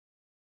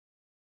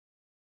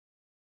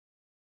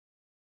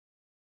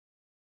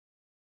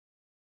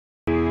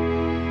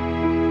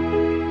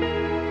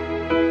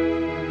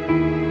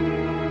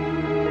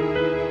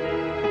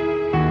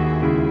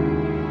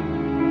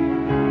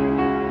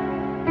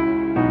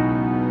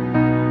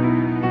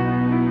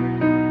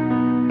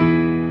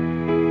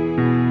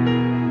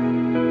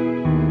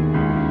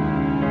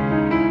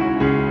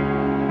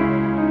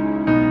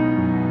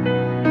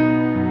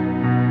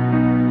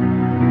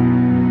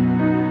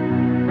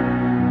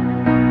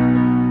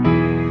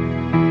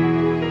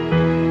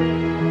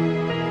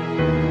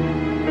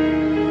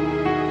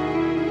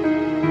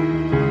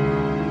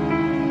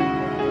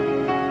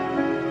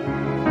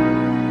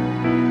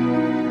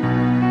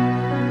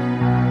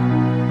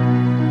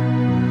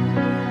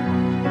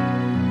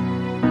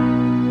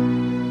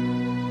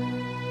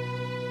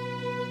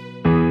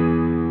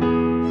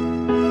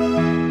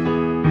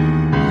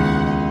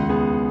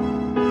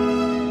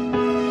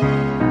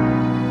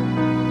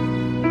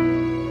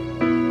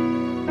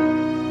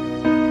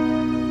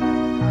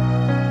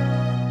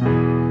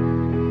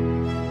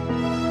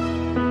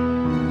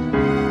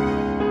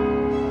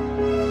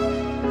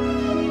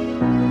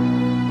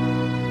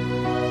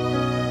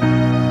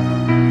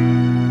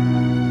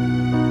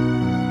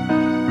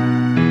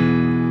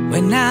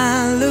When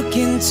I look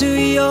into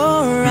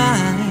your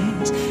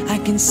eyes, I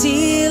can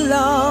see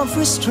love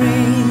restrained.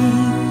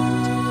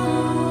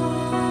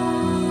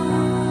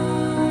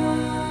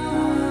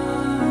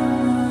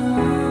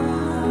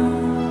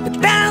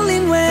 But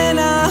darling, when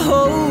I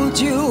hold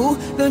you,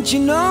 don't you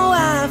know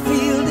I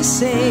feel the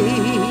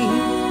same?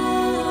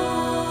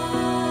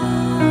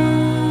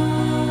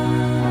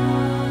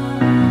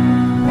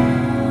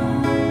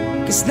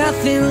 'Cause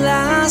nothing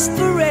lasts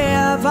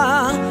forever,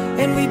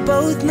 and we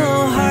both know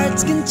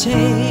hearts can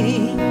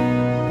change.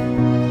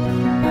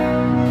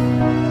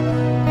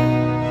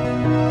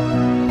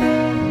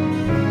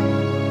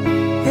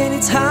 And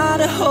it's hard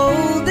to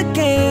hold the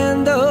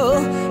candle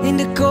in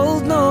the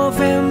cold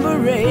November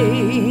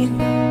rain.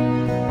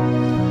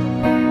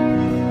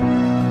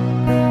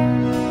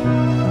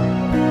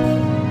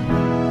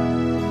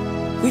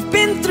 We've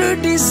been through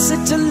this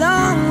such a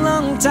long,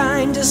 long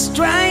time, just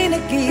trying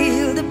to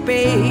kill the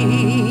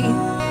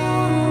pain.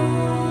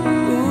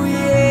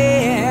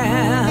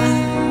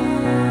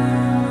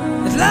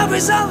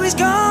 Lovers always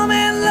come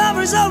and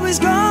lovers always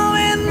go,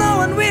 and no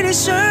one really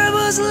sure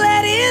was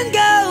letting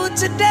go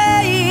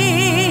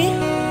today.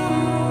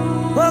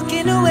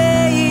 Walking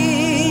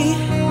away.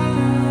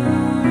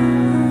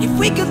 If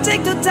we could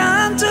take the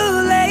time to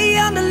lay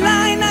on the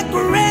line, I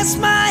could rest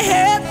my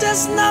head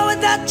just knowing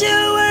that you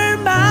were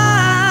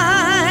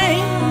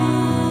mine.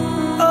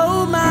 Oh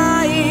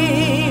my.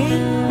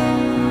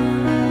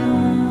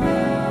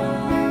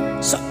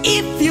 So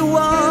if you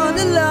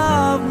wanna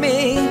love me,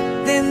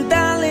 then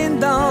darling,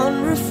 don't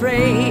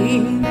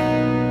refrain.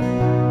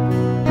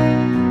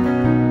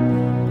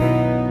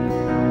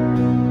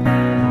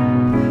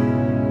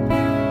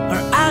 Or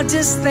I'll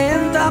just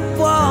end up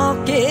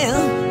walking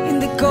in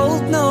the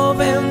cold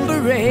November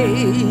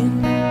rain.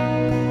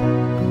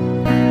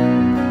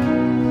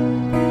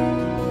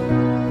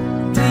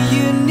 Do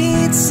you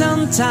need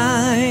some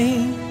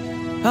time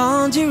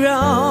on your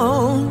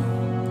own?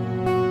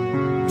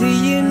 Do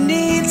you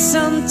need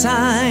some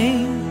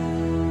time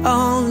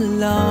all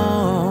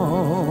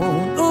alone?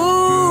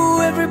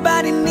 Ooh,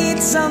 everybody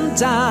needs some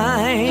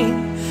time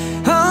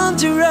on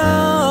your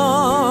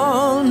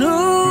own.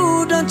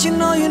 Ooh, don't you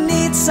know you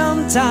need some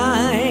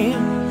time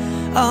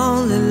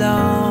all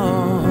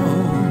alone?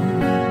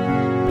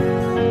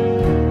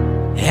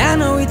 I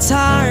know it's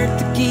hard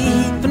to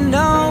keep an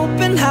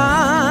open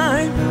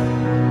heart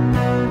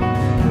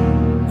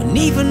when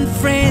even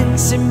friends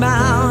seem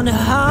bound to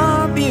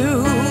harm you.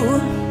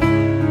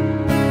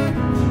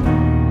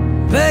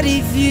 But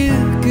if you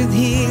could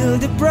heal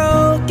the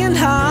broken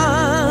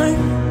heart,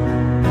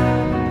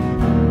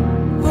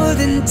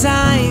 wouldn't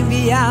time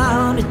be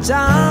out to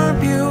charm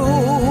you?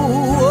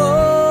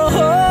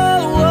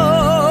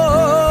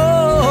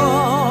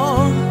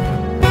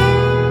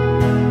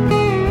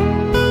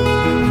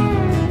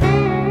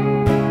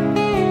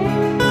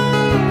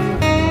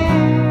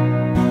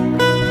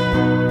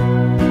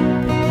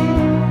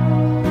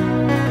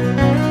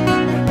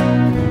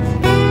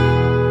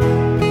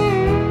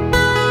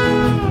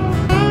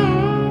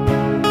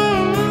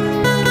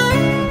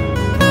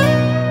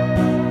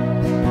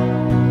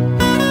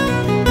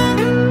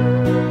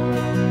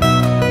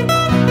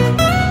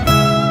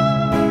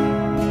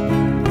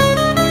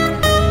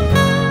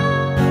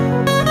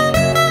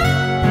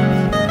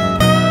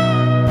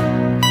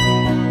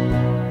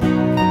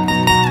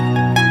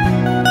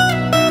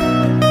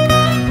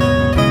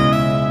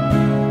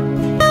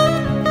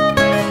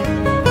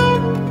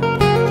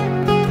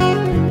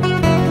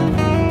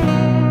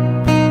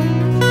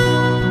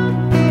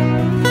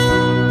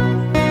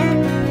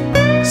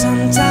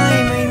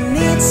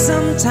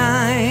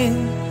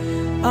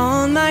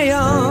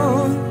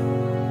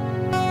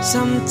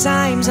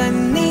 Sometimes I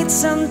need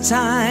some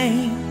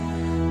time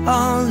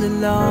all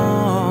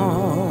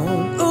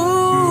alone.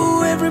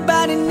 Ooh,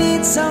 everybody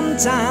needs some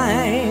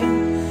time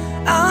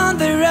on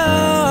their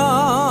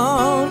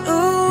own.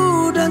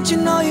 Ooh, don't you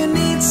know you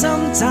need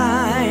some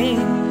time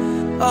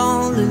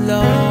all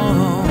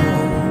alone?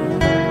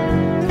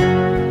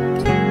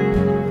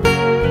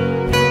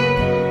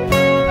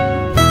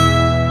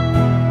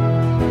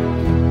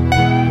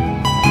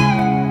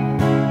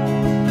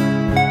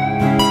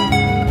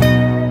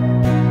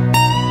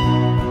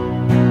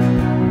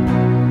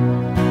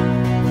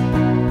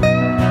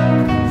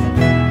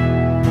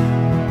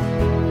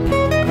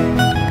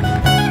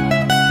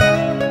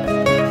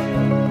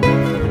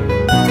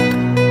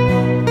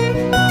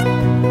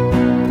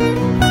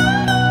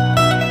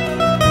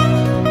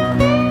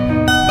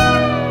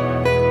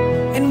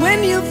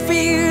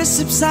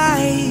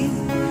 Subside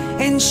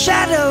and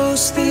shadows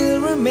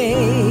still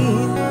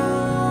remain.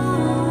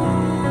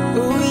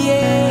 Oh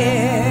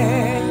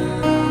yeah,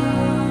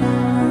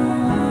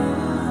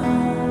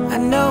 I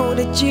know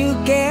that you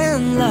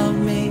can love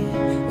me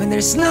when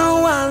there's no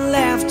one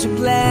left to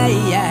play.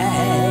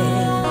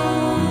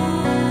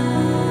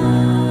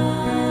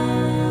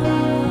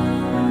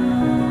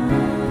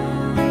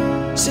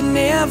 So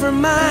never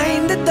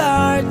mind the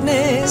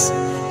darkness,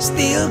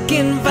 still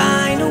can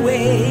find a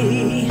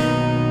way.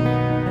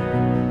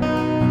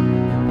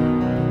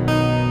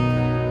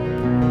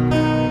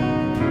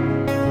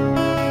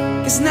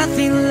 'cause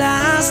nothing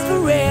lasts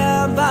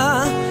forever,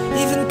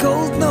 even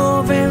cold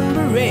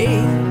November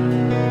rain.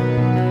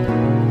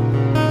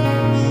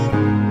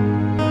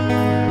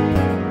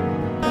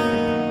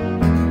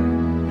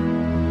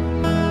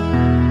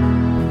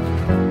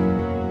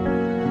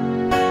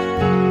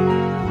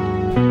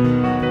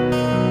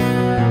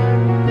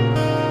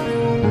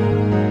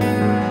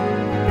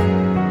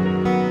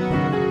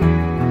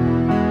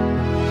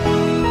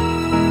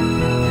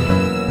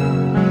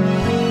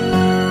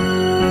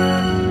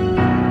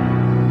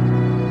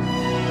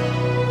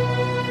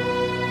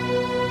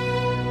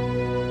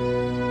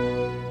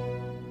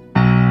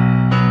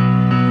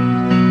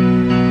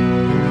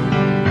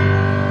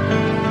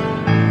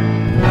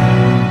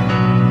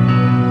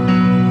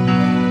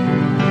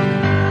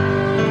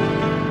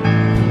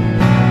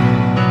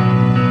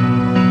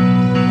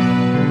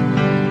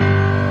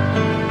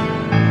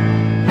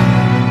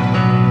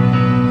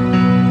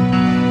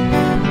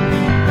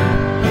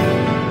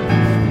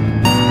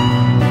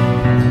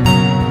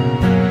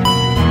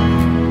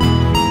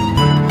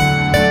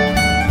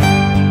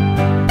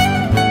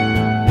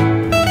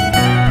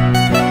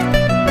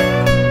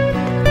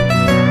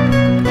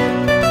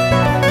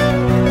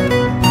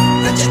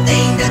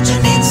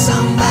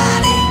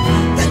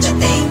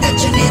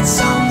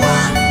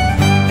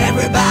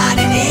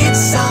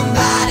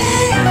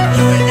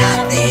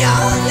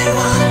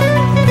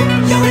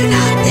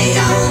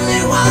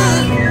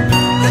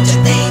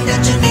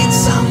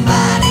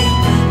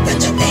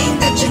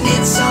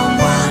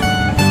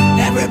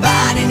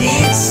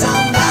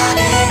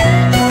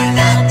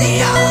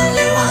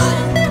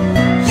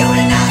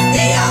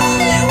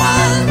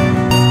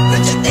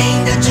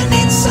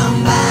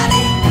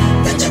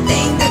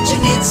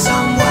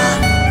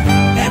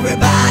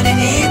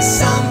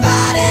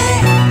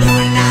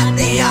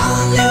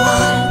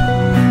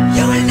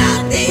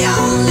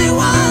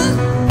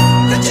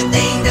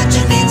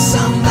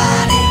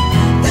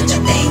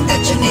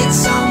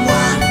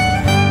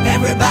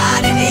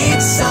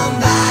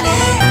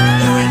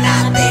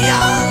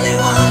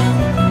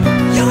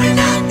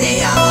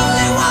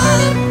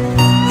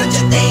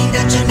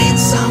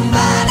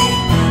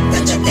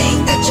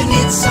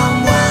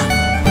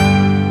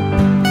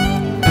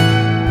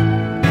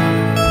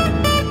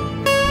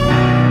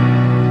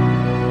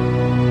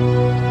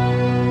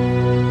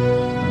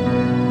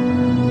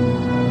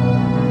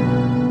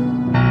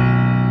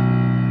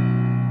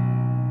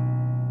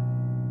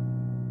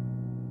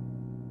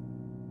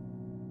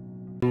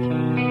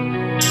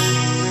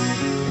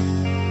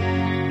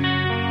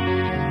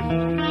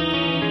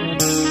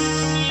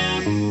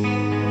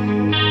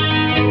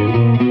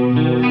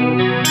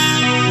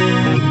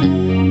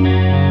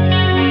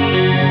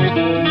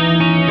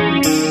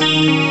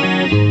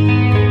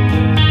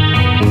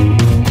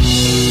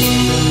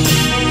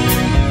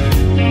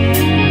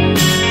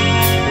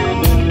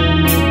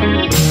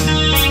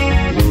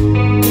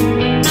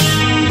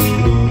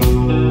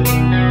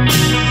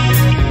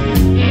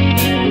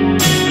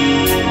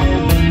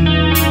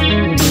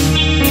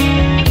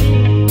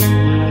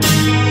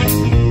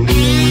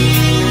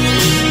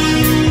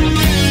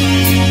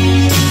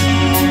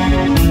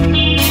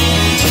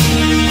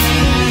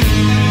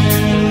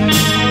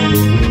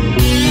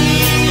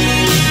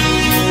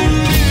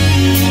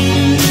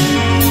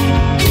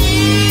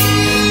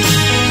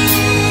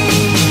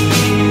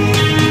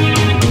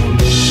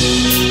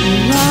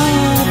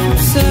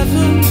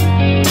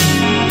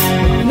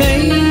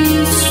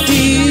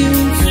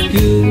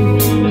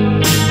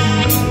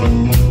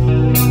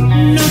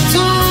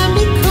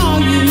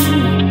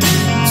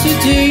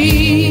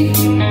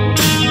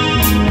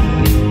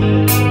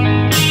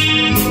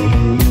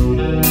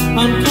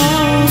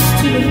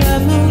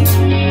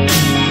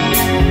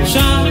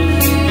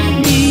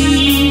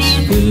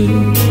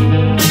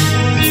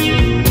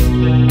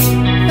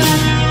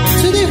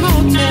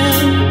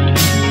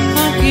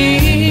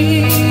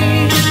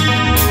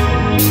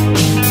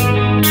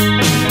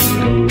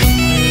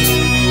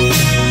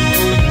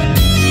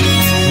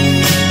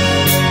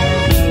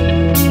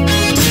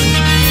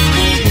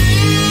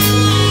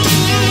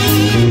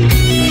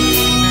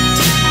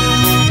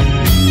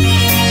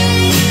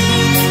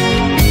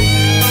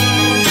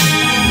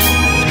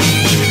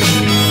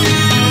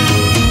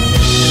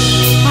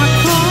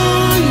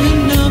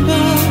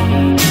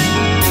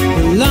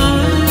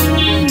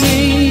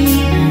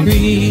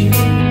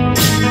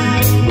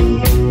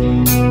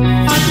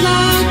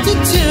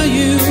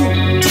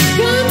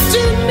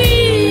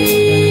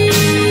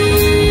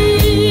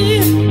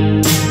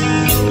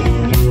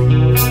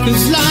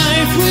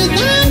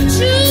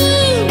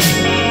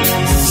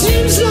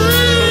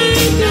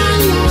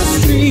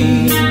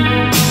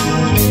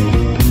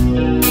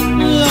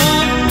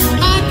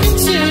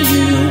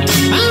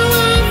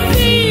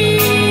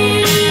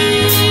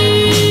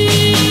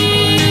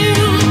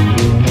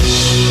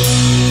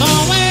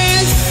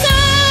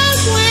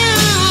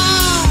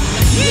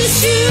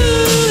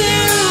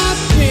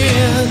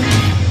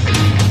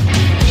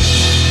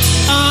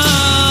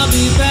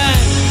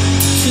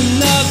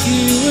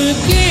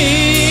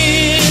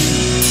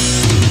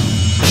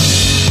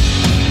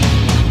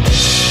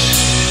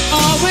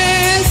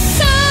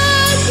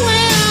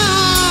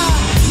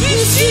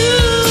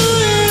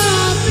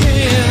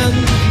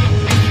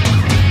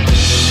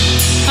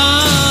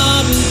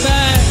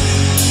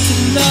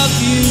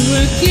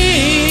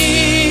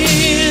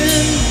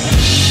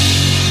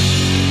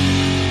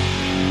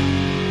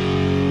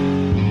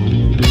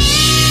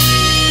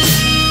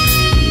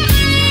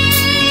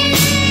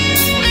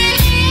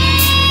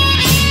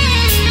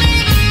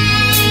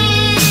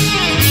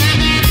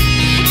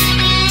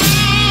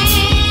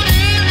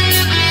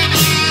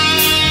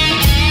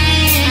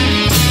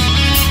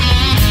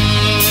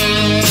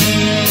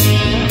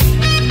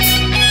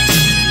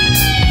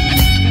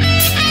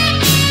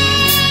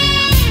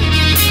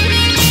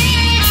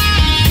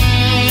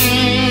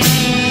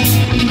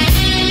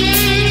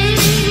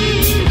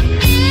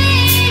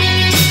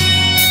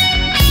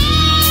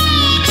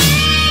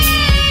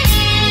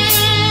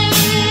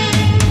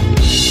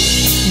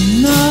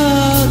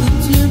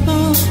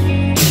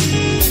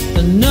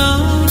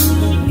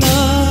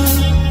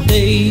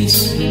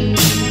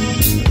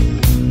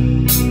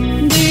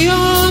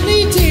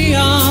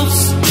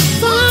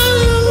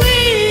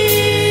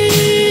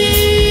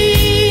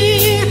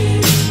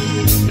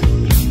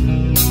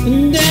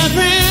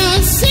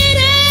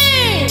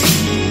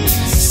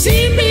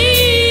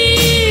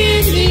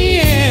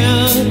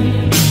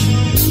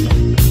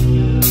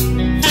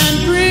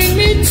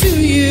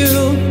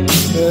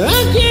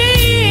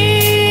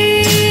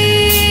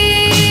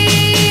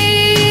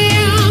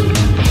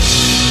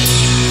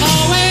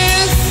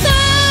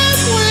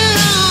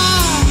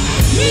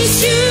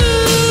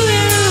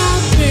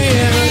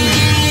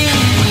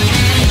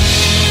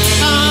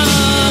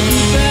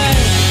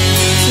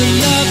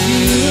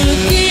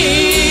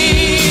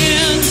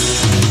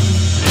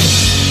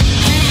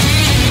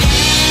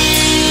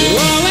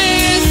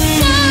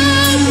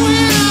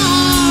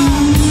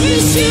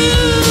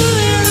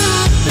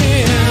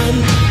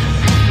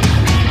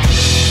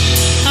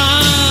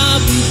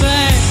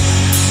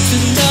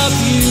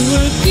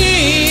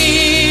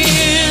 again.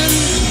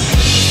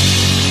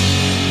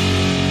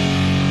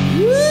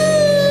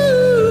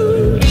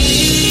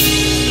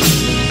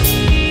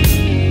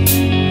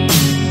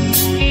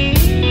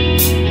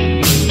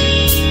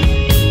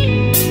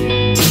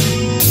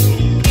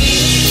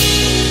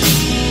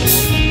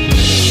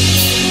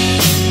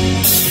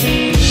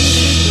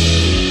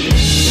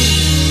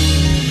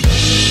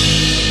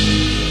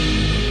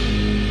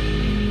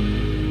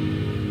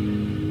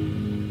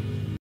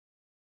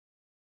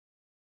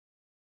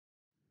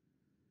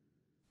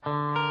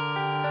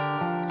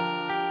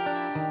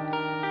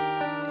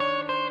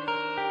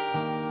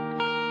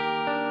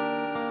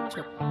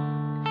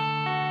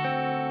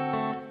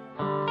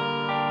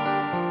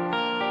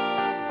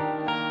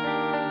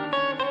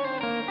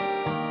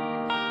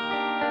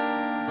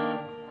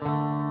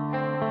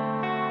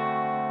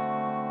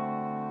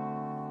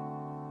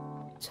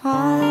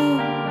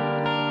 Time,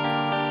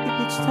 if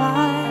it's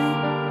time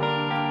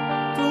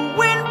to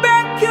win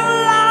back your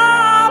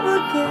love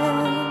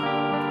again,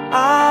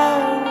 I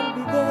will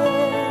be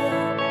there.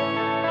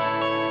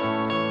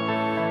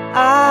 I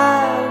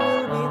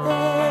will be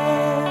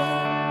there.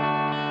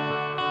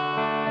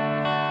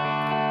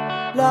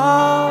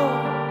 Love,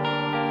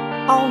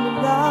 only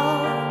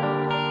love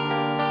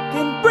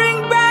can bring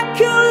back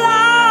your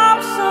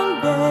love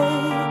someday.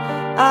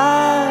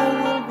 I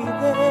will be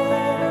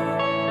there.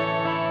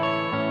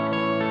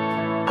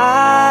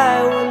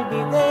 I will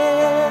be there.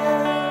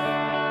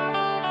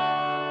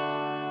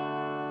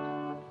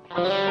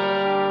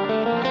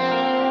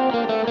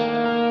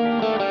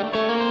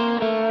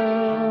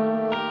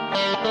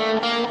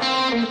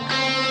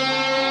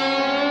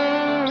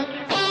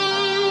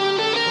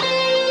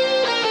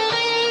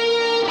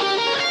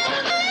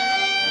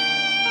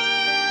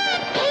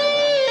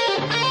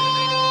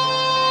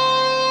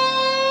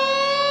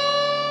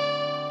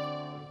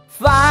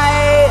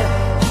 Fight,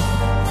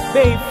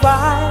 babe,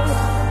 fight.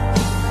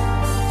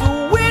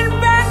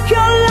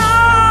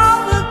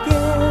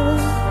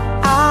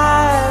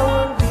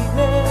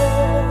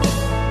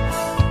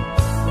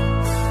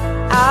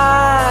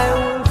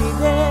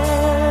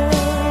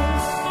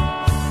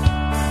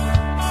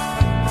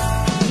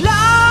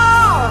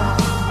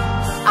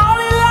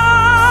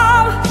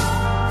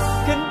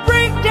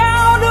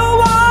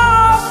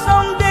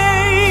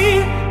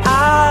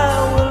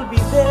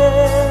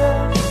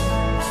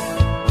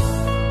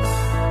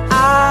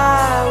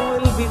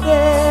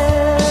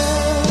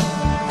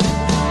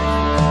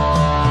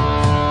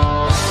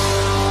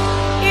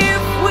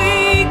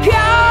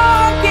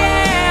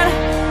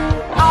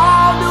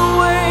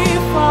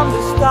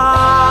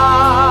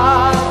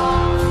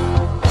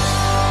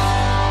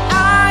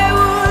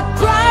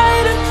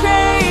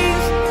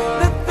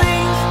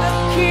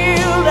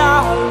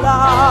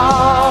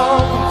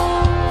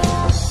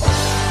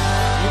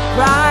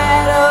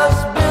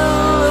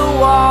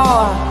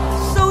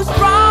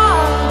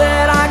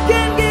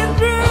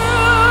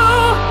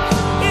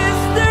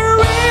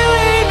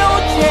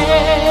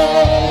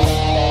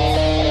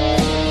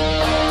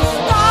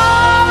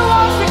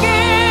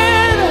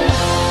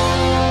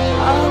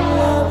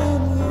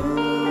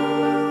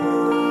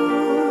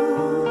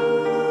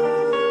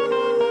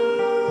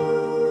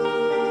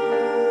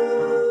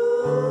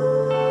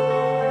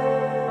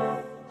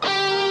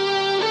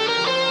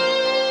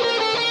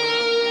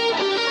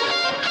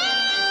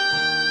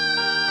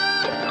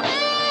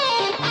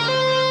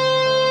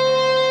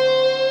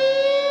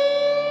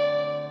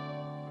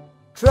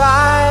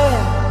 Try,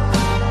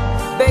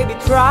 baby,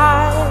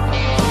 try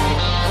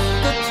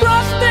to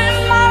trust in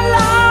my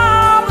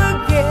love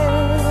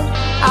again.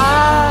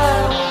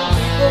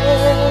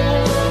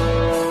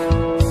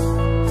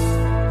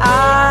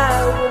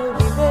 I will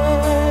be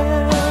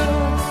there.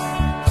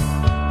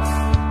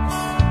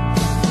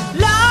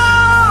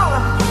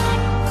 Love,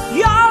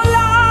 your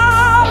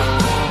love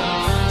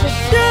just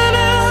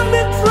shouldn't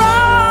be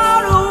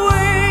thrown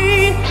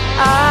away.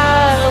 I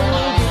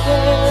will be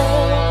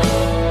there.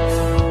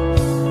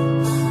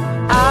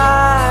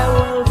 I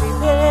will be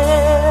there.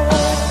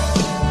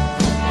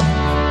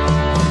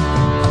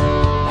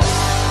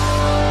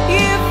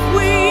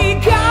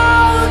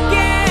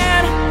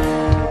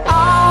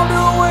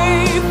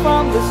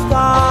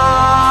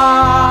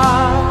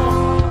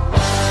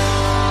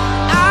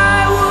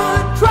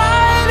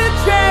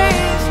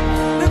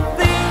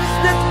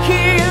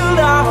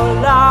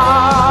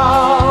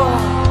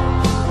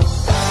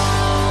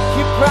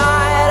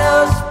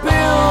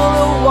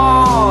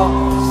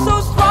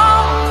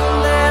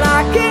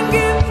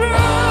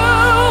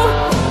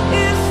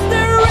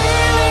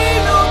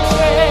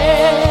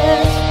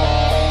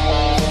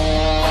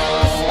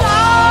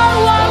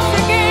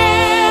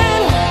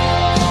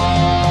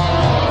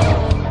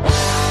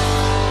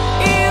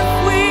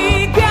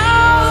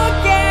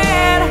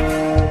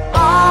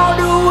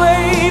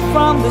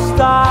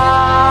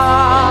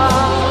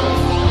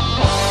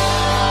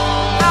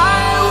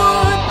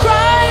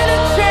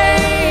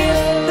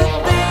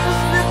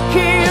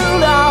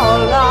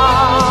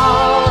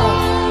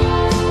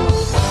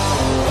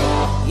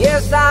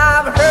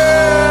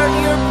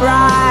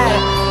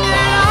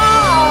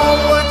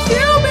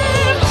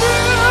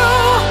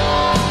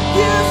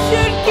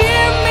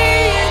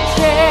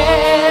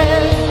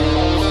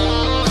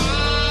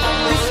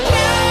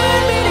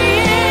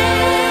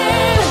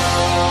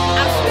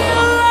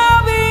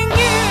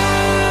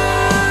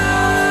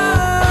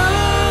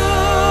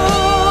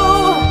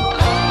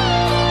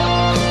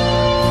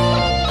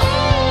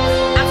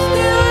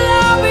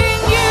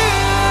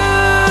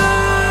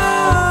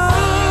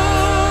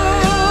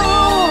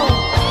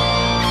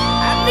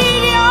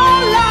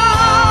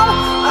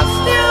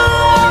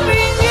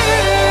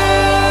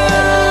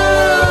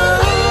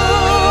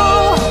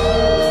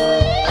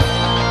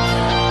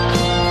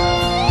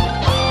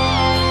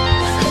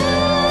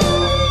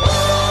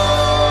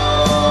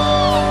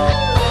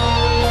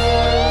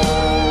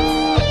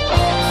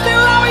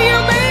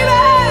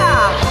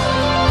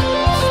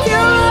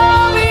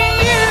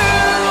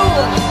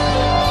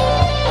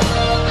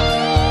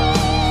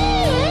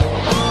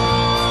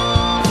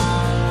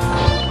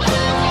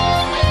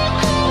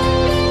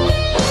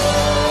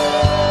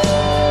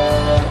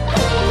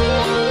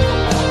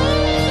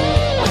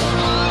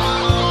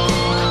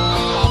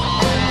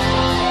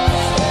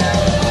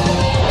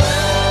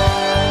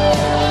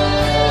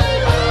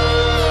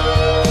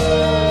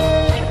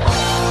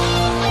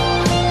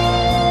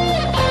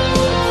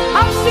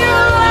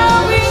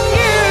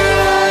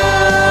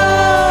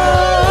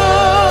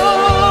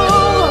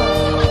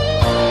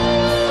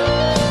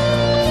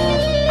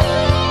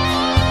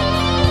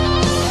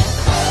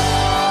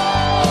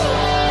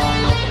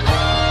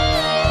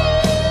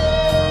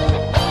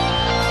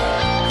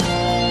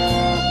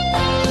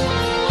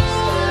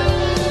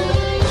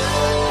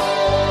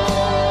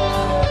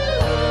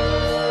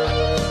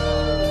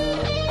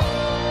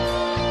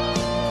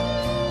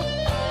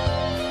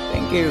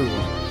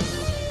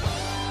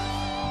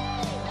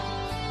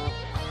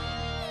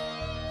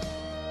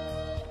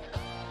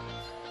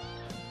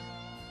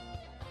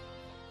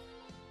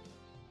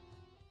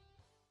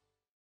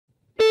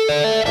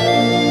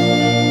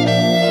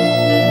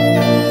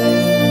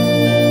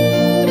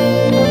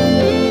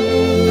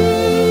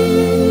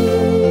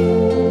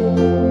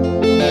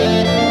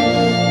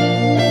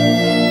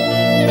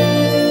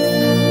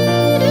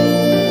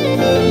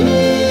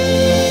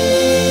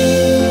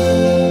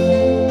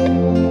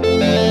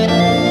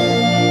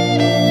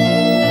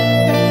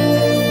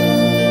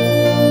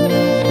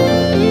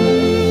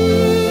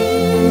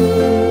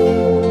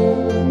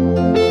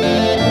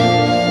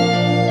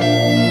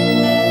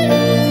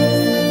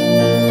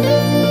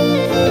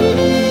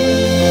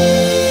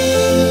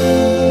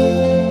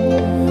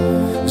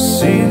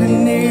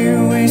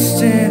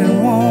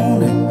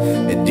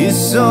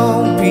 this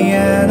old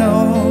piano,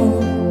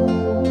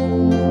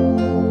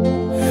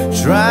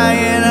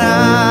 trying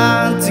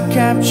hard to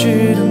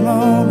capture the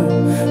moment.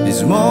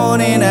 This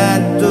morning I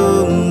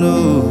don't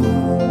know,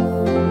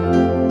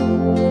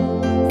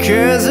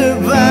 'cause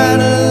about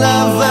a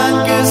love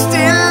vodka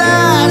still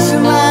lies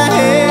in my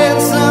head.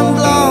 Some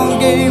blonde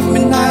gave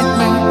me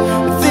nightmare,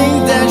 I think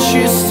that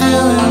she's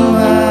still in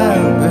my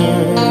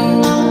bed.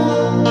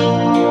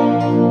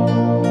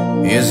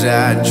 Yes,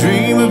 I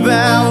dream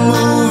about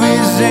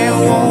movies and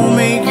won't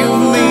make of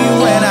me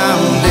when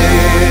I'm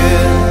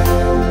dead.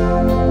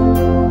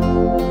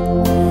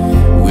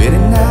 With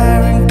an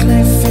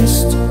ironclad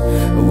fist,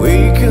 I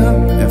wake up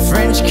and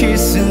French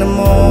kiss in the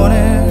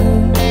morning,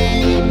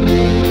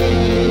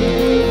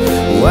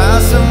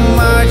 while some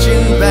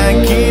marching band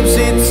keeps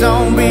its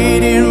own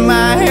beat in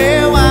my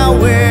head while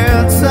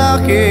we're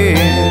talking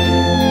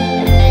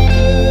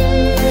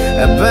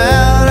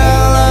about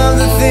all of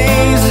the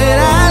things that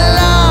I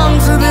long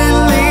to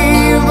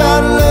believe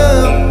about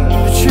love,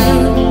 but you,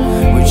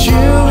 with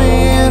you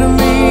and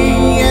me,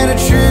 and the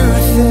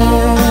truth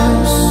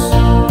is,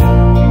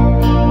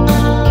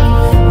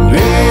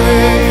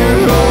 baby,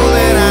 you're all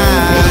that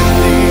I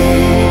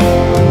need.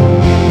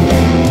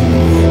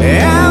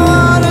 I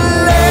wanna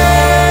lay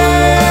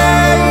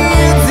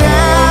you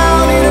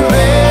down in a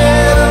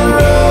bed of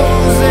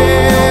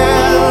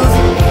roses,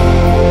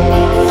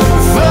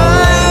 for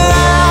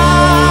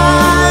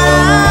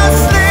I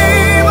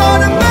sleep on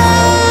a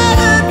bed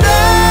of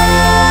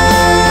nails.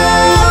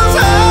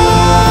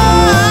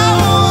 I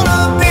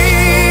wanna be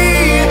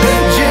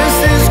just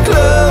as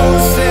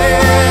close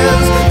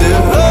as the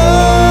Holy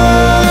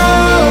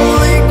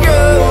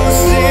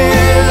Ghost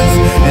is,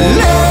 and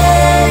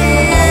lay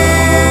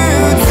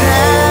you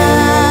down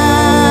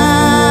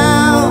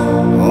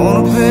on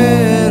a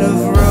bed of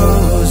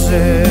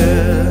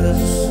roses.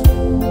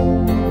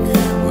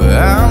 Well,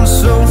 I'm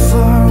so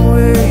far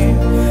away,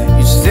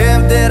 each step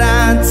that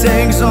I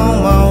take's on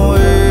my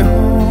way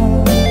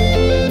home.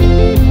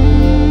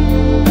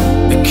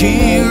 The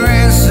king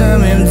ransom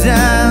him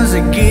dimes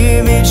I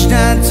give each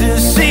night to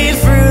see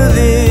through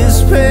this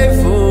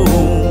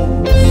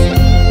payphone.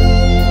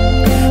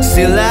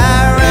 Still I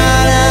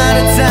run out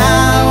of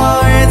time,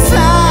 or it's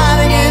hard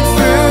to get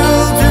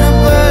through to the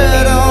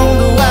bird on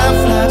the white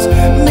flies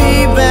me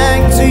back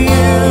to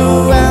you.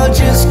 I'll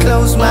just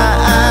close my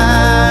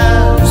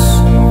eyes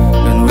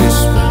and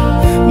whisper,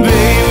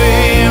 baby,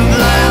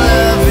 blind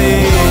love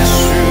is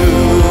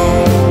true.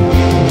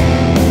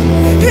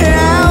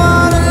 I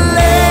wanna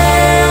lay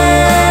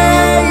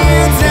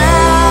you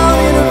down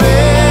in a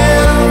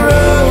bed of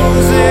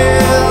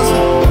roses,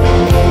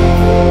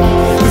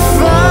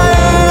 for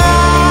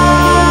I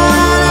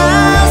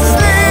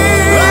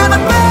sleep on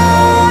a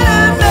bed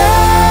of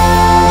nails.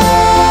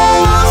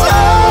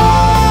 I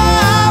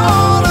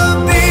wanna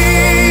be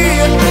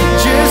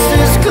just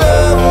as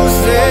close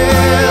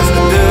as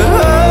the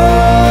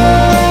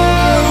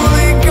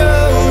Holy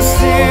Ghost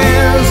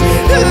is,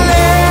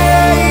 lay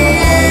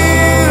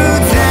you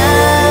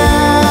down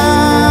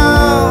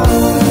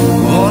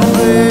on a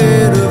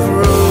bed of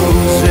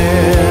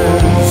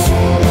roses.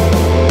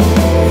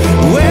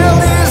 Well,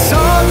 this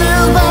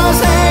hotel's boss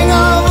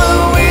hangover,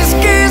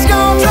 whiskey's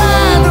gone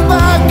dry, the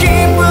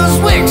barkeeper's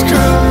wick's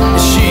crew,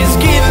 she's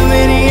giving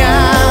me the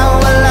eye.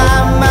 Well, I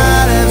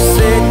might have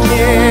said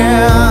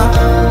yeah,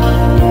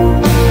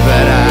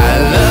 but I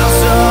love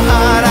so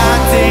hard I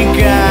think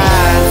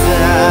I'd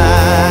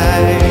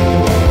die.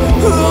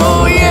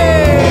 Oh yeah.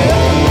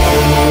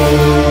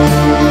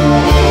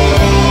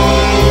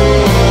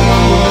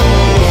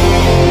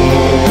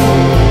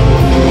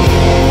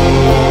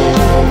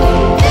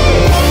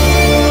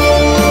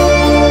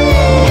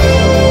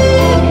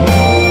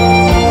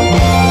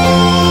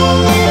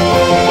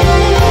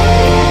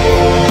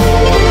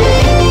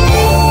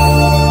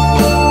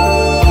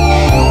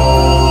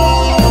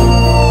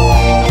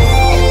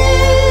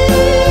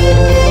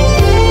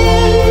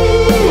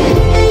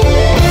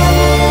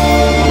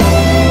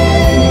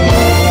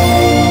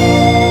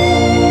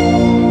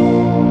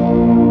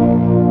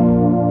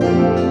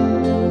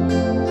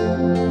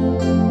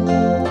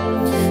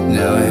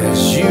 Now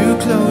as you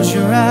close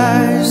your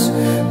eyes,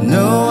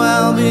 know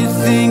I'll be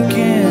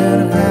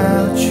thinking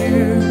about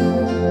you.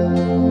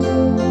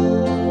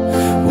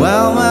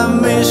 While my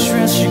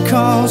mistress, she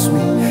calls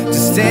me to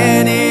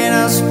stand in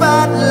a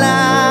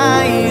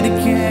spotlight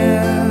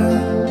again.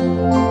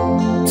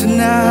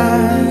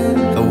 Tonight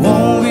I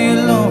won't be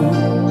alone,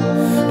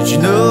 but you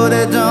know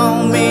that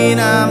don't mean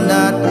I'm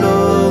not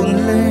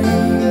lonely.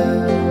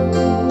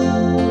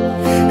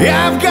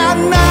 I've got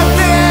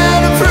nothing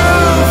to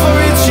prove, for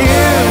it's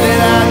you that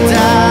I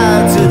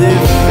died to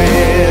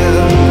defend.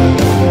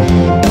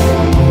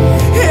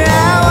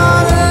 I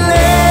wanna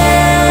lay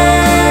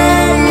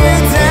you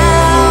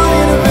down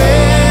in a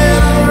bed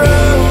of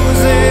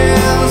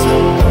roses,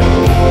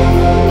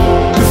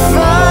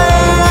 for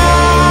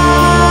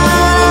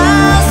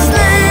I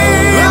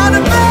sleep on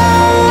a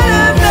bed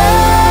of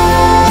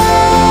nails.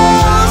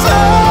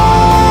 I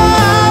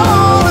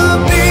wanna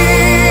be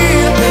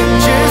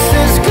just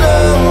as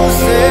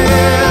close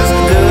as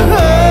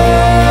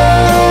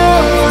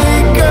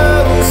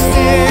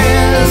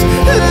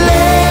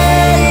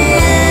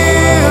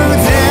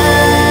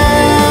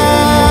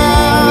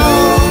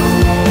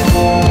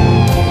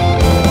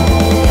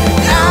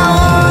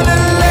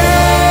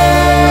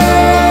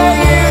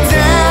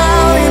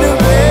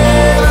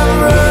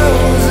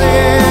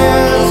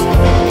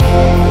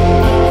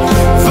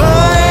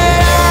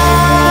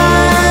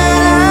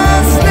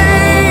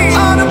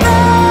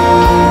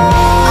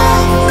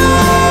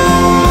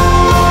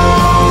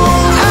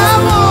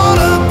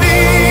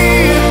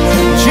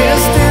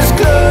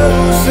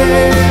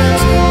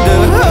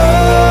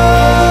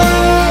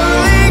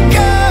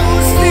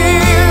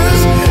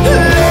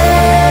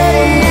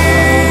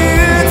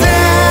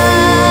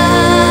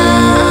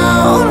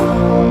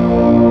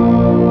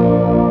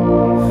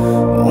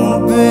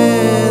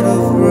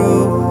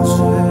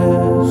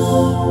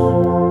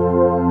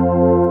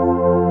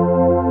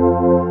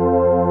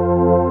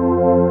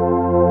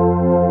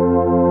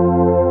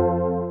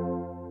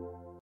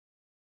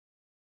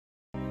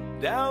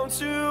down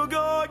to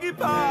Gorky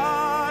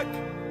Park,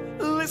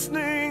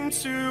 listening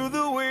to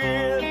the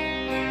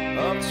wind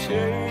of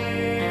change.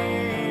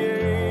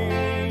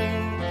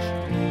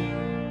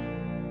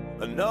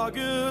 An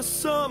August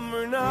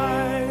summer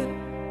night,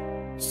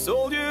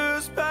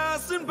 soldiers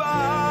passing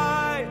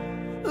by,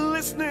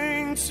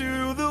 listening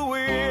to the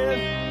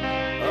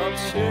wind of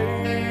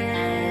change.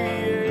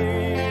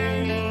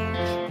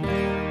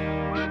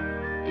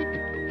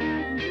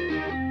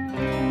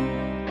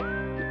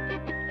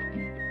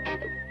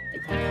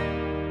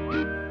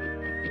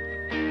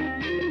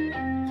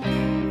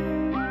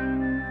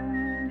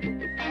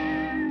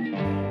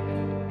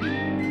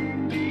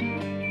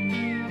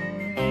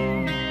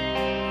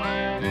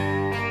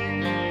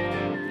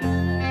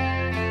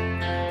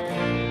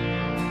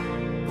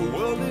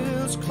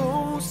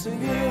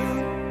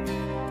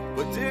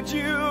 But did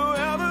you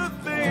ever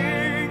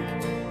think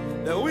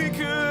that we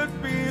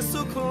could be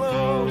so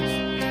close,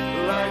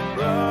 like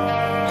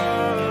brothers?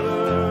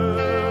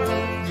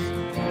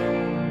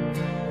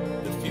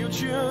 The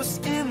future's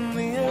in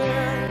the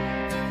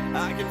air,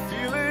 I can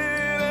feel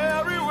it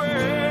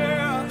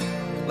everywhere,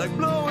 like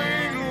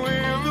blowing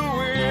with the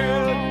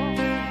wind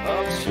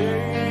of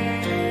change.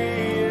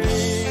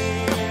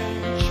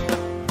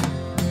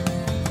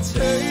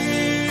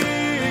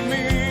 Take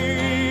me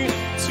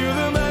to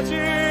the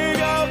magic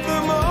of the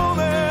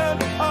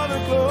moment on a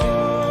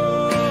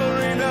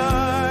glory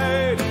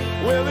night,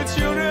 where the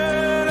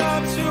children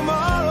of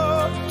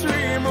tomorrow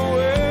dream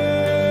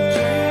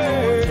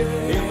away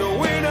in the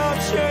wind of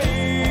change.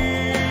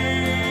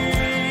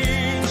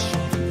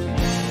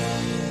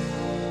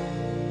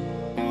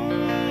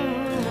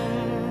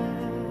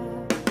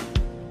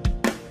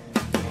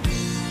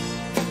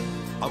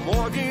 I'm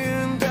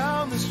walking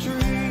down the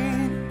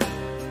street,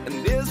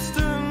 and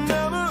distant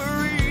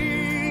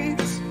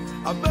memories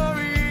are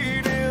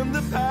buried in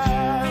the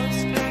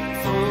past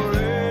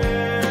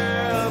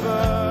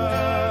forever.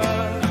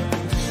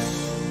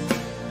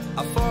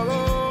 I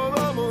follow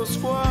the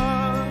Moskwa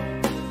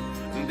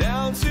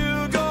down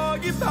to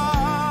Gorky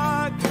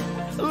Park,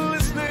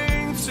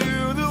 listening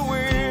to the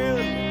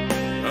wind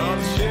of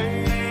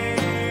change.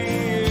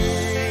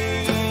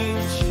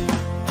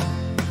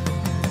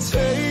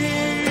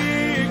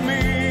 Take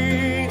me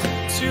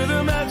to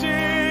the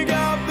magic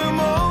of the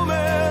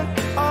moment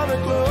on a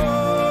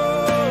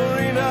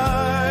glory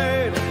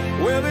night,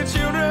 where the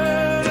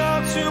children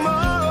of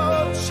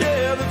tomorrow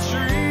share the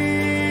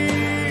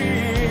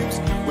dreams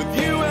with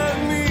you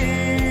and me.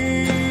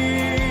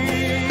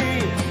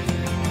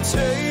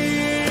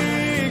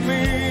 Take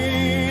me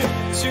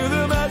to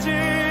the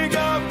magic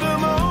of the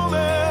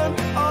moment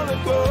on a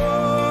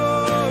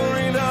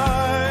glory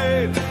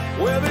night,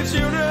 where the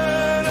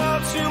children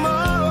of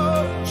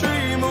tomorrow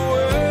dream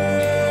away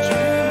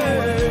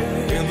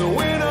in the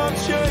wind of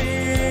change.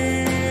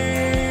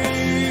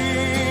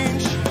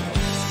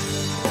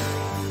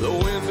 The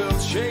wind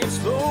of change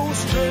blows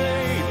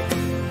straight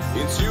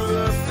into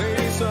the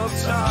face of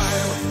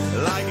time,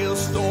 like a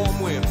storm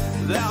wind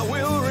that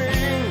will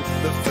ring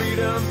the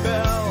freedom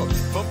bell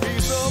for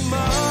peace of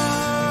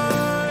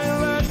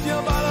mind. Let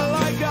your body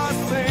like I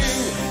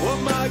sing what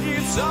my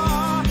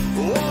guitar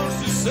wants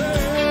to say.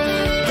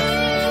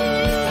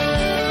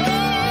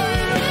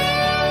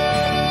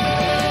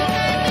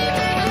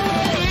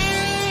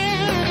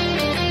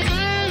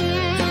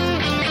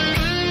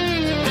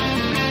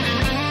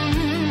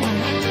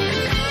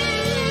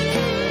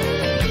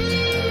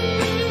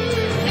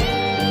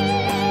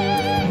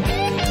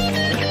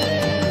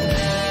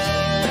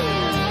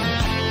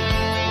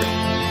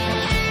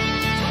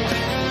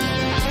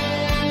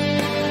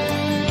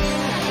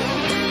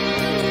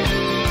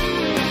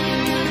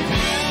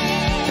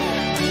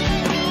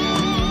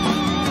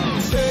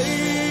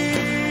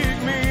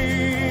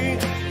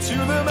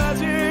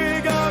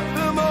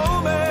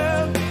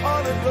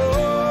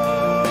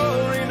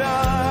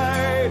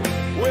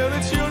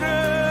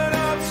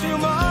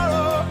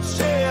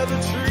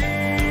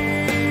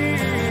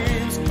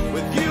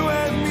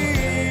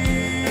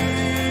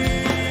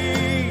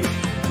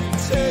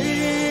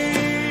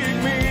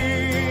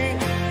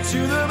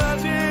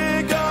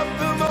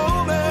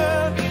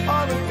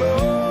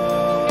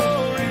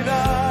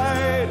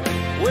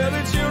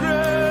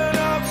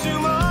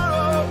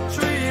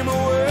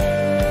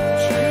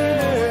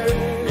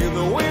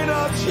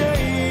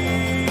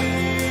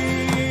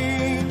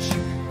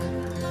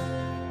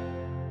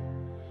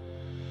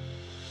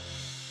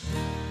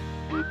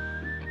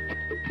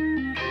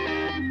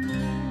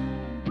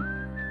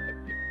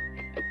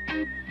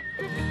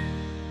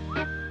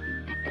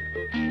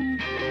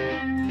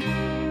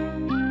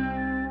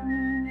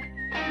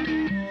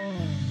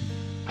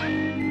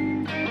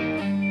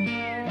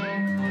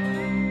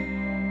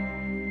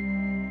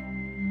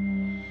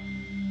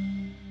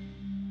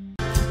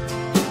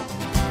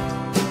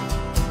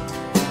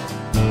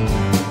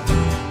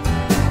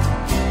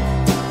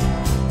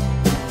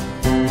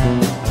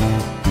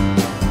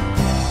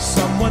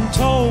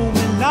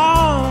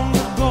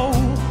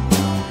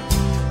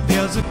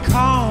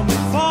 calm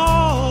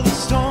before the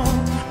storm.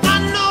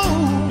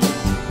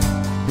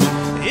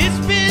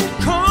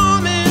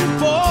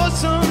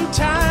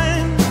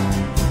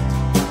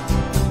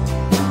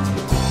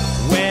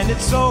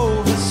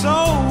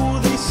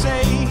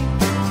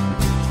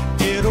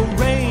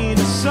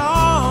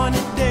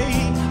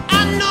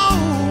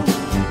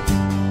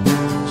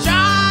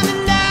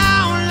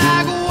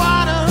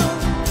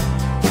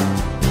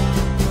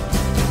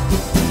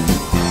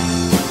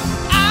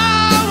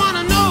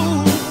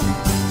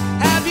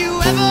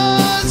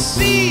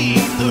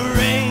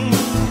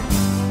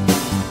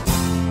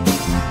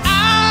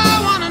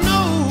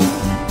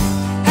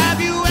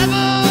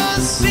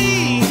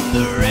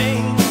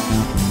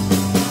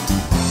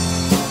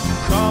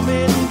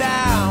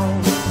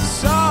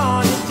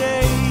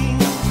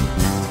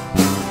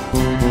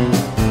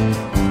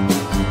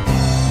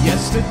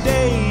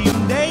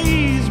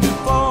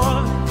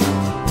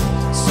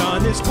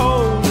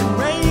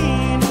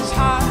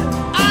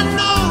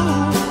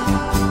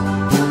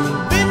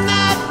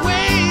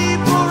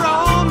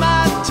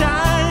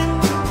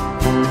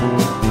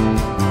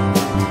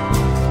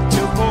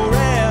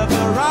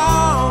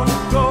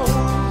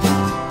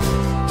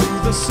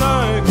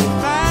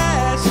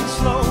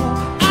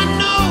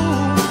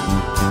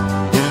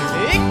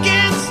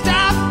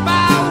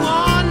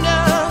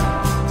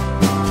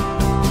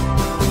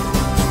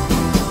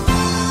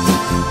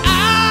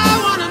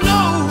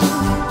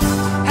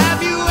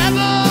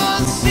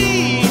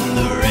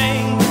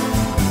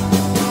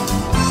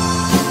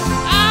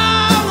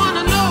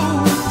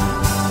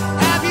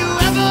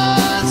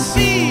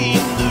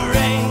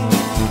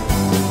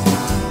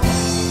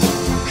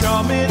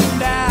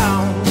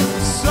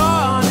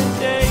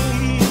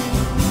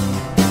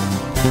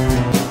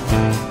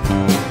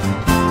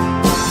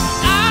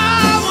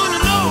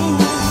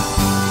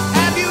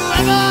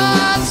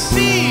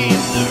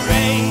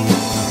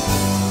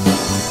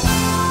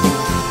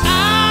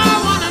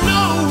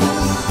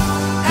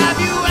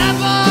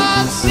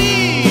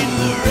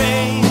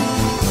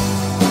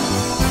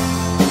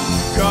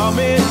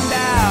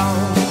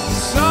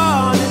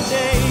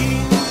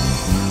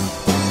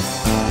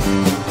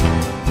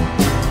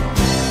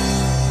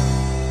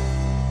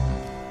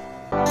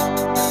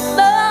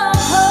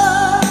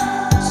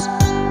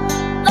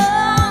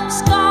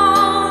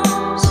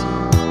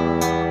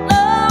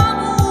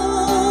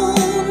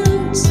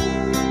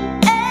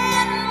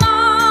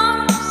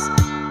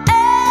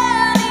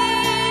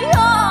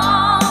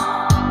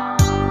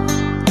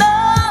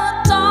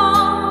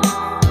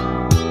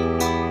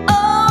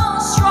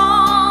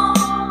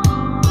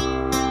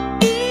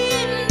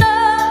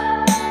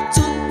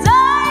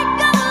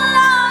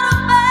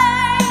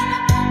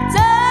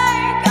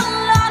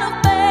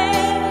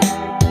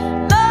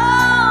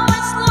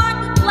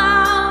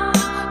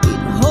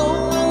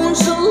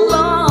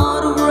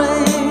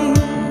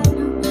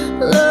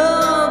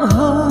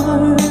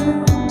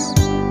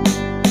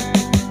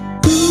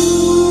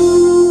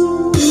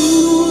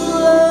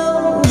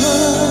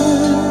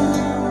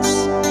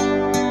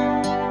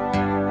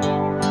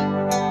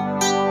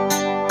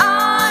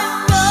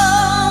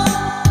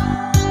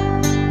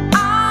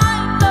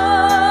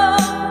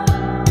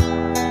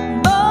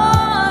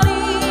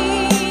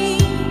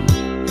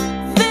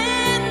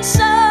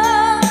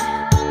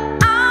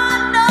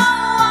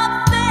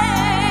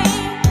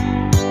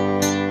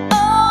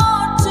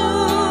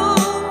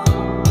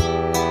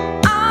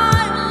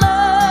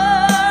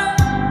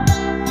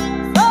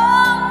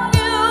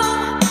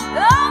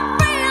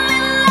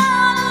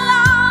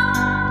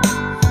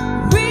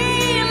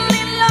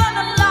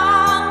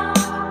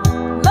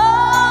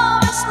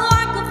 just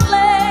like a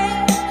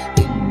flame.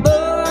 It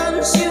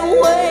burns you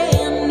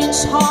when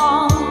it's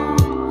hard.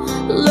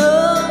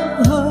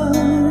 Love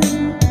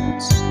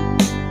hurts.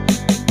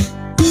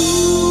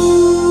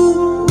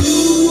 Ooh,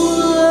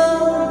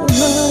 love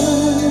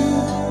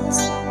hurts.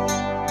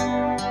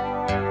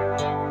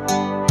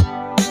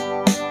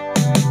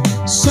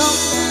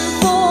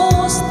 Some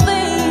folks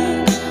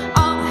think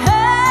of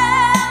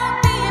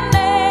happiness,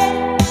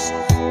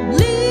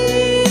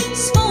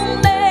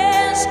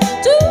 blissfulness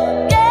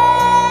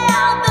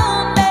together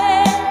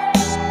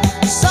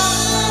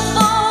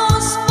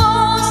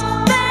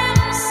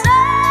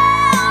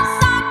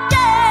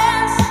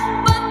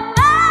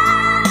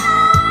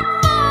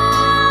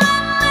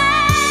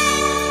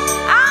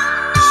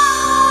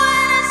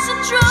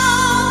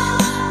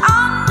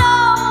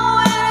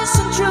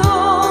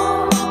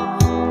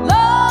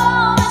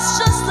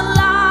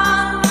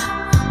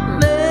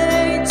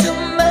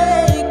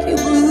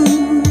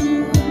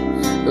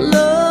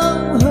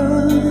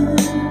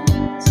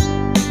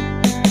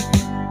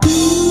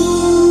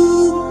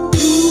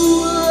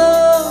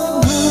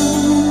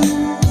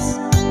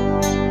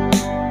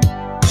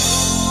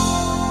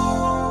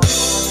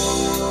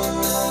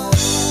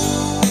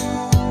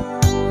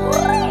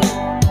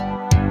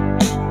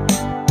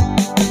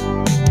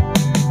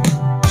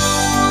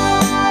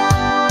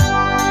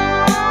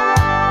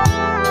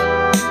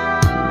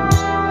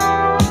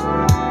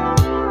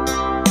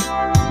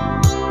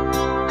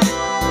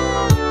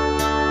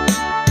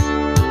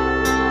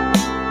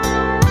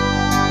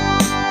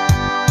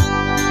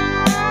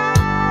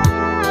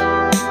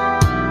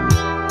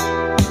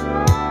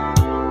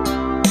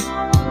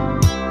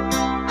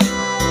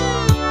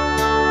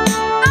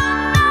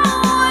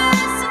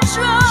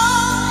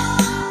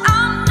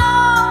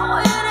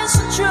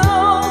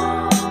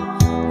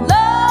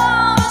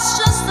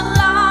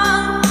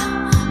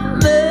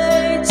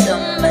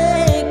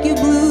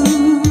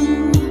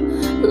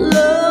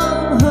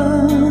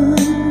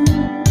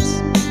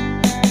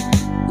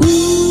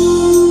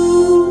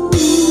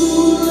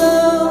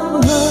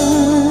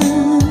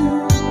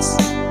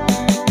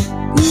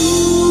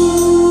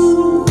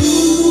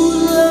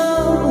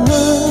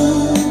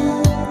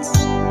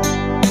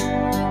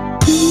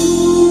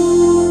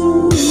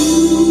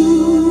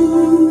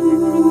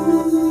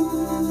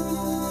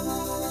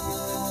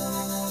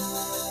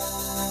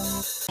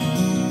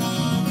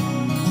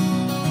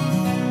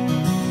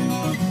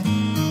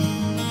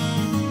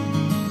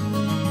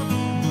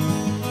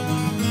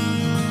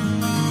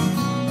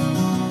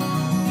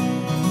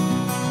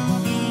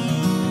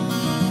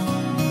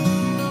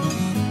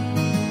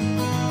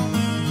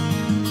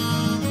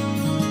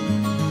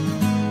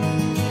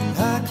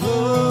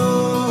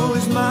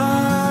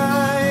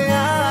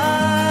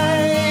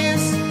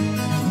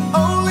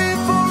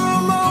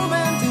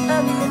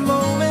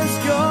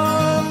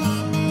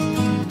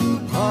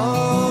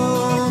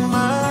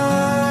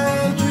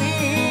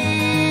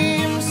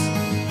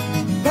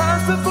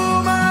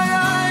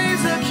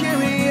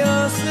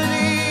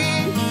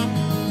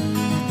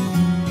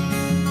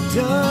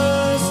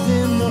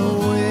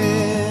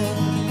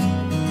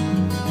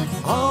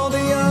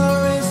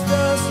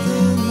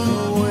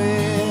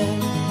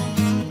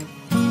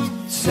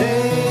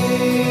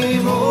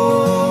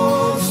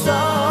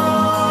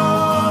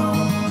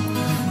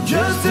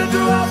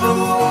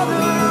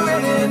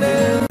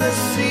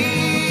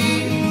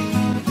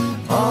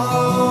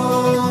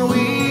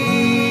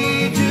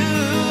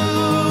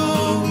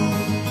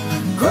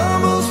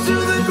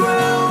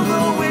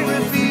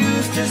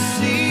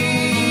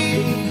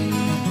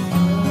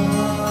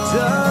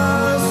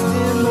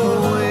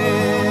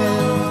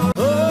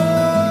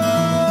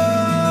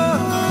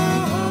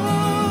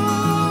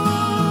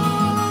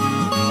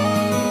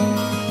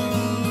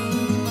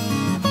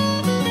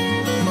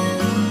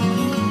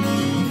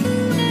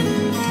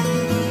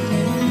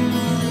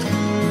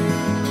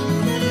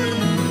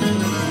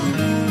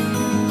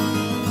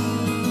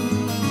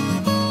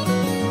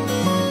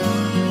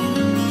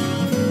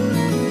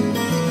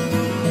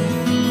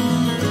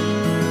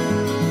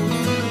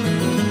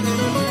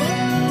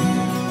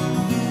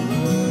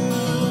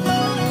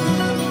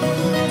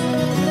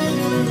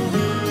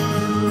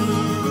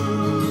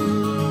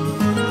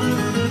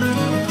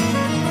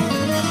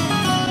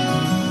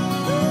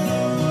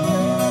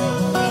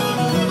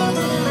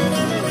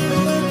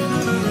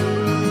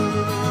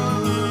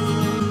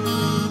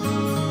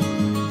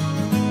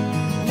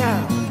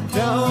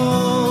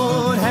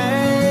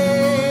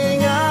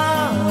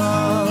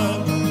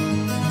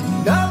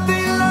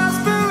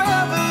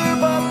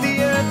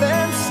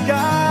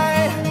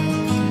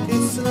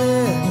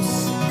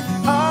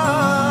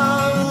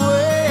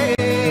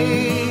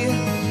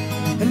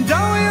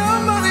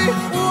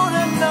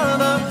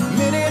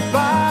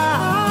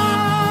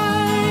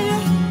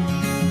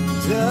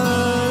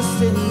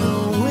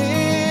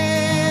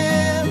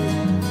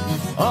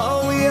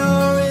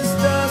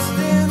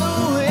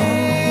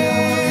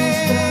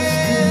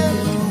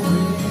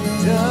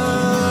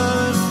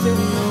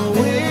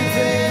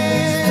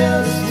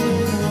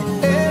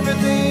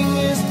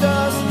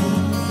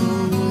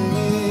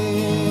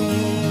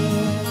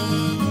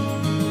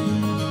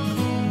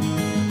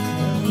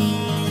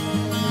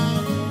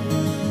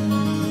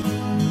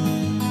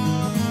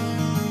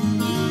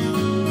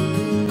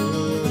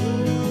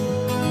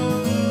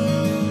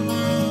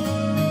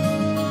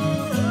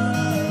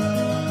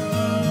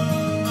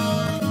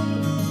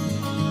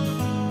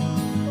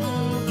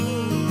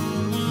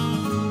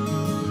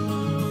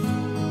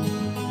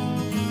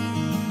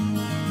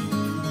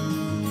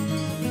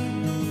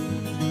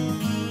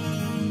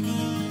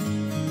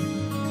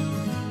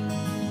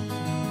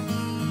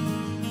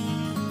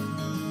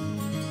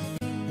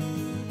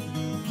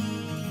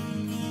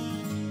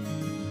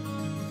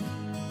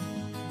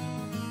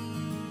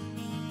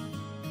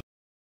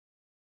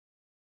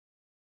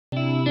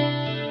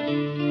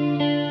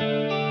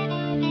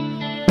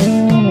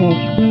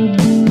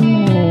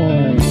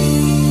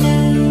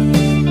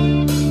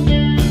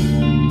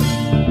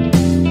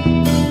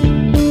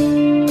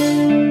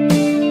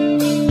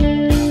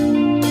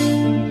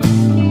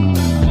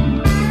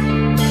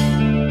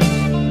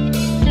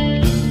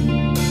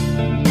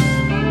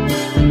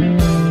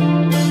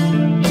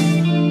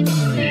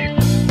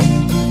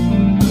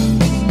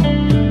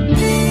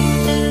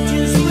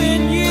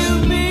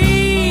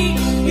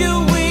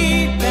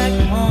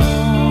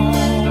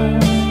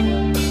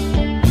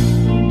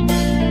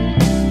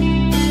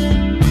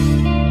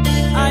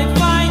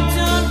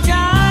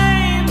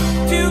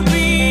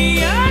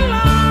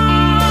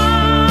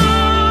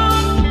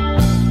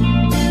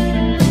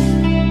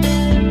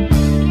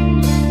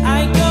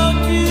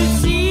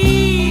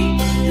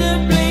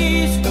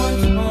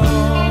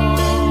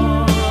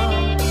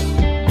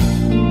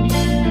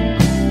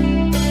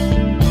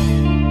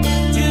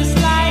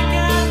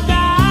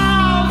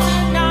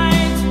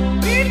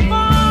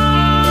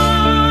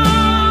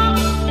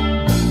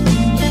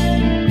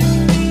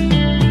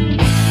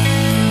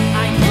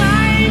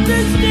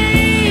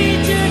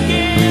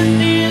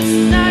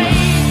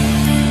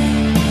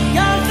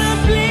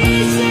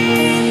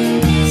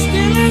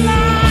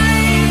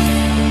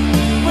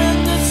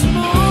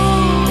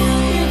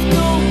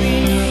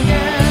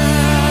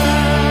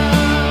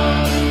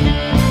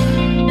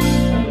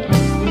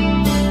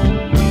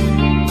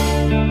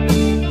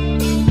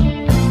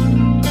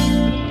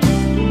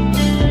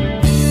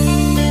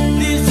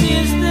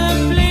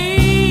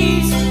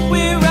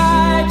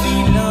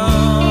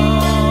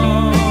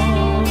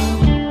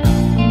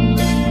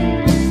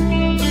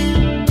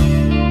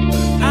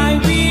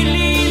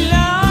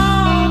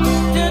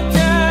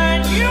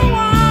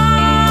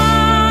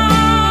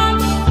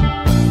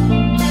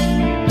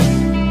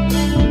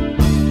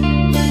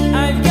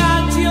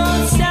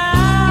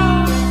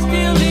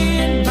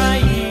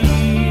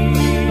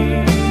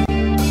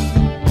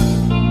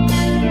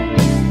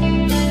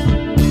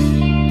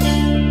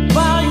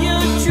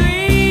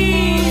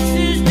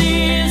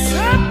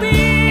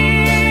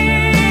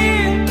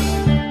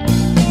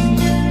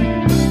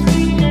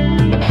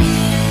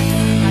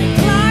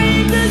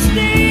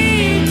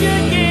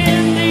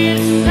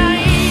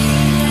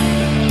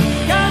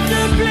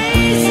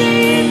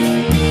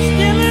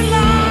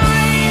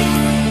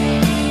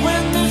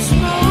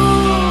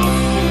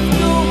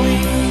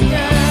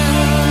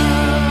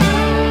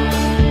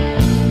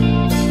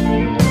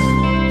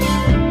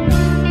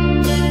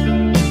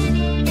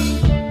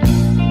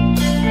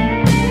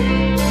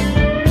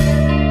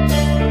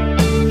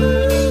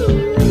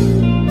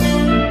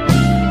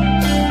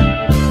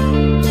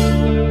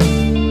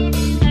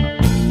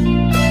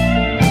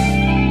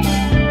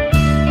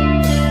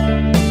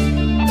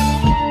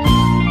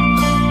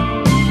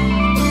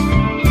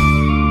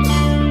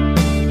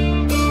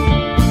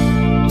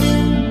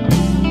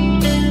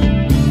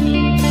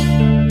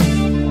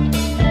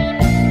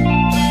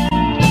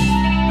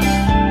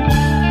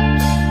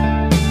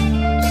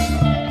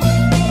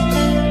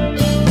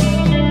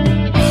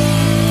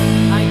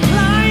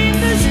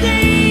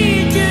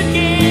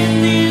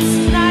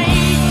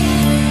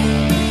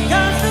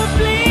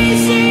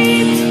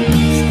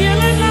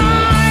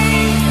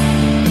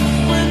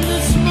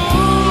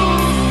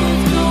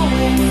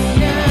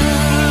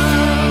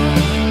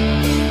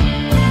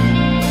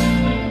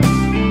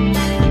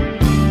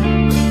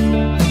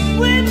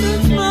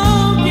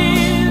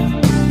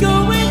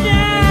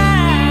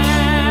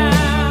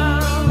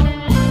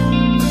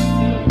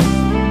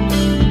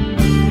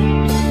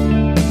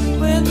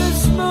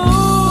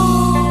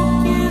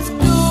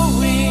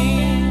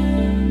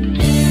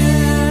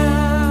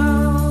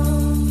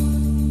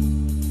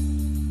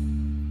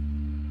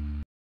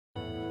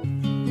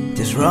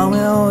 'Cause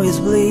Romeo is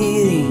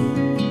bleeding,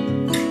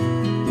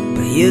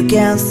 but you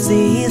can't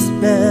see his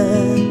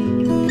blood.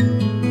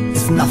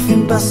 It's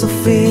nothing but the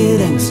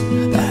feelings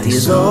that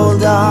his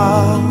old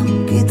dog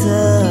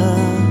guitar.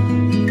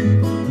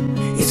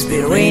 It's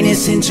been raining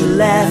since you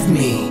left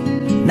me,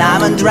 now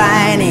I'm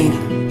drowning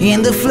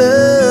in the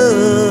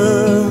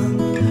flood.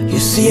 You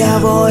see,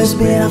 I've always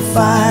been a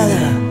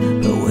fighter,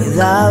 but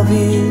without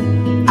you,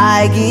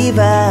 I give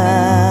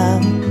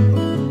up.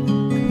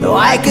 Though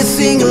I could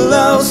sing a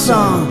love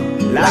song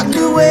like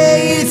the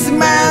way it's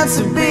meant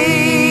to be.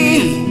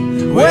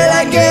 Well,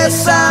 I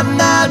guess I'm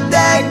not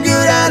that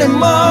good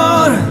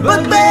anymore,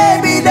 but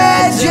baby,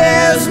 that's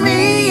just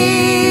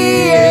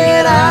me,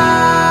 and I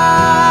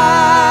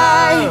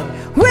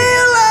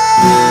will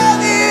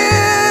love you,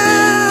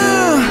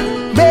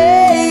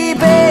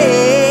 baby.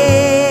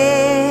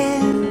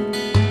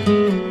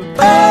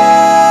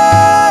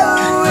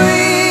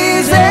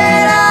 Always,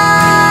 and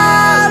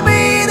I'll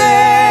be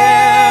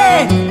there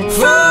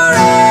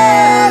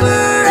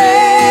forever.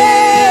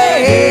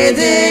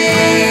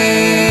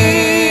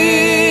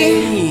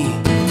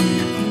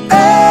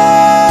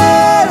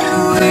 Oh,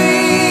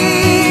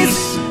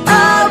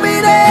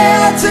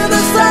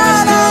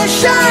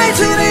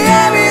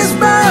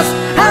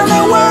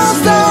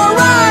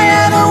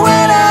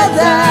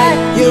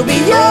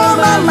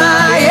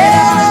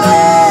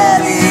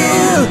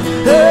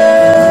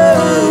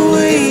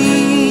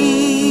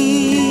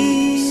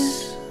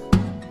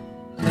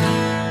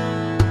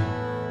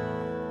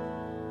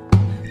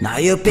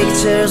 your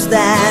pictures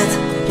that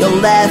you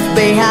left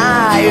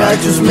behind are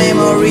just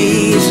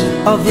memories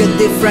of your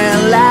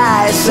different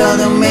lives. Some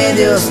that made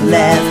you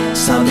laugh,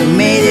 some that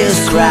made you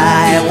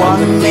cry, one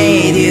that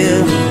made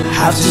you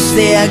have to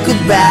say a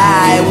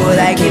goodbye. Would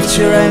I keep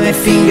running my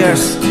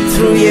fingers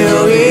through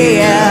your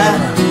ear,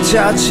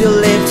 touch your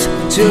lips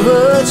to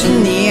hold you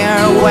near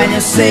when you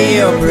say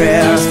your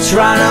prayers?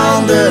 Try to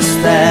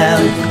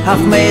understand,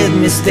 I've made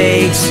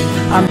mistakes,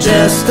 I'm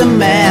just a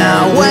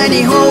man. When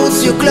he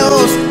holds you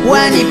close,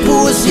 when he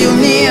pulls you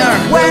near,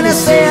 when he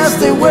says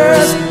the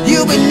words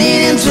you've been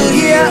needing to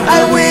hear.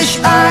 I wish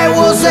I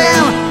was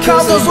him,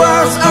 cause those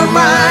words are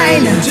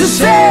mine to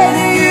say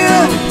to you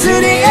to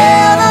the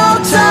end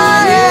of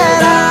time.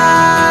 And I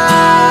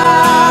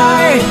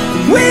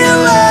will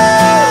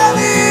love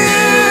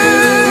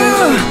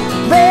you,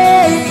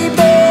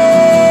 baby,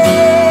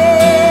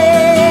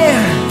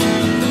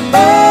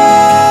 always,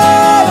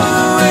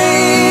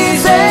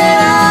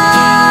 and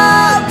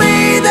I'll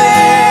be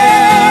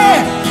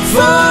there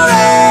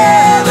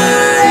forever,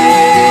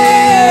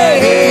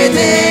 every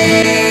day,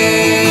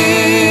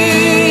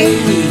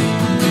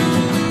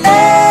 always.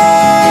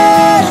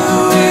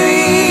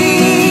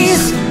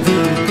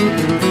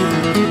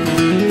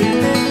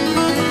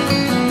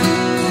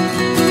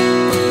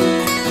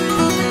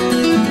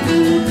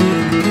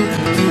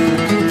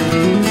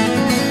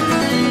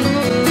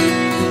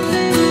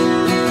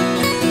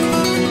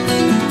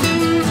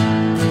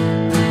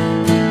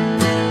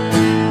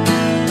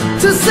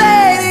 To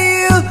say to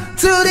you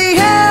to the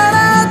end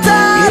of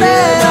time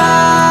that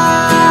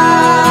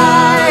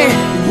I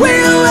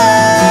will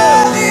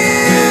love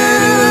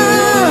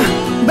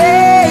you,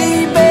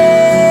 baby,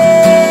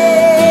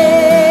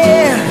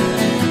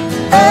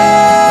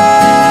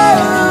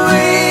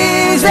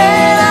 always,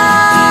 and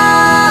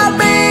I'll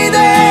be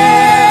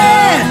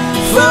there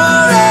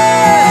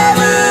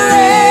forever,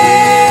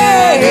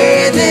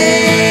 every day,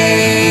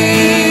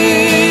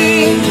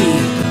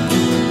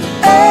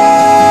 always.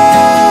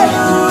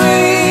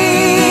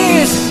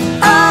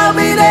 I'll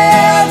be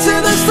there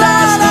till the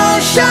stars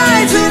don't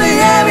shine, till the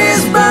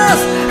heaviest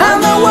burst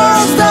and the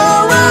world's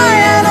don't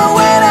right. And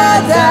when I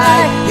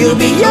die, you'll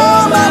be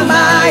on my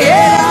mind.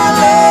 Yeah, I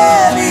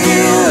love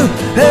you,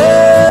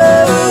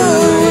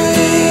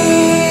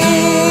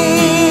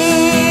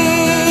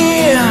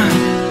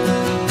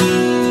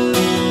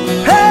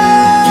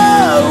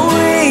 always, always.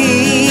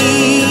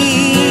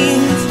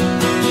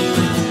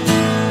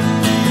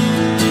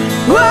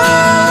 Whoa,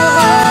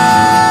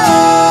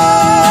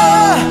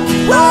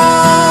 whoa,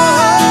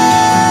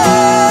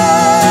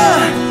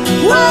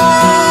 whoa,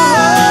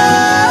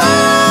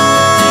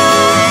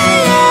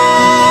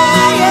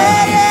 yeah,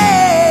 yeah, yeah.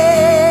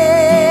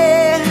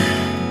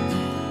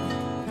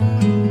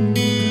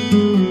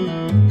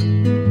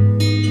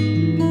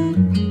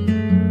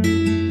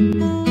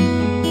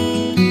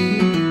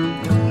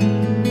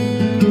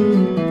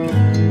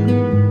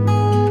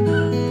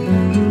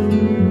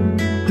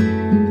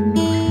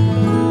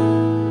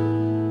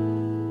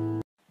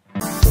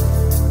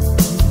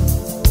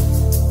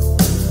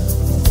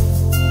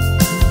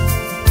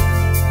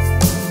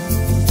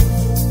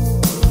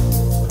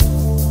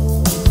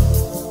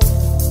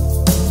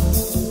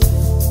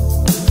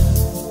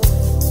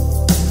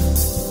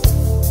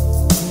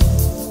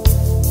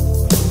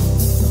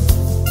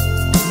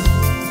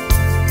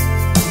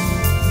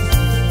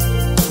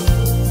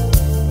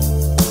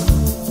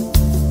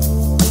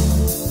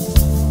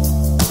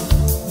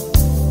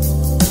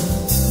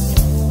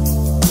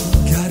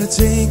 Gotta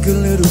take a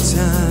little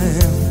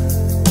time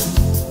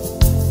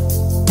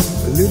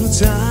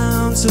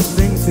to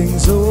think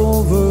things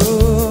over.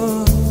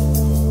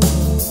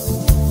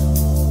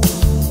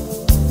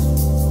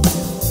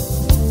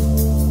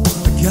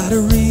 I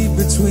gotta read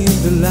between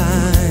the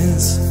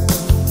lines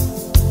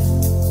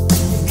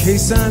in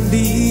case I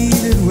need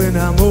it when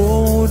I'm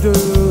older.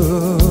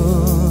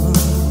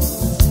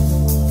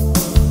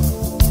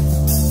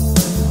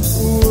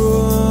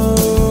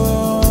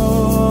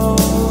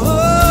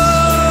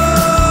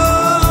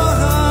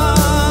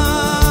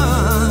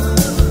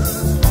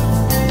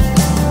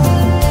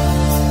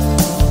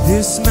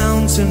 This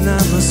mountain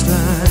I must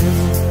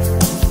climb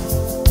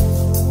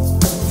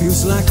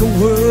feels like a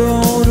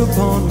world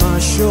upon my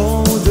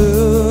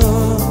shoulder.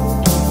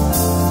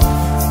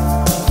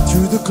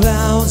 Through the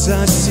clouds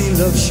I see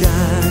love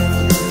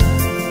shine.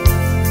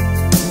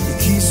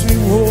 It keeps me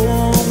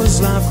warm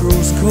as life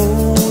grows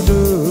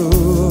colder.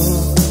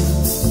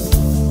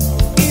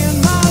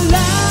 In my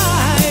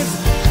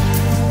life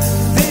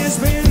there's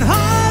been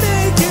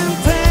heartache and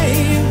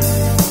pain.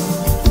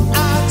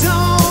 I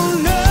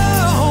don't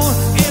know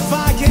if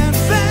I can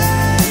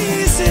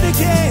face it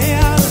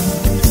again.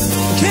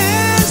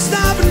 Can't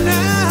stop it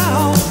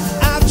now.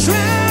 I've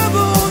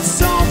traveled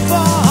so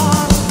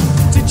far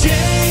to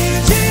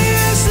change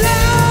this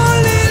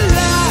lonely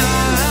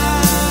life.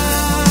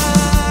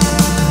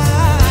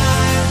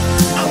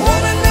 I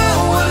wanna know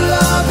what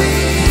love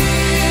is.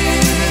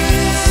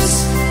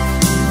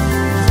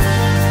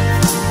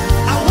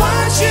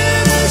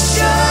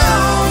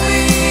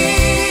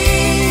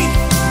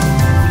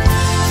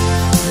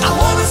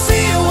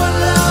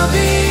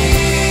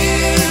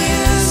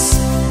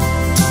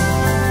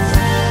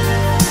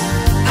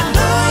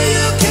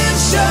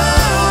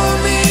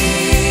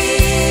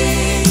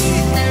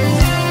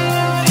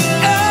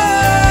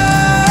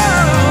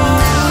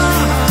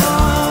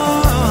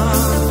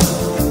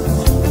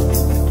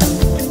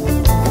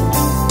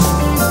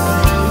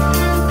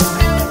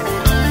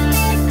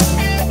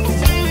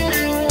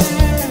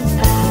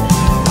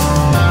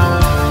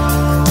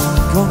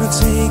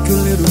 take a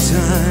little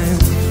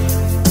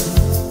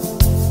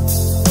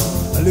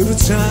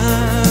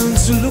time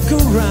to look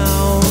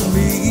around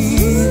me.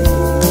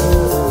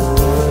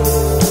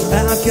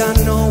 I've got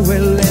nowhere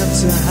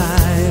left to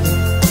hide.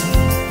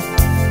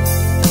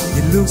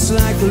 It looks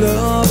like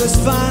love has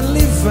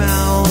finally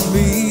found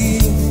me.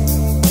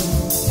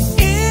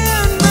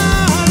 In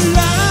my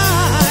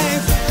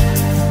life,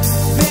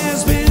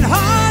 there's been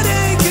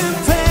heartache and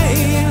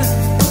pain.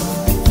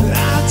 I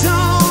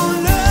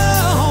don't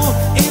know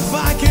if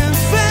I can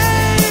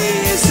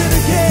face it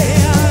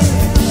again.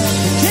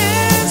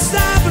 Can't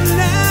stop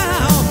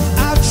now.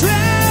 I've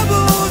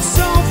traveled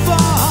so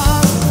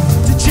far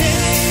to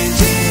change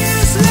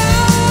this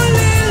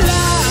lonely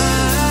life.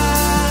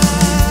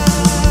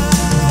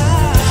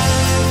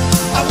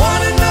 I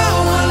wanna know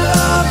what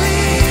love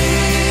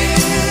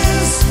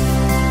is.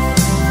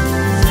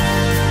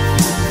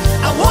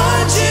 I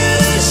want you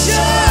to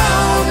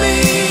show me.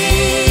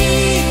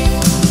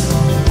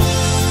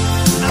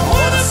 I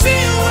wanna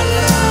feel what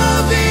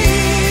love is.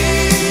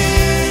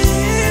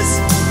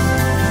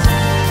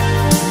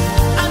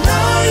 I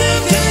know you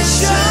can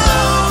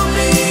show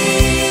me.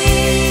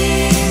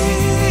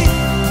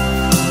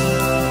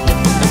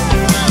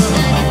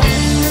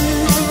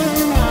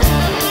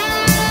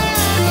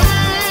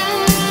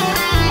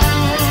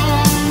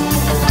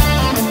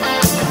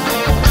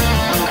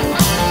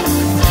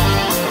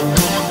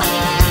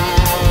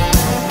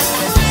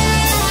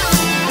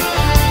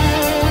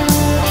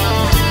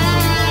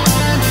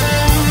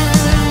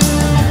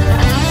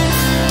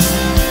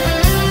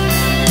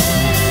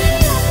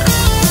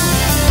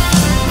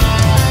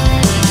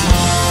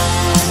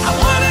 I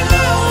wanna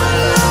know what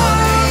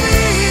love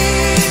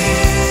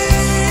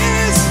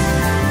is.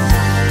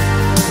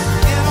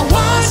 And I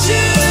want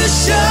you to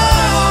show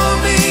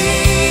me.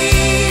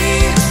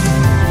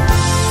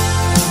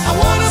 I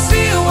wanna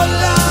feel what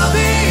love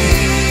is.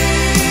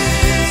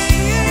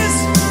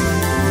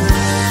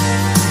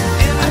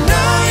 And I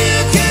know you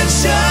can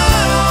show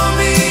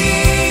me.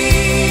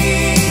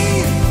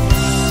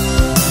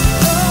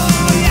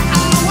 Oh yeah,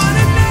 I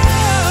wanna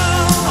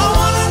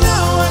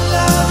know what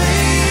love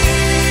is.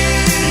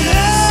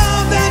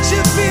 Love that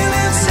you feel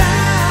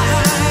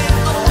inside.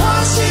 I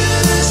want you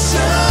to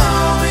show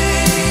me.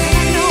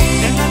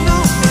 And I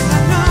know.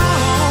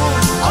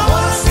 I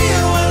wanna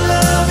feel what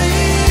love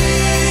is.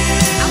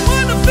 I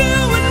wanna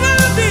feel what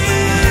love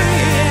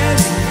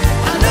is.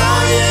 I know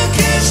you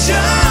can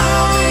show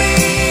me.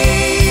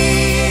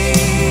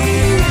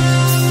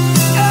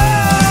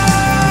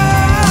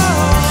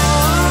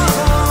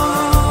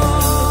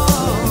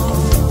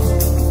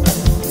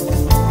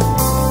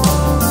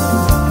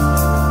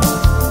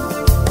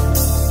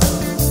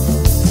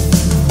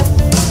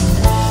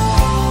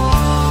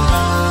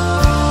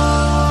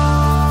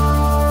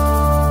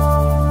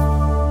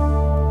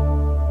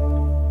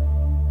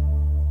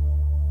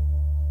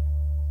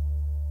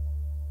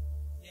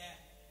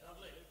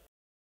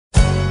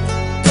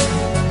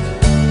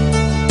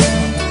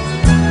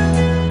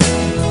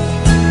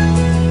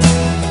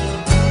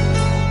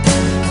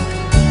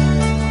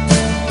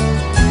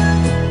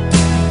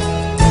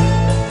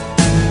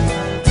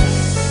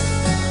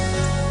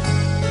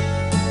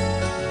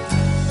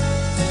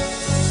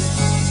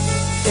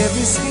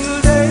 Every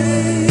single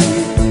day,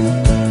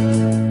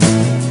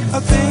 I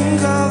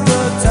think of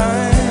the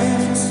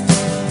times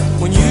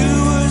when you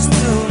were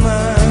still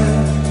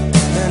mine,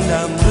 and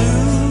I'm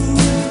blue.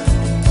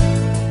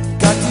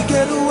 Got to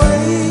get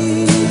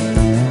away,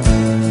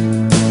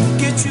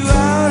 get you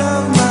out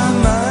of my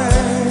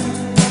mind.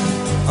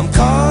 I'm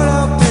caught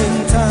up in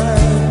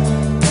time,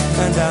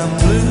 and I'm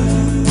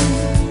blue.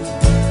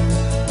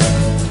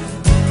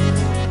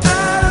 I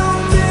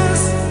don't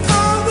miss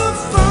all the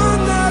fun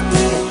that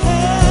we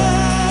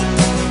had.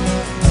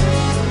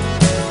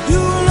 You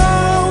were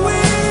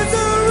always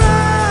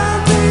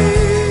around me.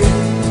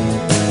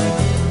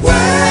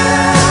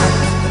 Where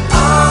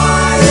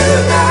are you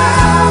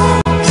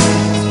now?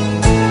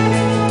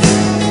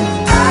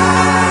 I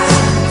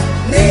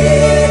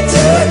need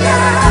to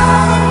know.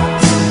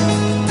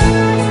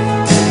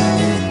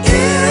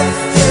 If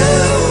you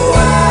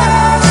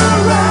were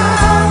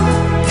around,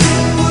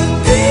 it would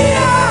be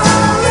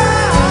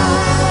alright.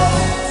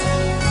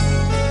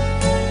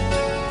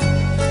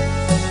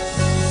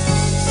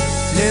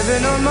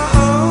 Living on my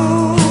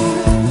own,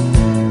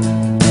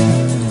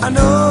 I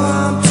know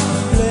I'm to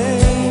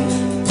blame.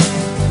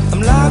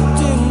 I'm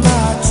locked in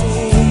my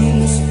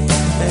chains,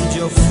 and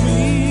you're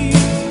free,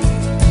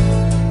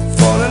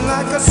 falling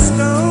like a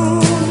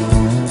stone.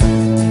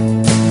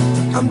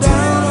 I'm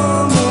down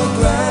on the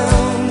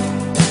ground,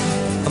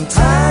 I'm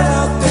tied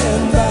up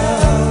and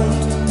bound,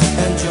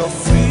 and you're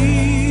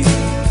free.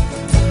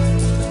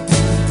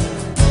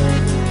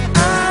 I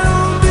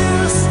don't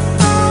miss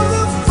all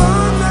the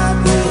fun that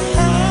we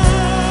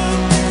had.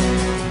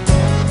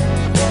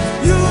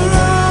 You were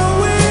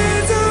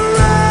always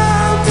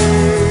around me.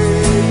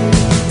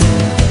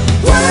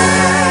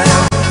 Where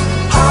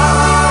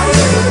are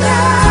you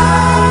now?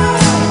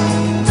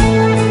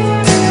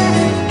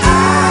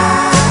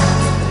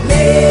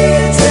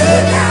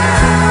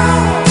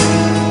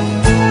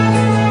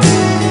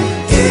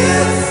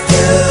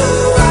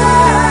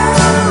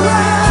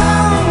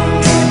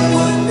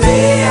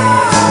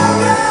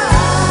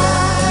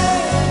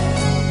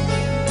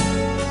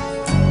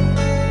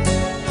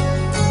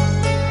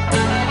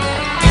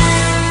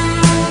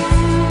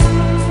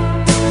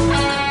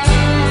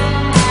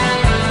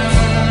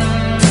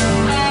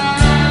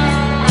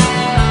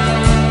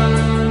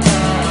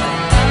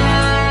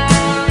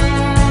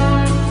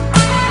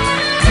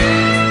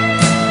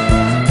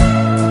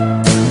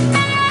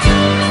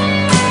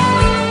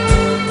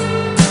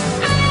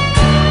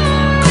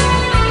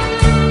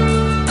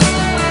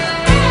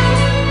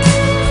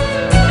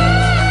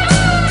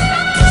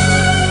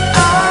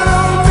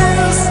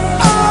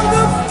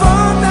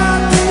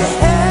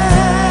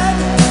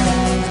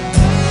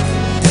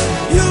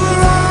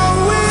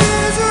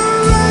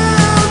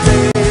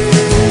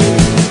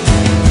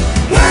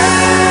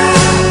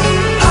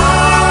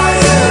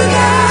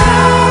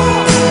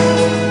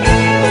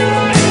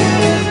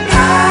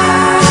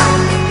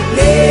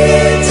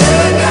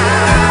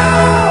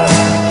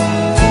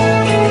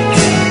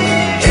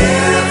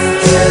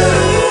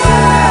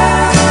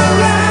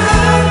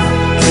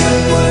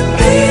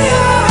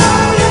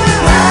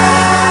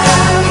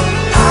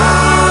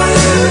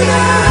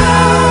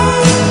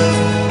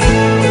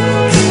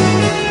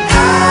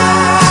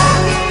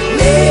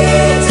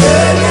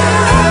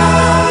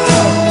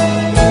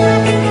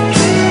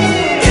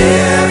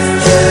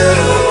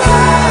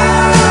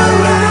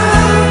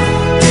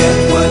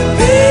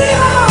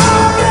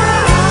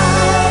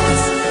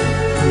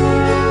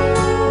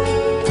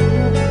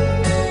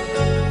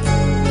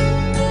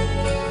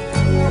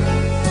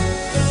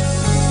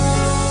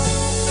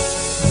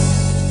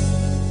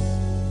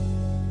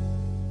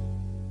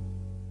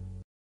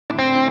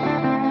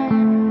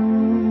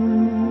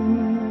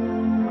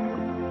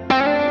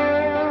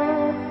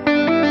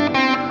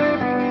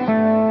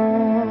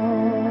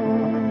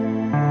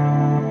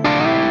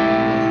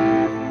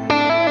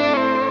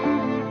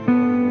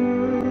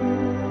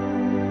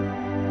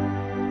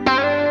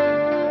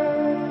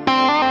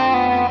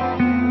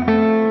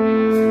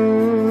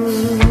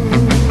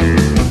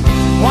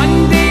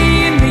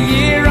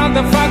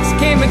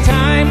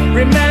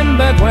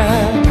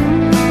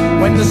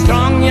 when the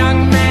strong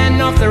young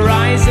man of the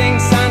rising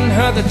sun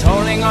heard the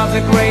tolling of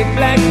the great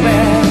black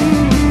bell.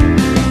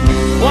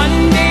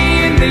 One day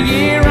in the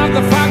year of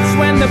the fox,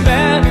 when the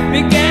bell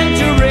began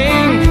to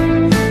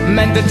ring,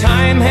 meant the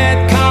time had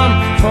come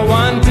for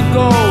one to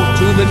go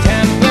to the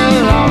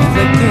temple of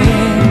the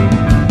king.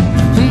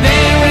 And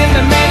there in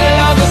the middle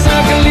of the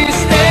circle he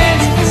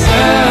stands,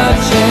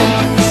 searching,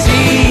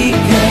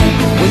 seeking,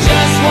 with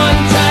just one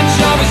touch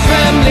of his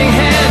trembling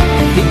hand,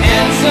 the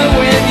answer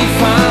will be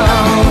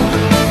found.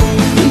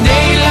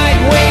 Daylight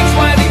waits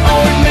while the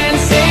old man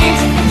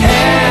sings,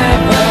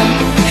 heaven,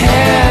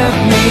 help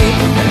me.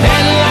 And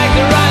then like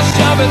the rush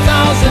of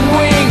 1,000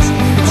 wings,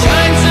 it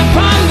shines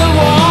upon the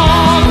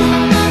wall,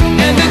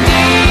 and the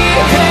day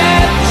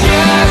had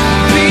just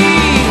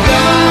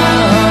begun.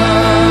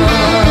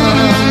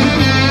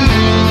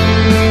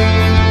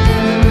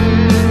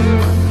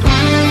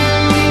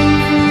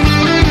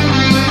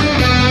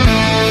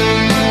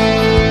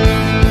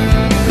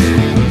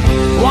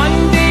 One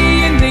day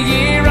in the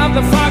year of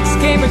the fox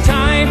came a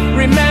time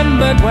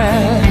remembered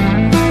well,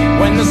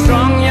 when the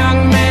strong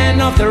young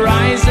man of the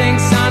rising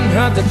sun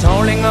heard the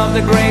tolling of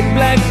the great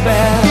black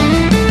bell.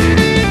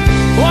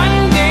 One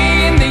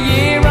day in the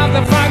year of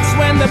the fox,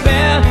 when the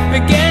bell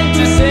began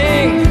to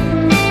sing,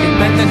 it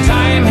meant the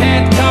time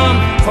had come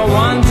for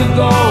one to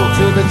go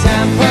to the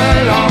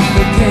temple of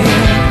the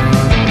king.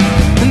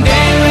 And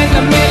there in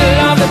the middle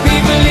of the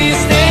people he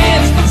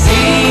stands,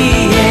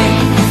 seeing,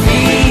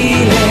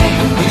 feeling,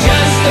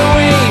 just the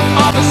wave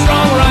of a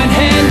strong right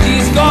hand,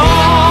 he's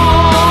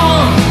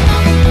gone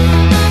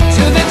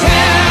to the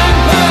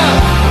temple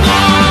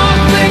of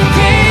the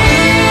king.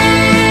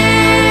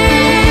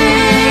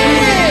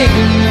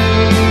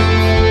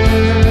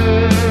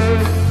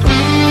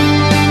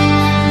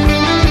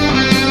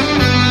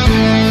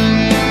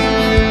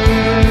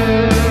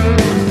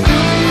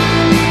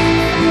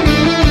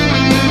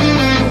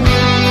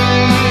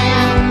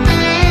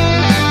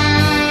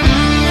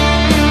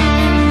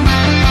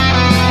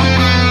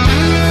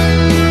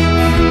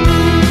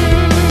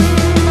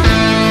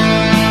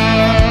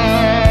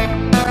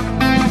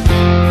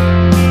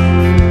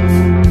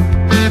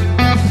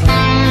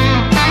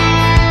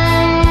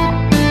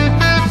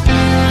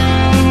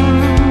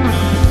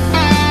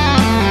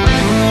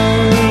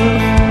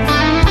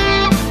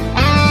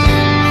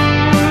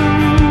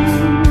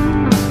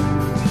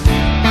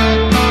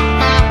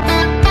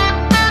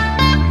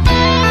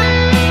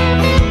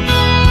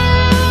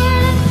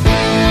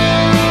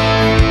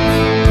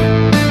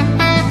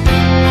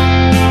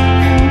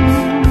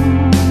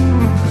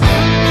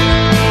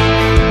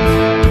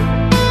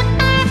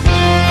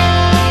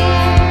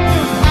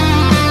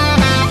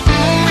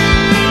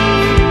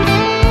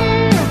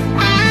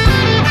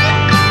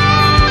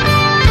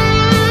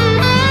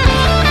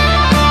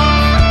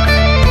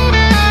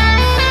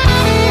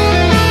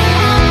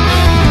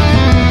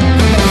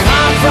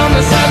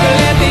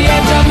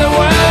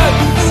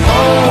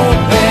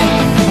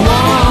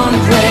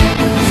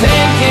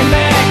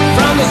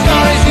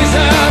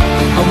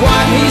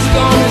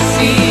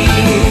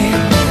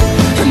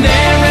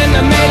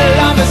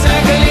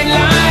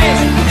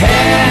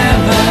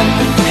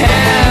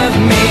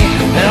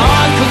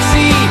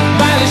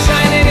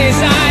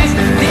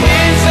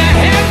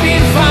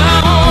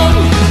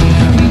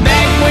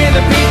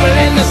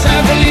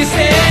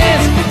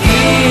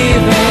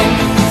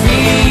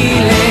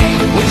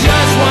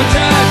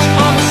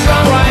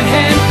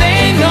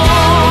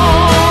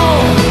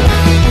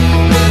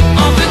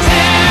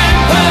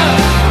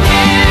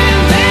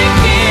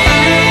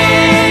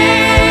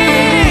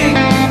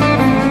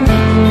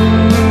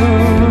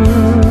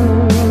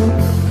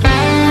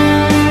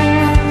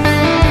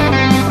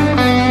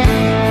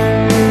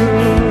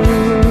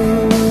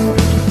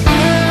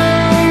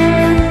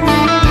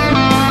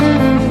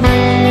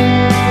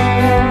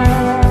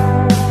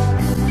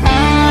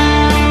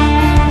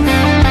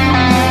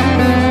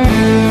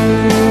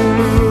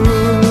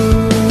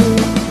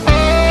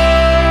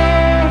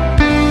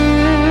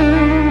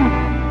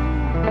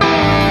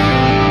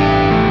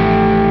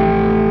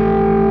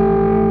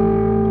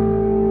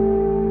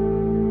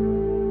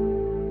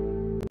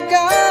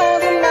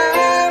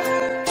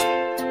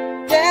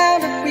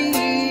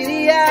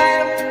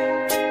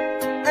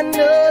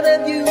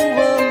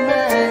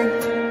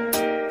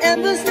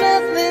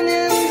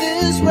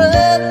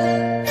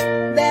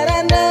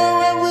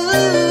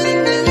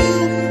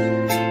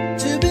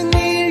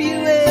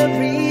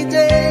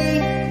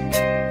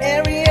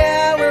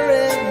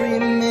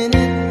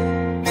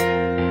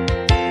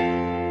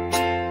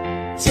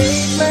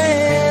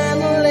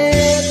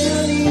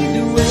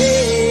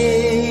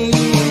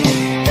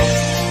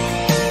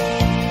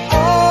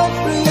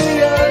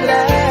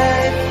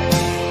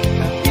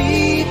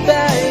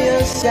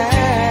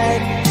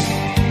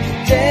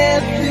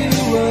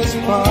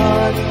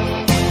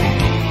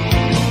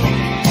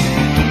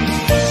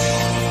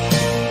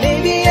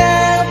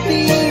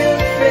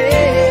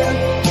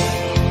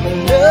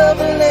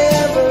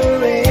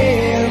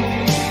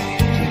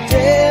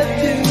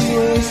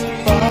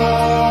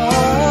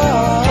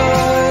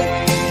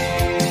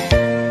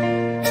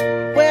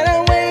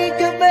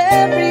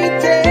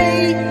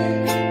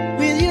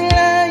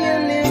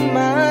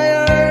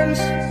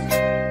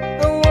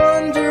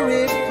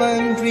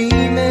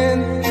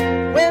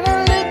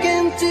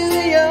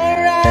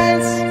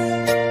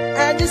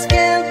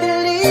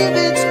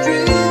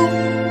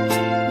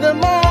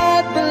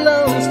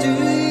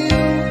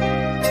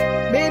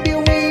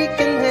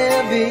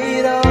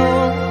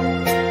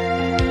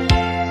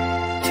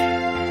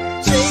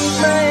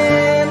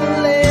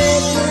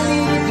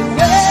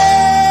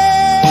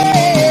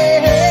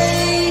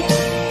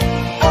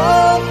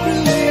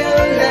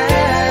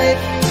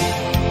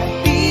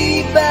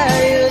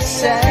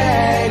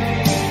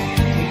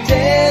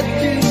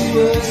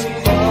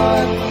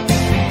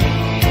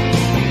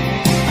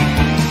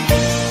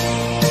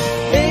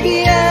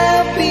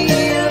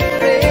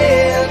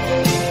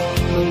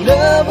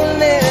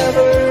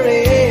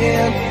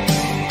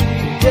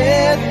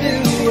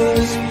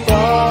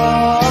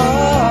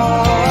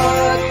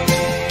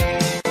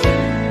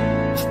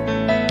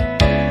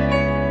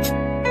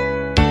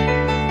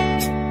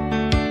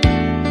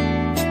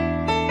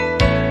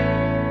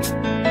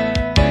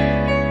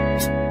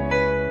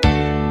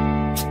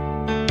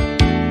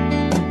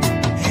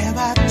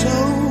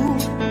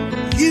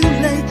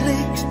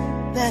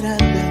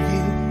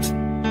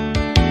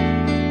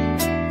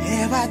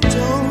 I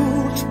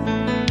told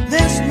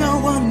there's no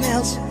one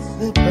else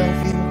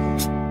above you?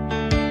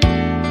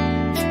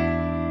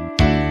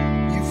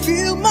 You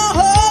fill my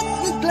heart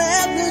with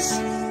gladness,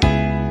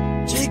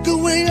 take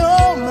away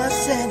all my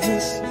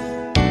sadness,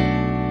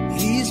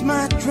 ease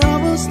my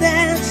troubles,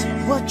 that's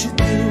what you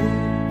do.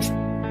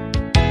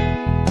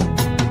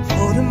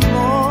 For the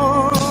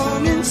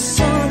morning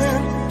sun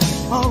and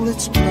all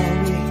its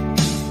glory,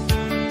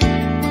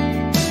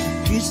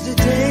 it's the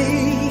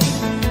day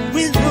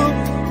with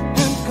hope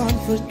and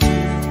comfort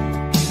too.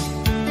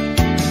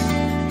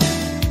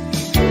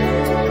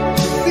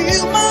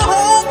 Fill my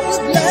heart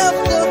with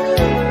laughter,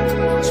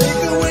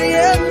 take away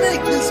and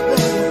make this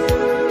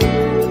better,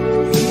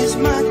 ease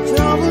my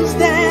troubles,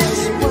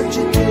 that's what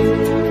you do.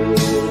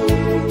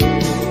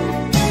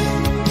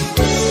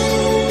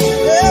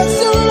 There's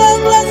a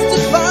love left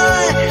to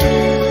find,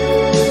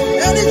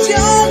 and it's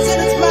yours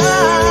and it's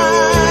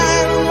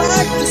mine,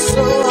 like the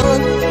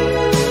sun.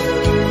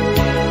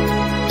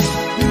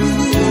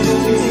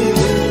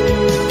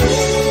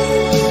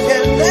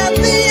 And at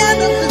the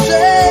end of the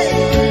day,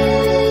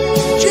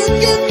 you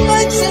give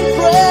thanks and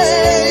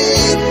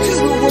praise to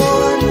the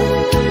one,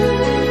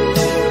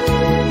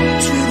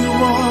 to the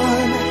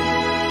one.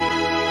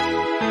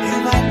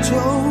 Have I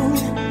told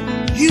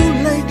you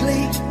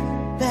lately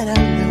that I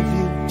love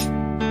you?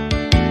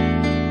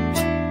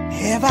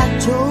 Have I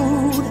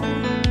told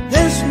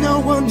there's no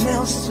one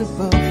else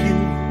above you?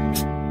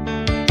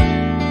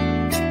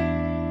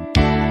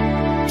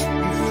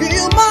 You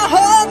fill my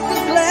heart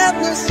with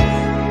gladness,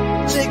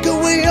 take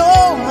away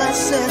all my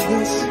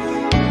sadness,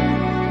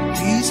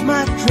 ease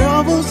my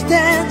troubles,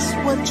 that's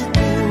what you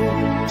do.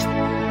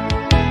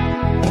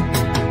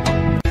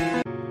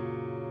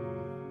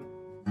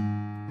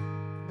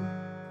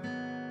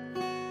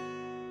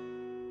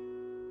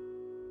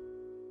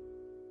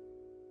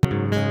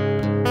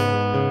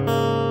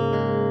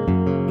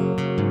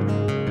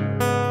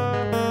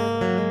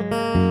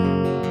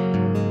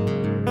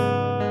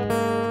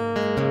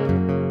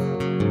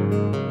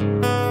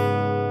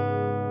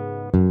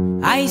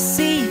 I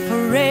see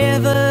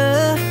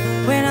forever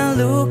when I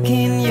look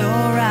in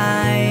your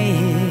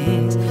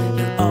eyes.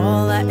 You're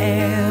all I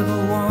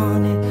ever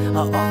wanted, I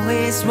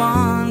always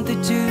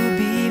wanted to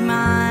be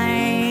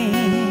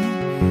mine.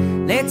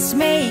 Let's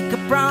make a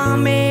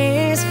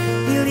promise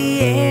till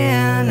the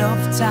end of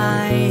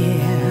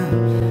time.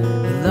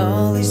 We'll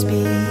always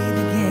be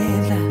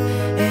together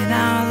and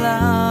our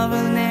love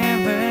will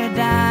never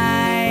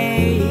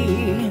die.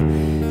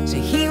 So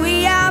here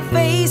we are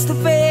face to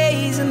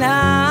face and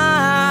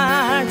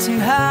heart to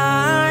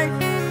heart.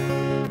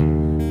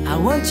 I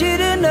want you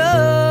to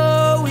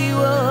know we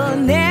will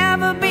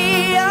never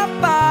be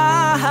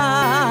apart.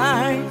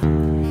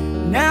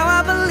 Now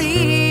I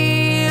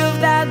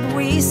believe that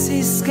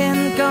wishes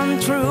can come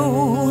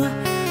true,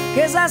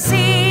 'cause I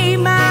see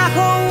my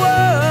whole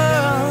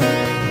world,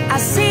 I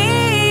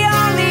see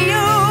only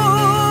you.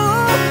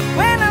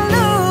 When I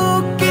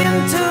look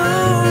into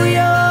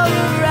your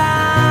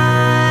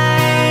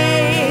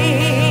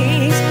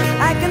eyes,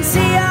 I can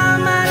see how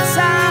much I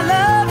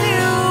love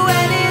you,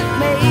 and it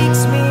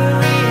makes me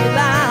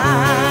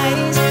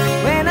realize.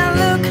 When I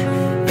look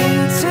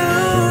into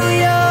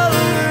your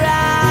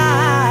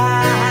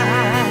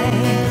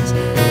eyes,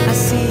 I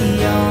see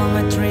all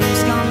my dreams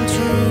come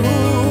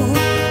true.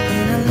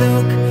 When I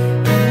look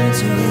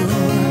into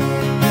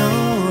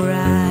your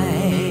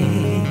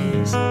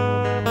eyes.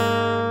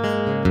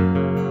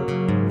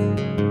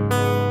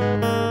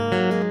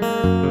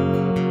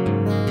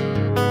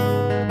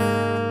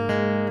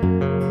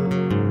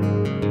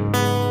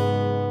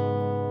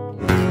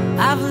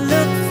 I've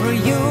looked for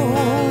you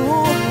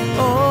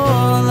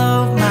all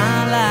of my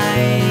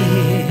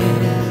life.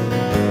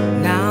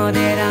 Now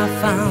that I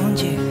found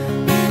you,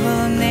 we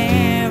will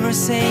never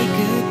say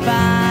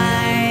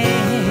goodbye.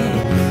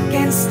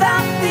 Can't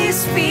stop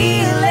this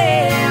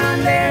feeling,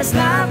 there's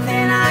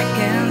nothing I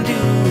can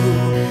do,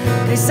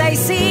 'cause I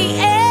see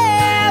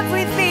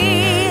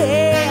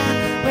everything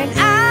when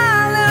I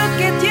look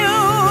at you.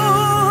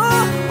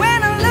 When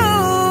I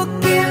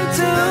look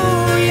into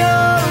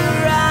your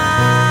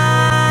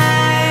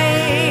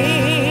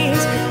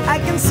eyes, I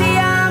can see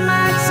how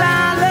much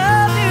I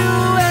love you,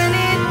 and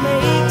it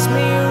makes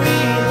me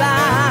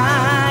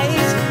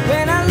realize.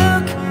 When I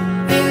look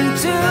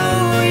into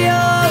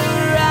your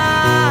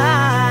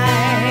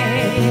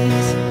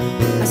eyes,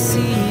 I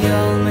see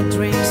all my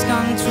dreams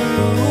come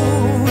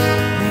true.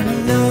 When I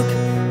look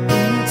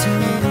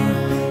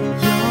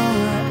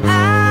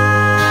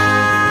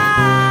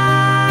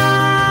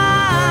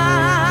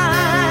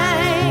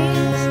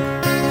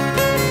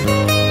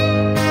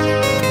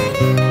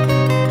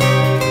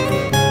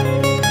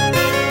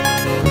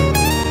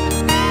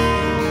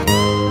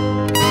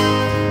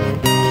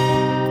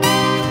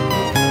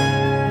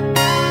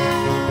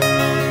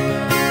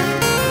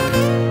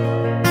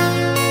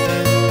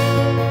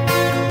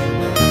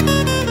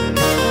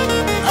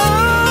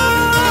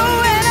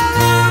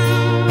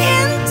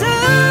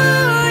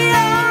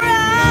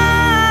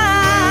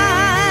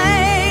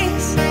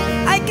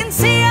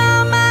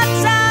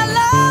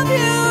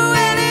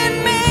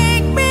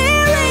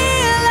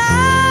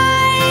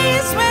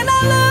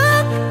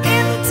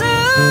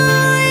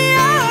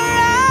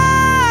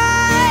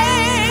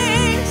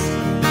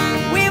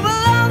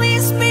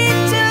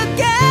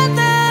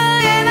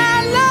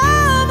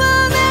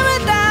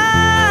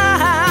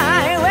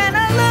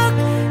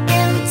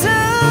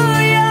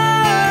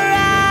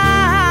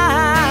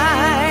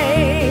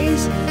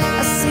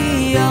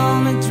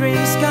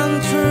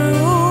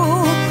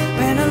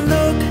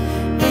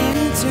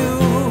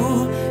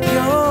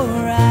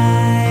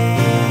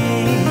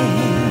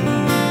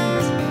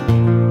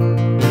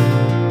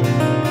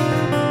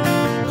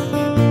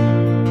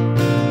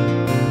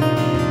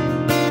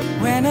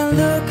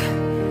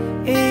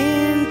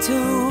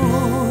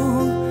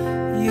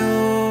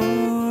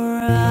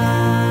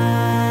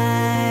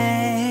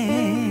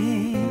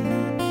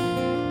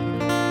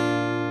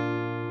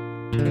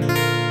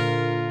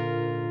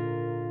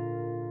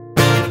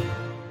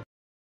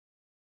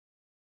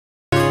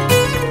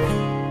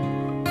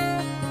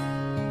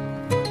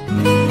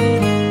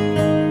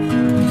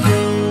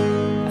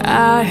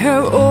I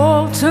have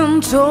often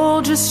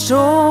told you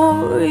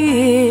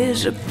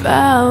stories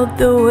about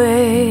the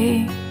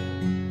way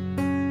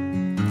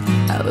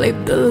I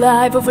lived the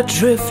life of a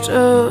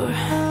drifter,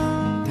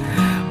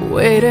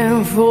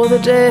 waiting for the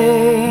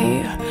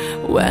day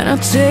when I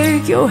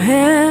take your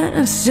hand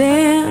and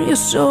send your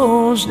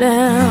souls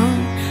down.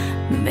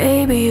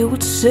 Maybe you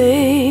would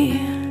say,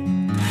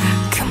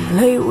 come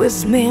lay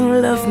with me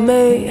and love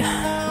me,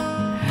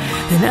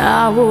 and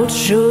I would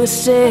surely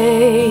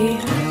stay.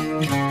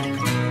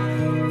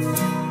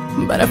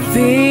 But I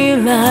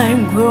feel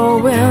I'm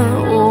growing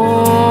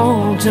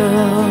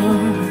older,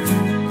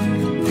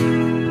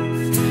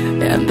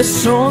 and the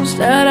songs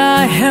that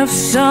I have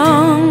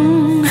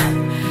sung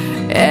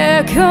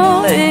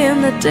echo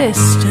in the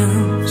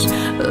distance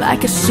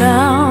like a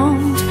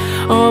sound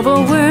of a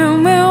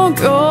windmill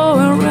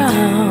going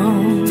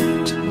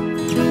round.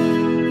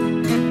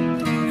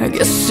 I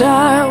guess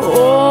I'll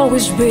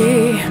always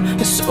be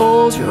a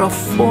soldier of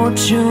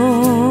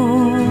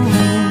fortune.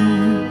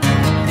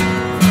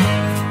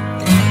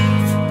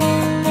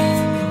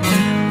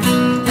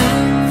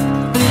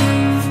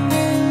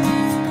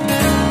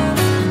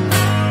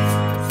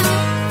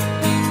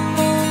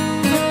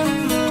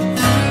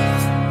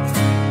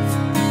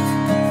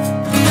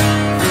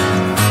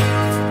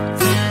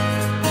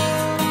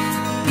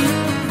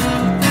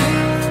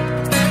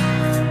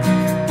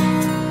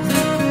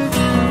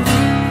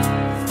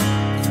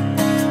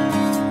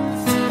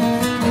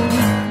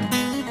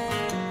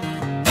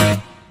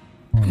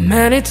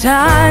 Many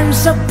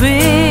times I've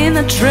been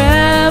a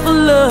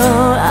traveler,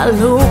 I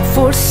look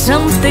for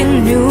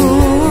something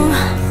new.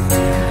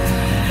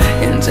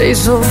 In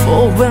days of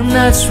old when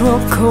nights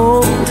were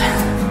cold,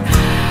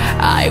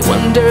 I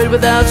wandered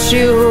without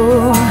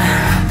you.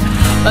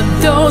 But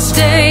those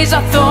days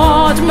I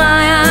thought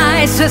my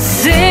eyes had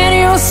seen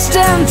you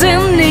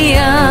standing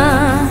near.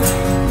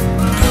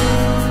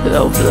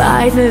 Though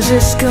blindness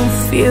is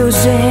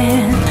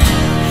confusing,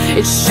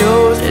 it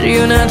shows that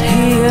you're not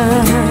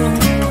here.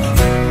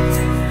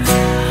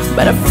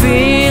 But I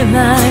feel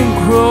I'm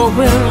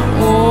growing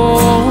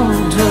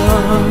older,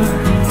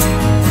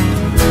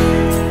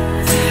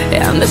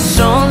 and the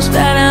songs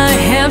that I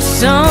have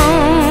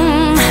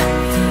sung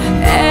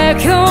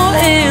echo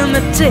in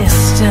the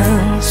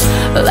distance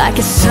like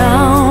a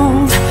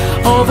sound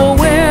of a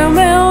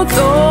windmill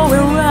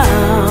going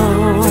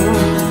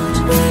round.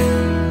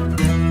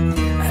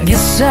 I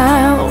guess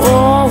I'll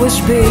always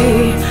be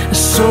a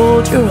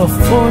soldier of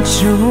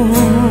fortune.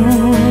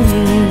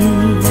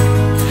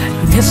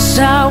 Yes,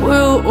 I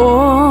will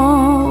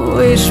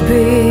always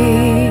be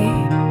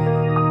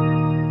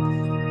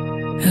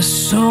a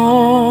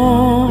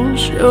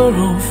soldier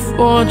of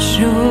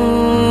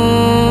fortune.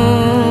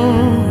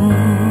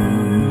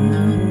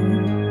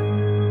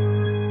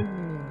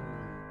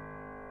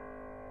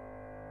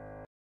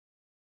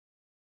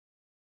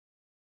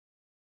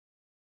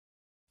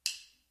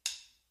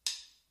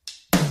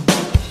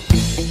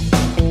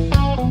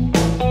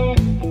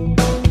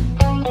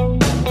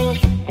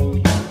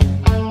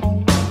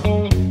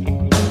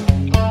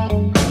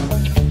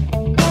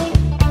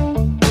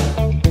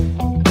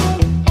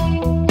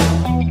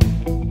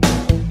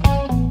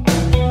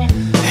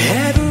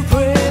 Every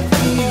breath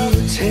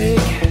you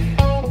take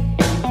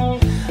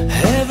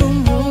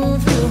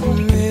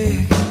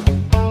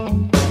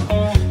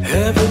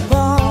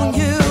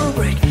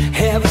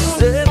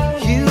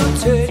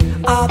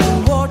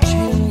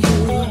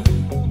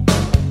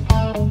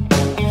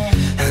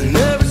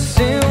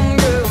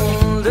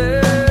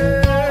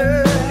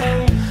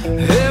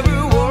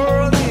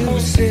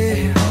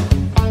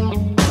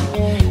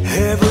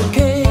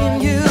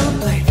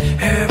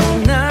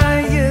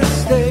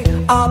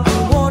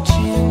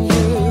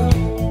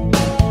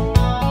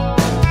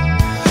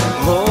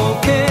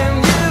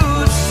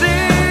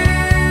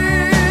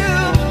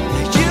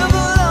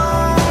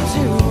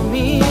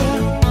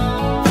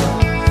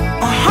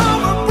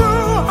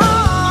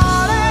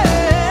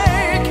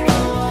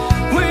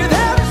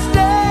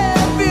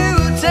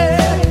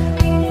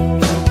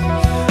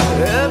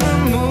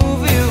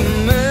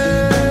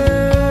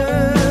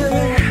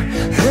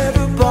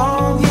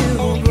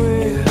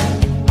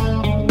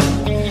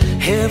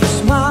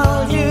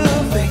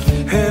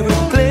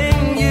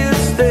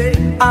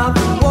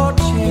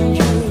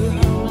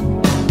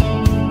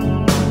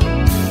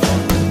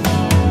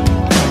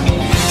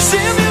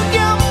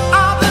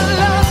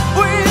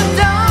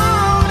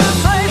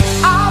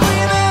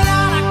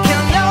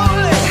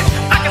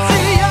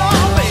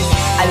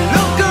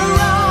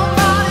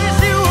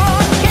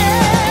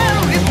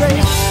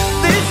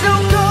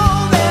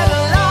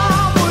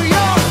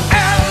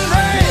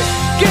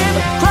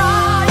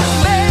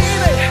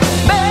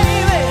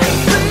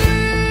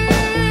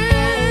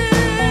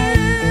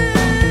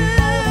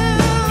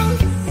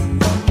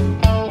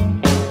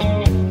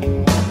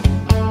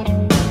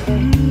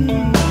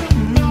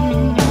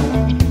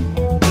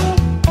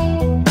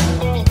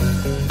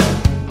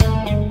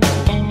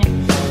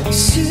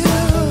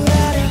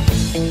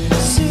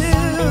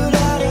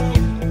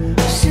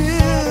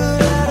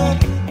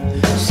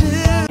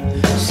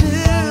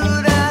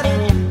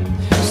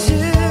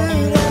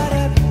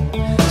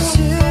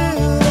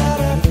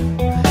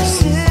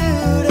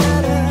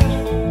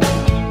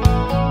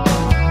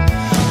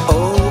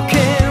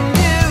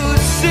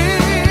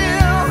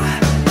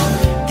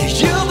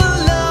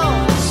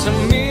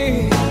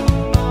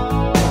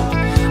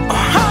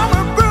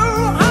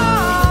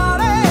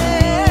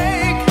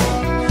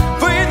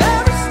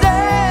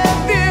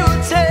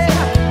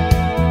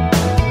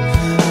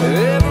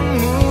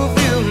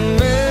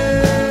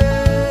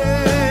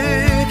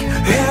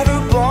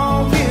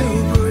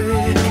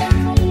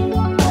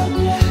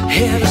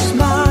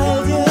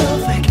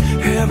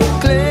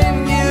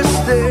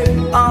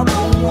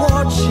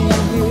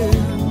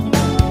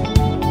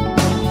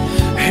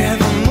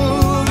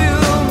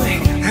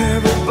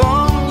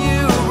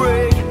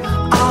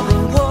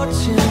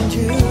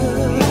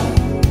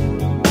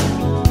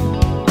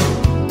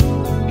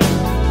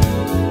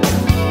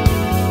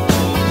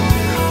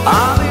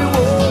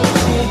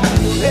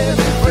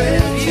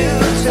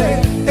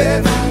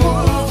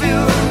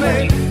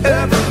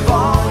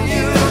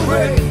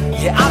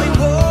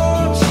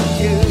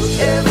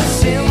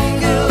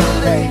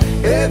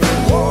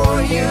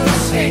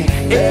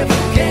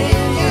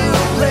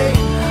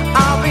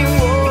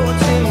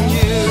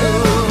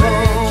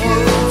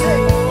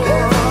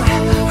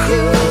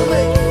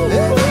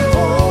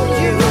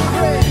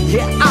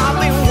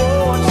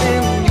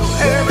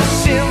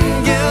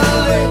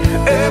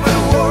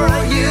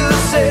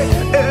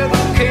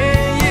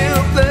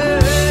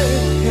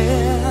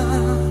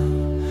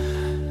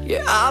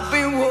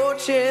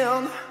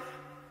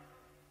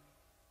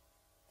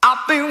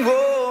been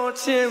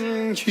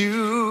watching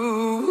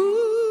you.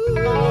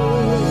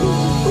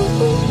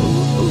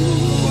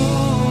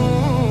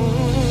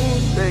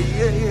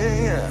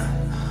 Yeah.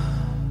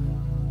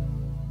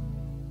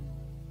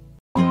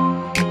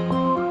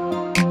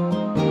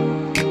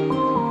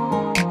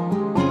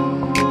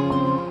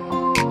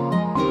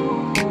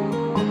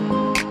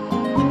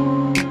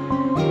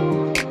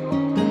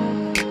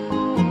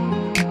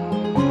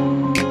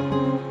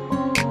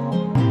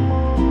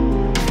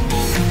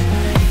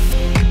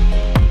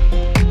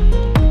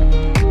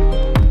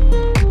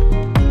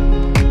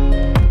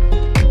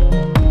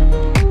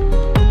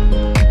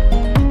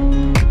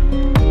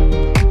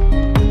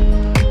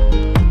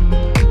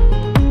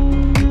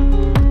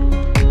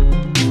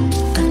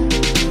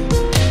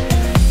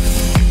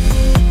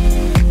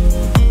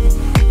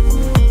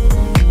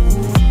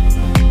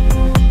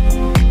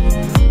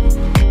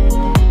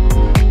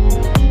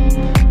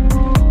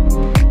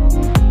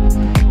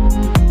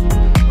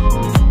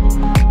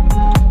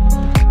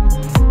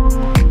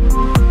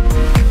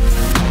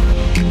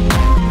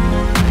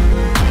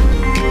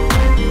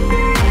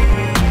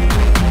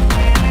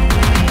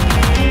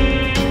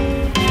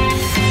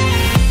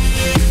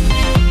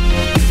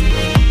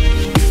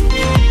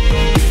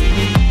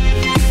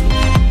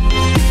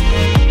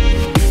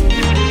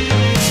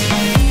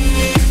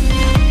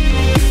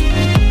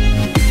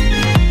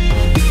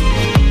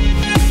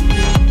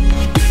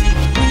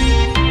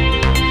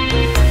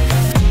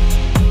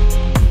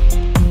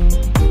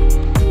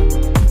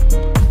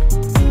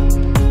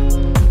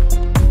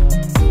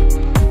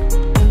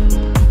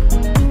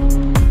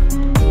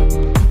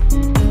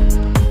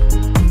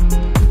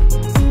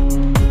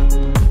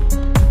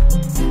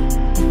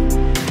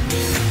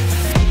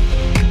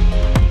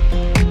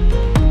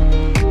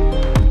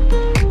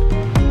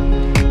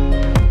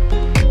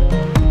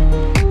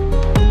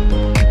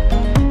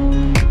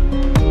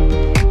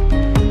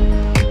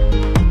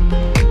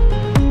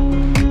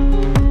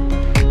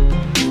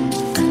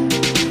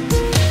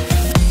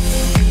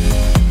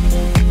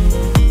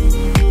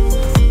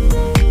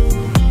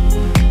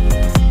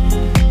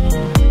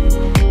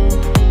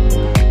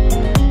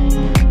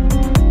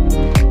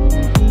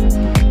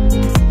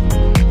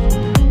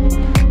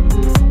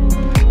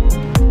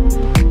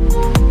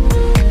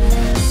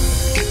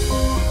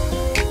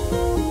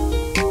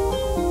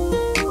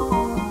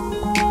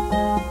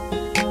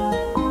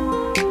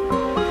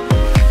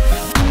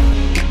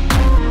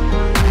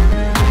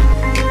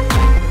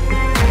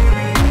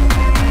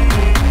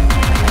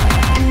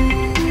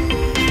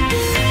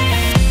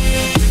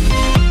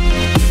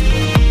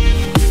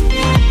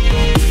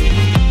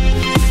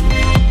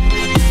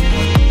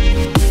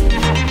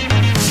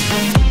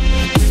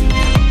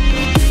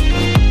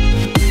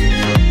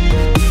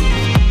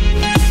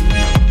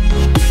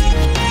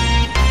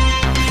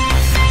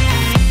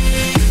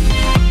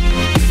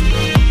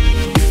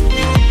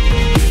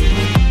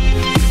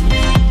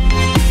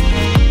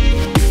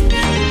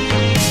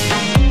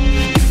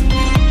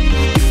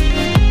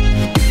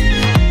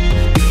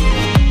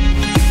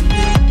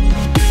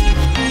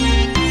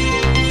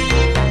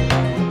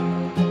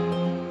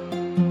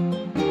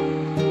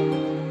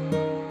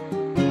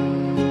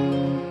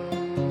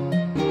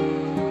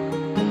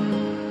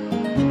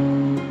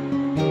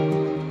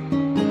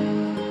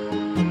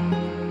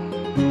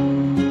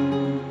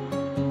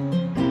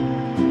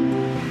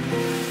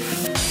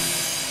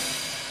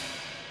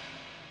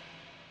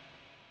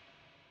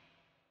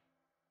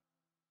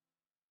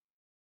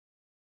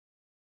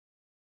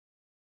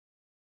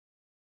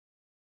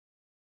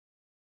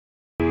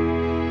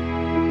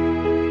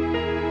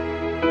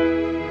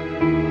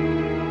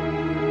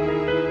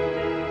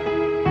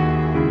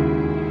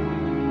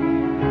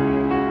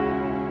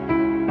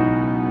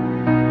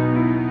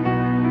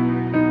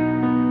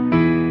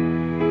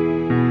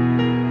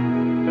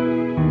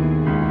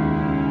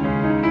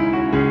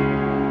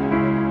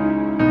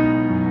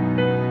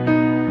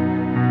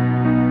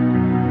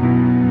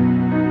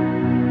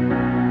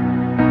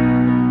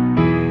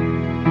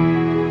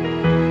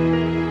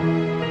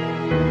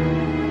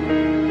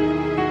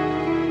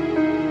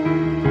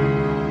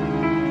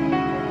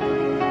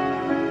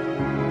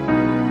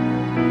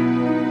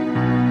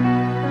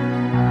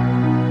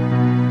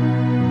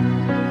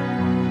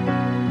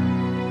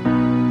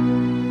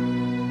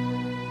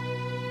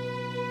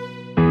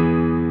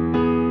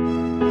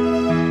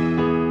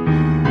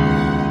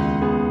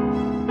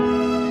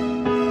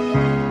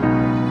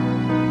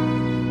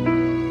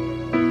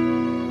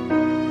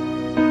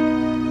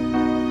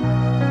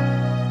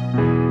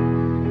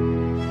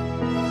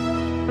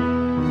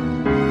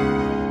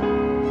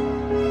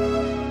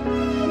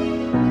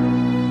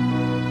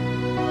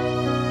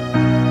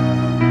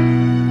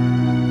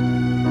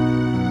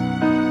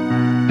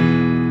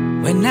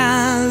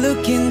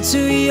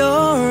 into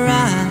your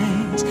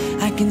eyes,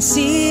 I can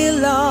see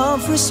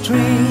love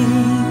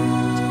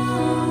restrained.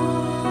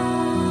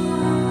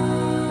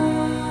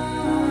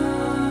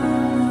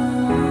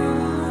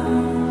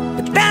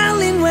 But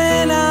darling,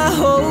 when I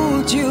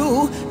hold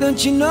you,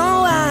 don't you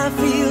know I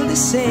feel the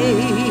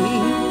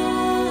same?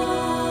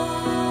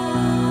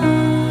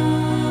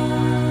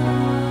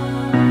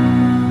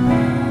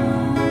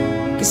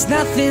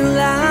 nothing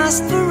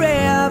lasts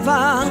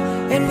forever,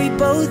 and we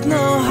both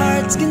know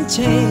hearts can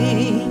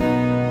change.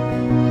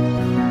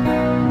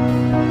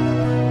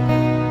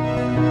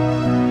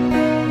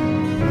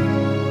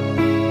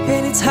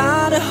 And it's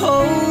hard to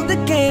hold the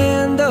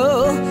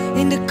candle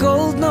in the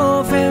cold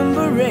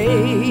November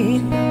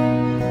rain.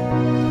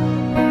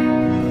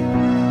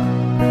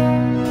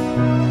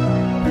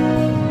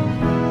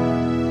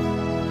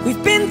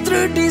 We've been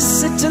through this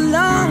such a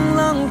long,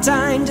 long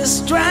time,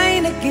 just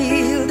trying to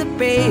kill the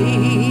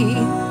pain.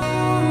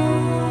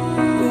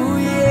 Ooh,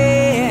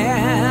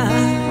 yeah.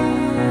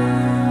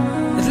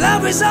 But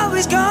lovers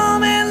always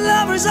come and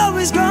lovers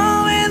always go,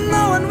 and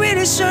no one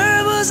really sure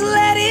was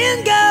letting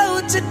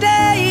go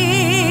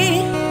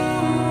today.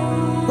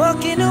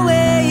 Walking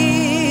away.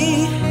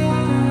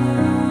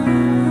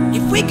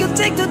 If we could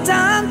take the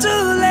time to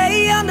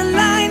lay on the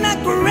line, I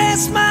could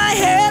rest my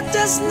head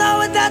just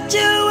knowing that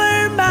you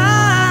were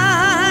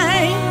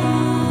mine.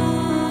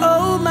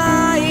 Oh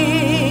my.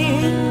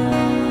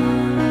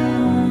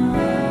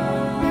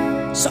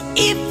 So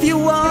if you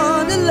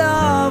wanna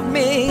love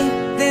me,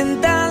 then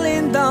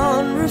darling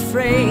don't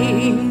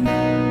refrain.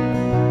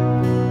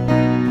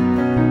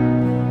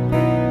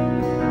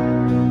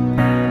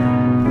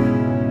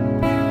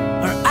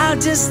 Or I'll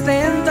just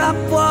end up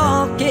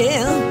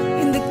walking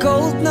in the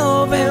cold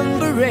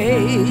November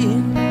rain.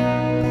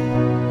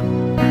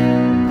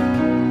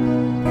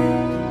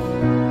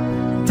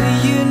 Do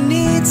you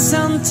need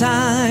some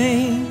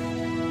time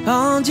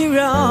on your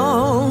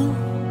own?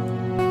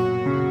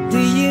 Do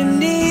you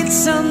need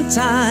some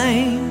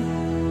time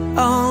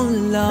all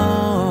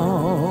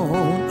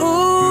alone?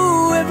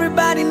 Ooh,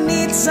 everybody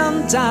needs some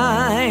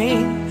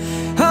time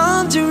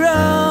on your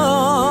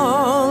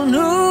own.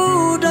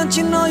 Ooh, don't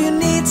you know you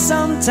need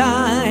some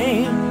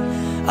time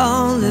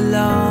all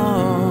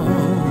alone?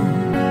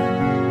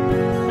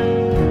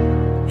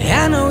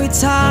 I know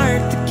it's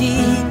hard to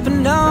keep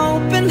an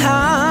open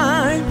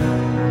heart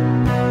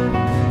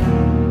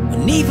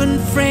when even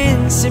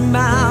friends seem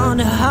bound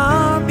to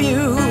harm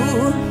you.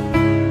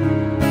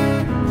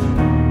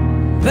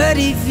 But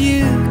if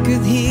you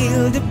could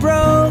heal the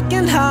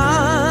broken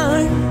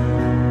heart,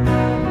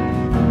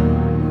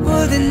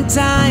 wouldn't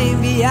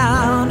time be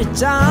out to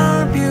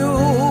charm you?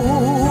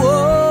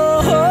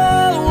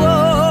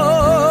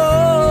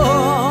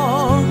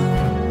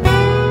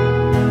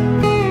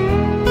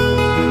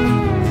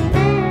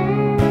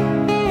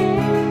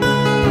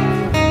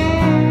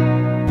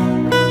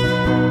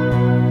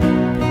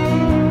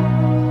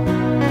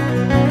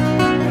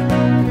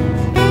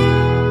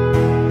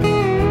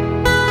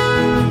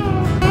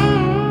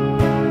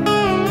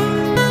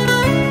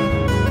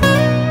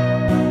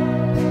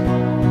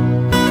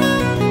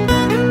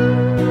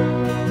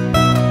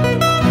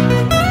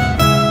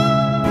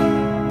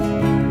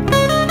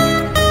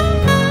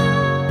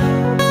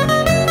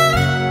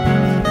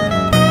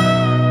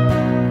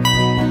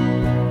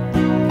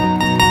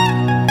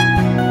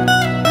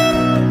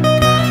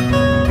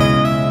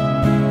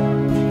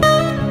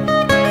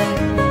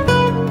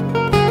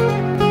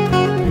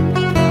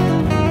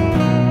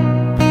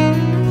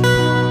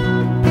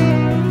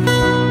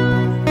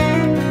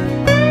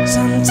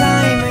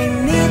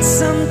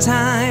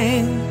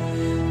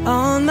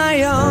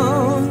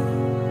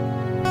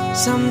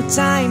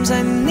 Sometimes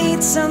I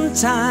need some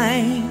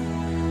time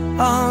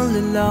all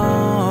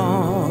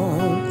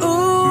alone.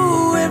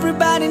 Ooh,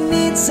 everybody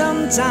needs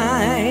some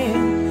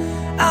time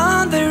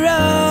on their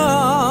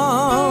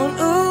own.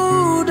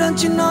 Ooh, don't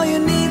you know you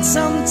need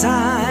some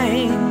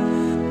time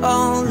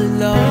all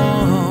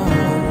alone?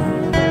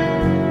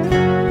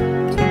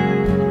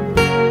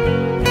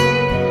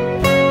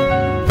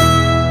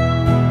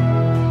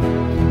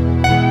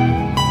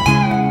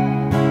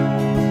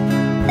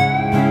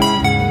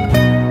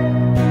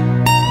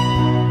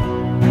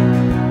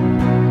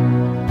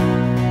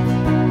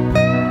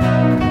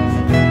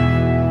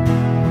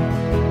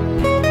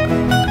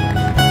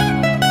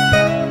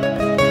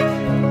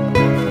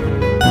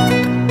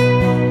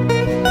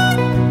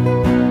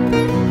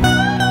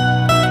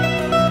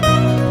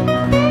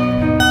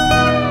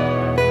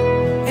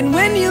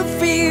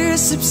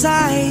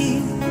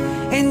 Subside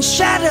and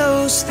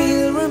shadows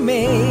still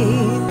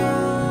remain.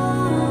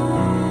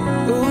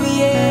 Oh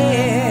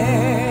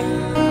yeah,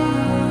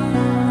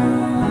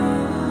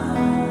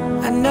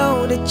 I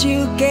know that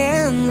you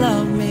can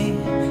love me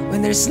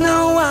when there's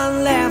no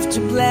one left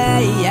to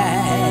play.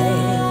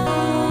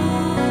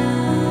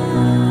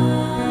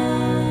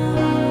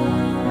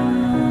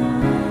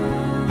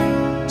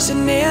 So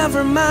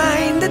never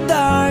mind the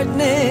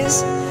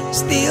darkness,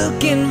 still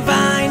can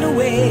find a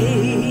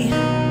way.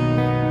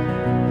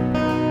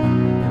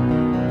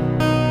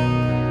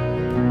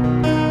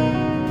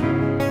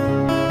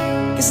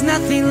 'Cause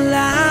nothing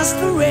lasts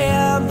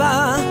forever,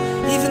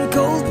 even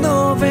cold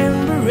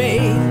November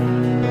rain.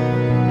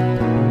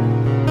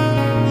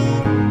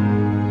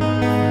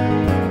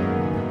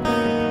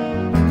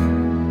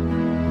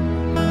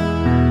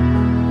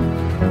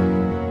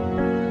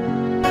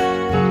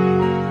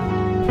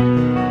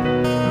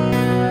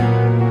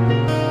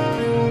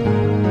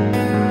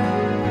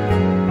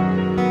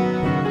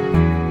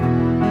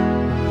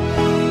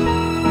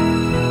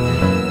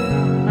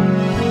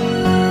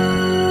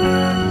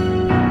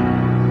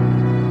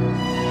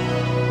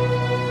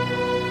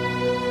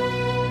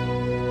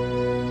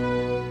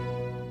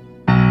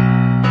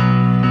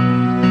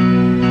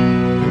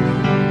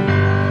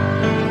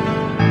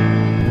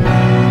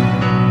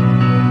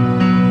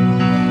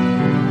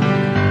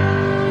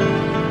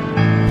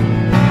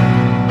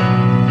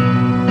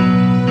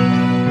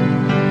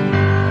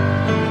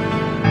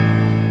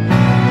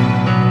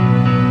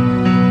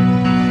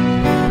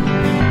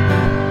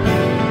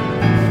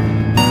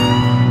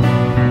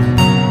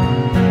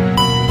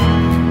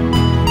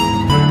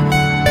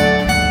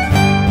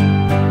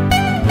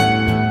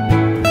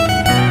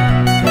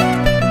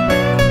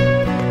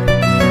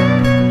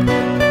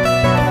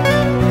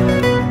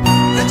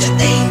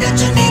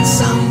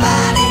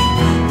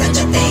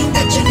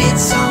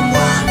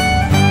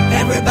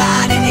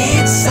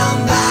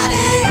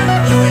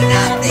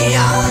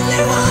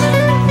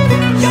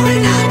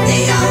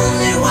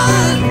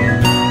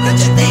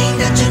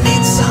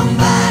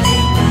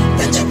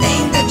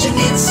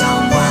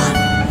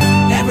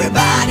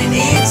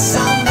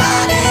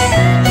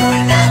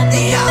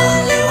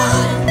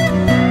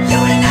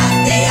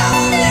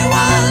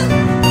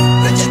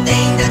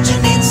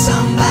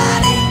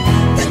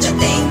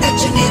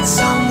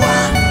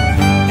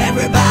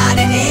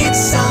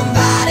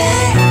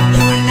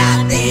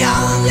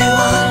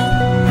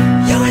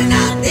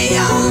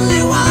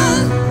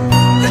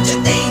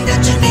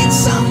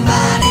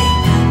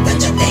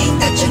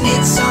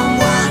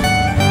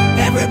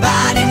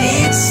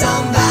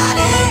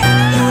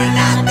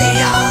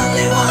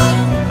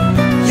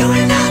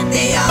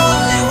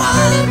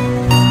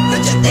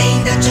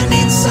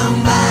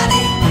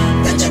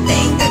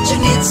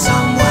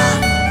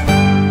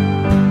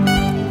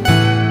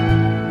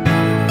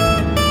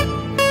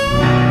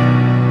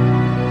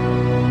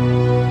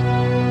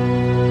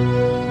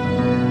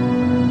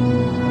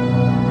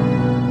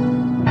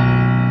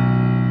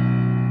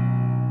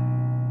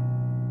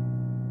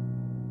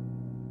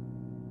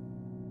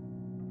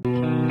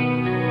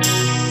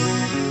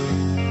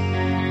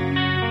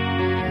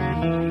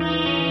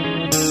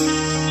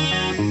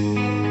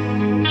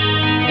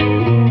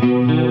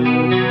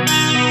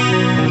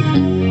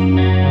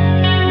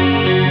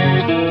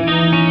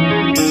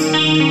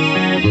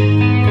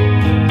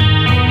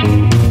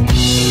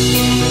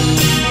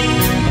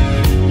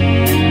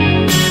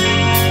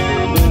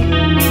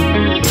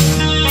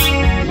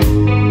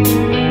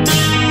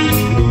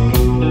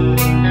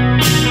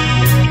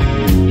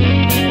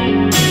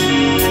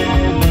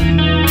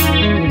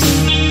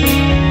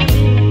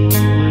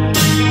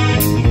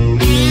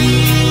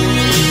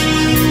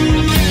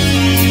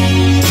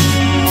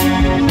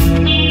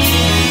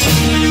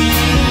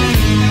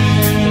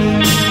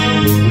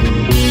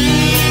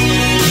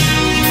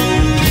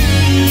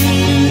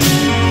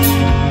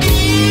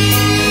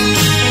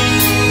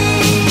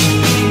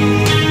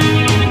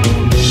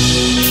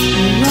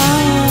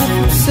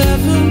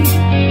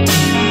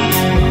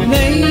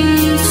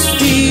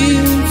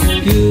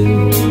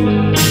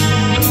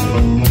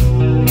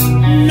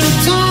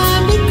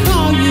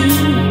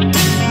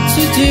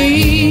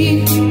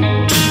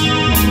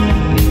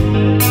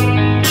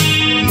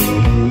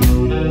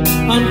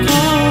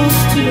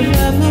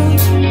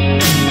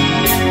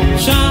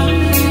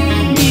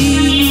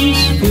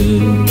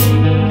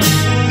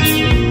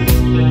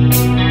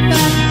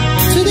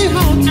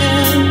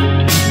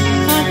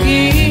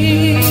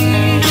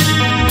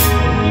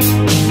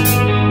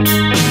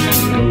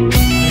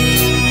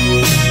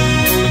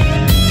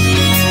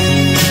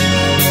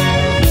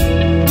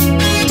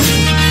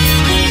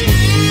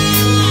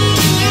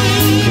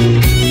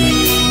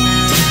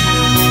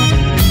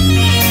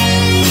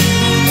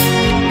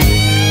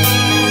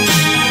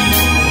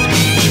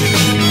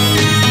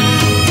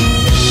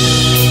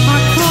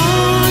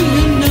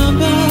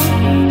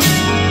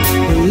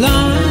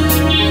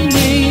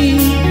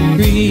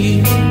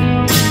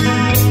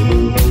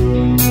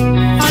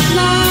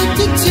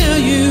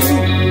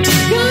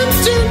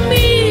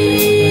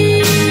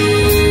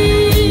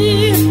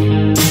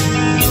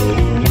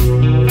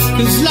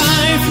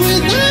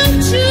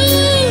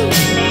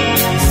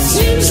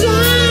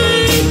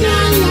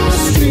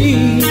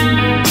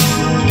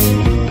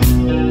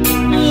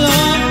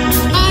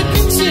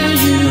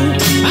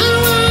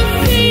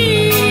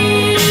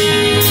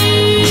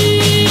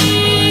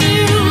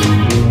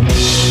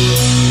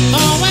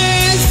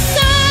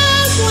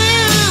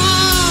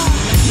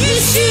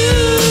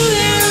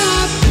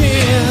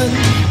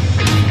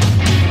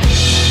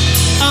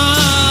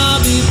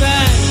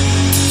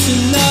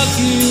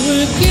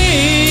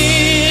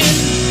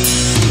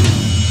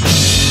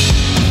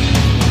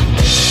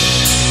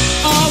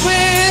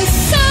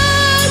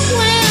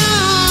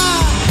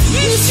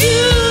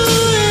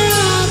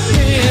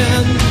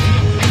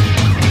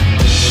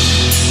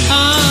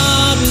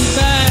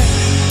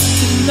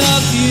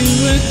 love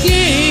you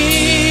again.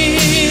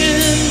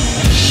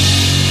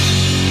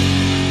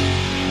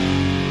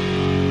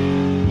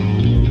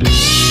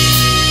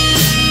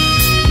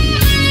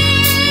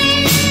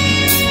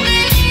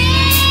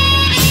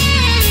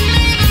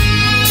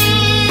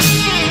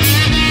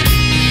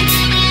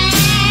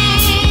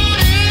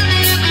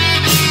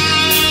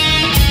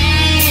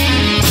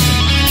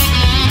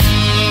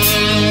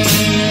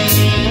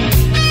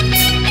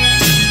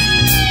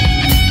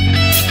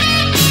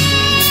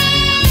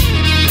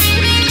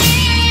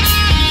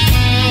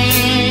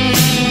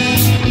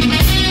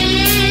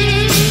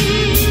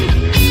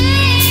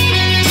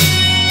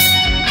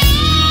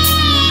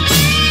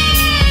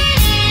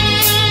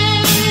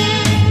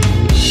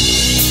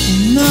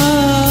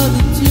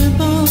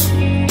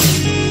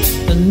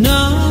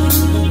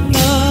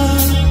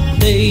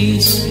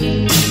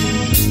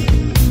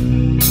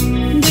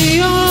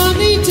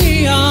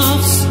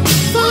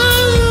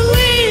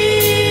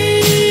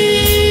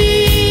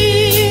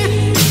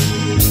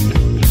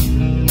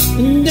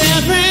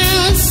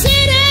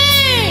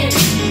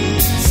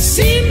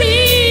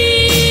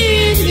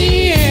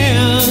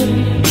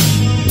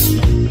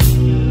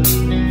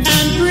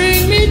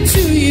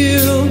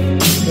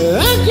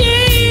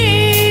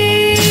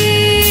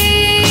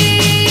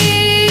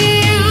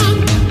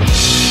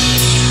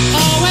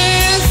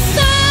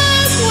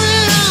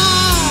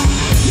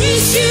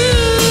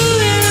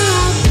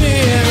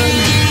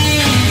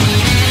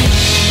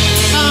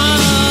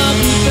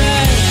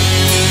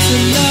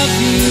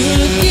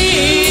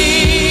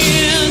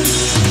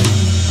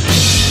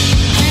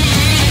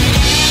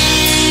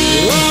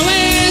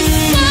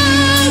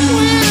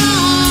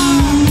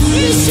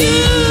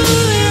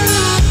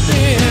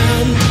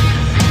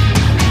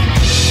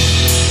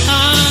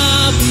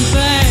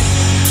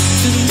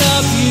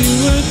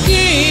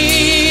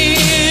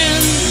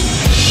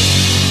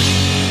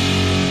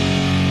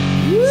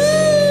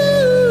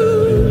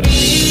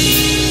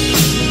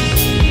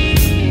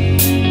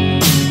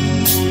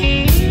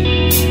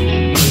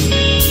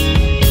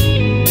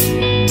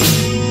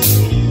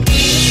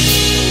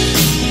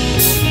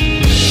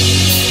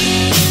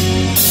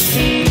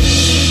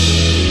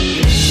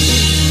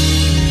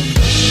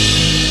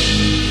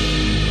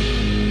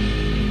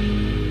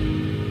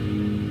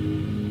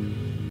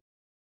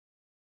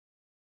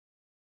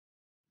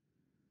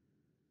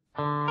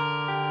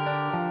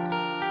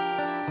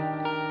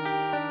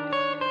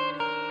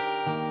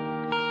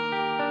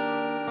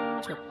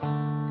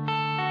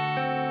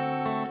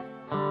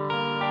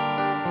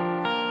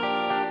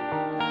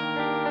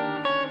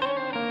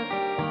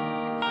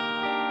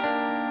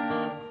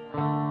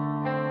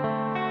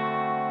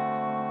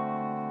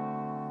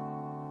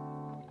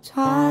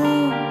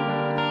 Time,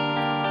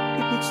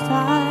 if it's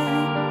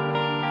time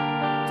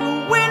to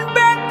win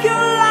back your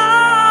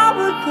love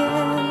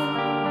again,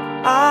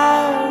 I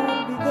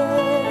will be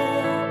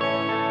there.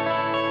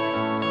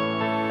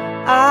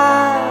 I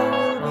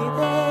will be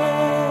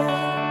there.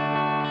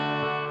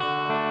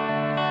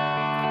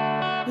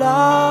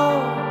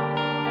 Love,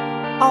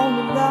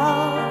 only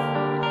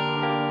love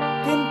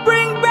can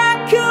bring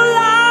back your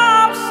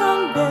love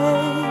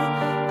someday.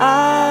 I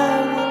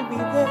will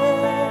be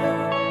there.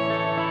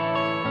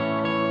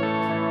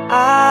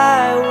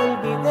 I will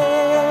be there.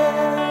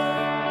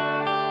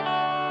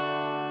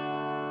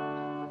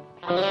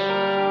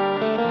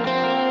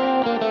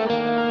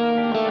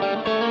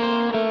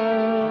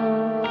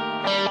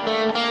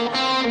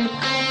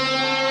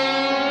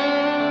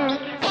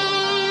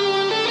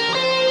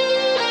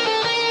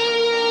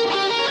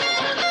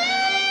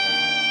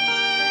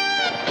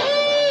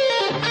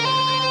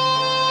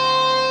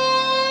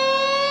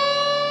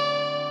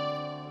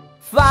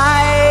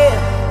 Fight,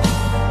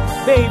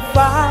 babe,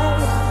 fight.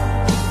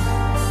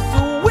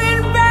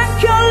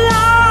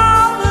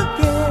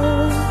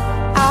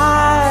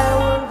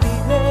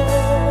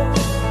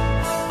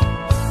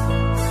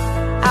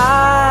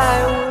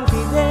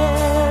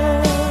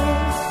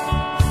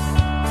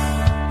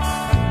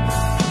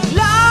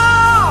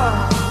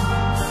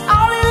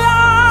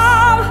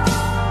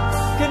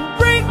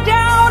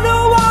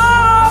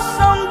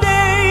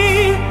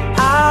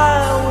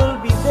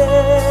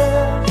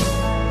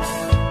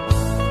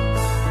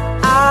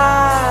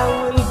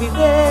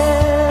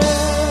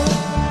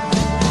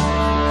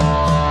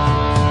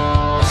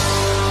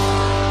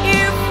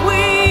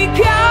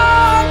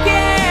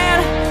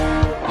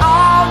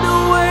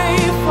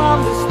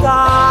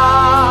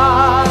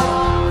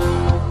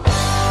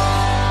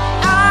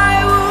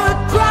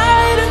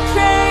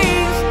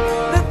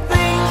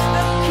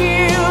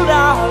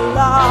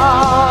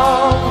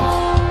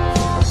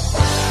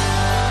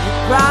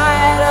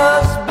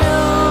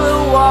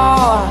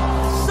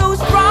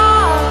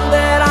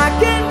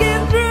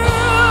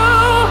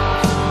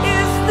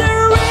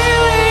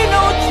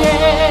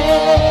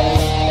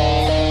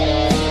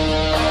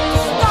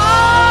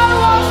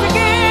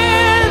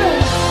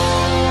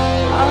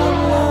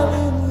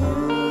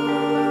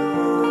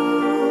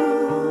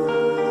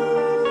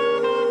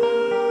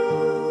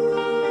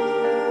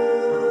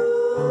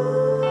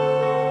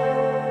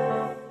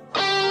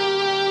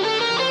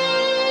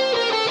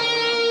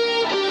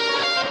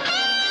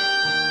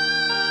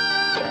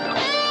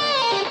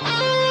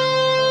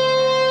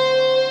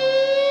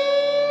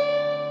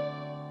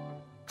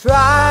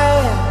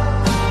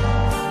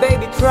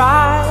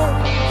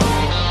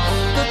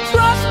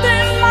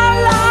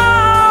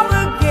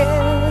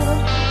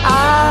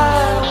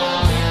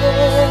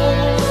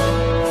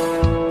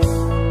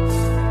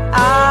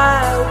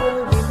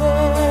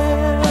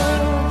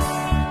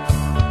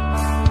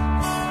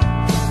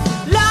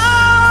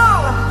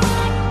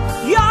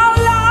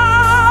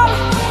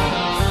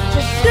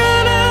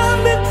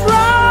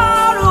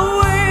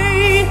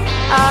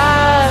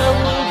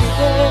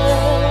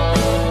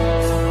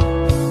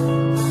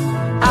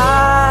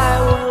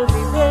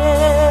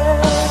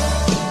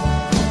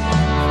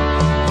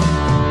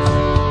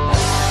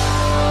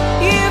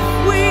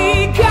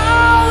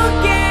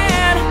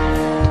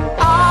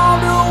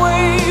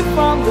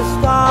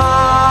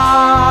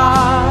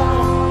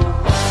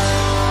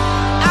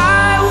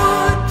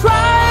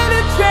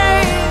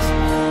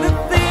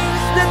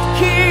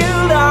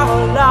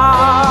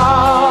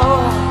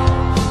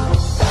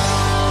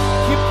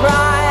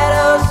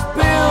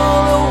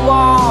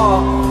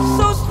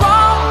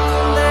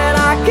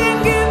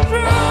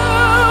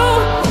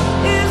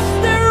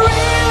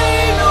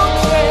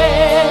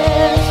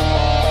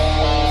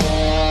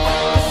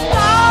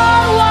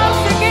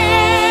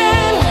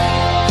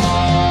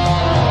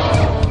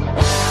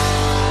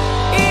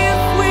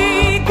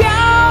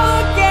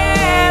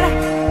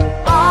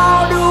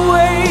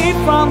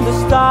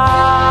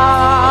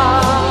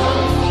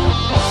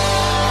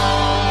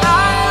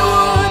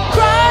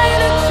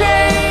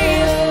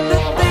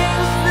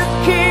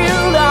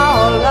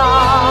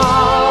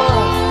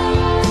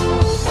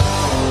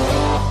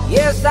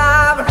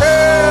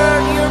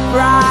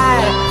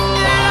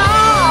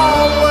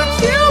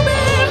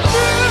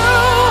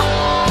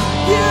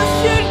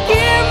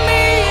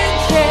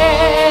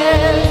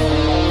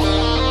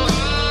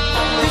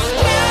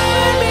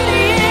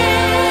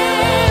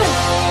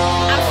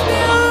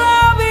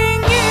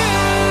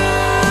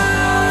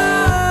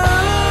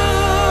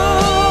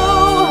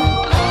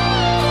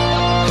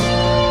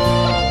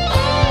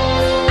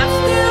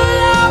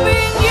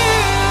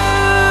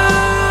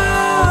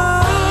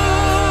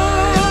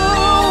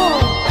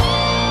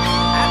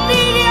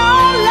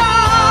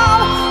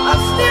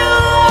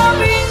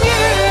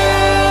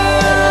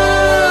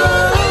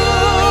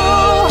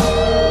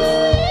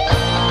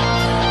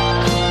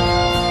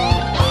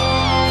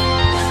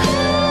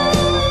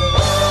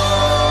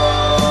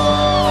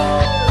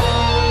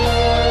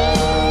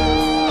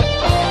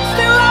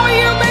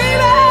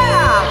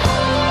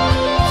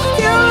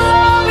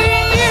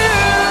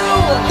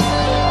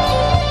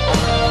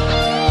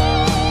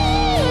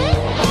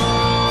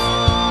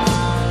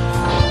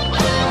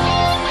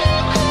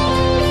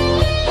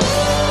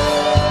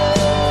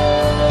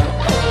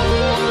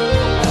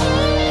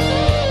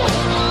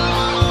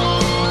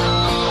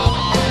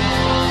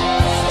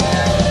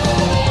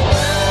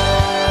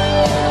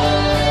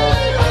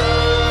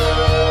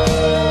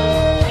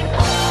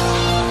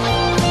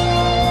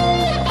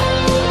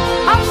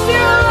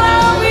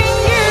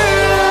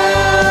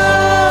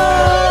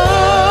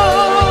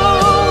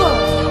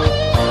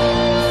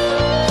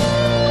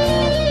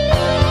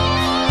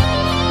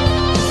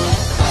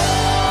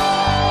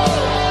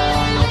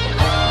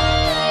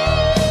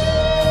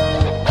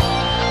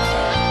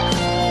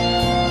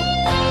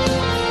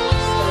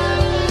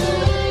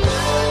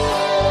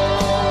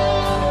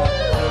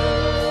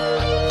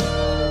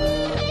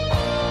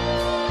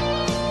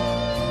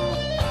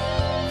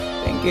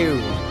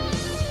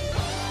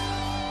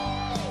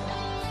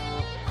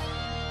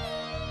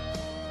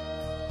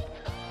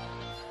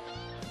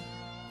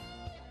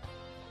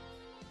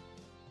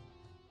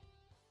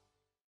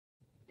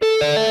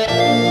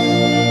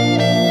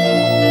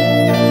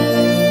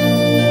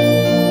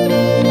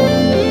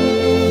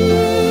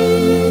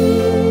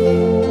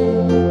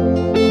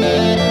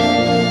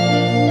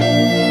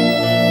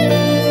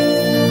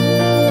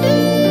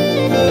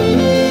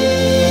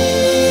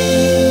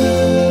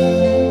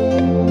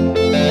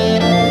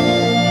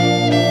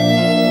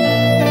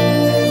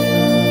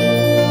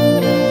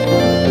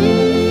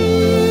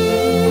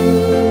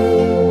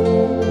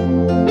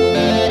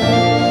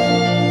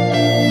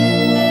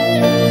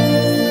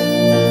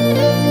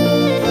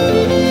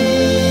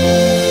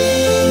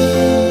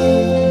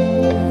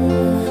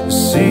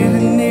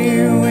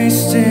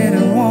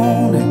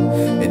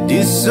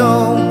 this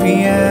old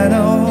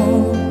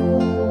piano,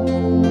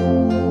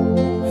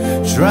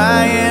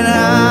 trying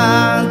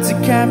hard to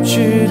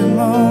capture the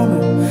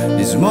moment.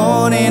 This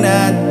morning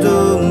I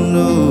don't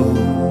know,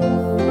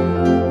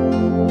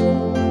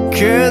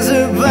 'cause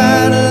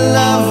about a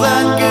love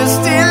vodka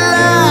still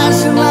lies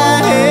in my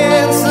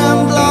head.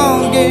 Some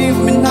blonde gave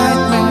me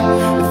nightmare.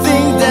 I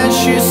think that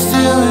she's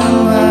still in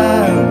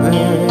my bed.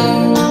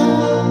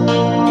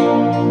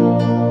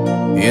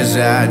 Yes,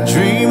 I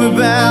dream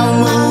about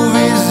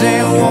movies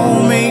and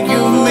won't make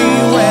of me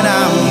when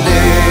I'm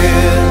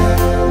dead.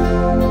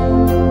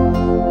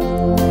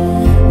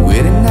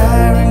 With an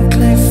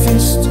ironclad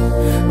fist,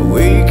 I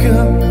wake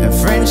up and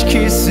French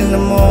kiss in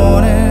the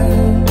morning,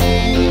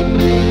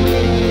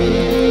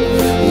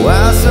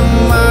 while some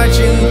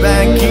marching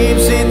band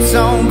keeps its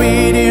own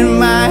beat in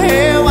my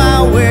head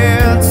while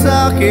we're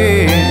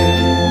talking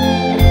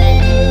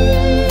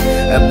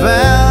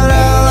about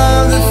all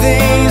of the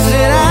things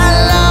that I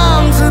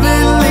long to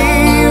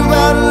believe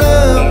about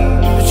love,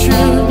 the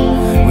truth,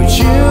 with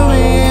you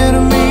and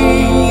me.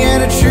 And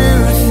the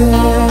truth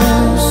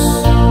is,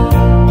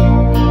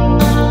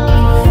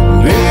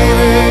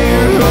 baby,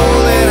 you're all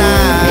that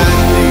I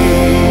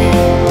need.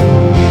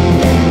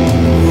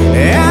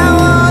 I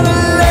wanna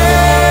lay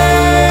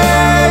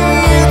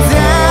you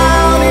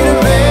down in a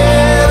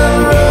bed of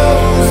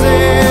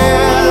roses,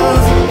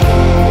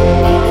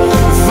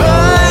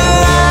 for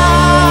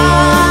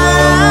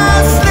I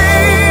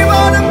sleep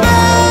on a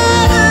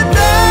bed of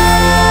nails.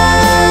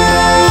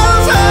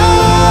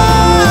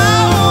 I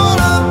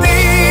wanna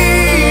be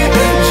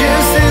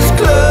just as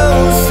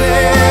close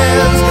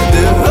as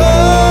the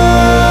Holy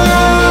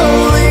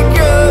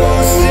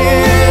Ghost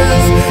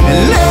is,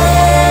 and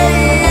lay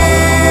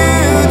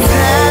you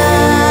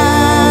down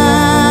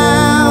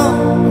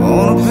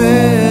on a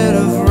bed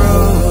of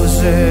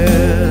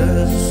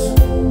roses.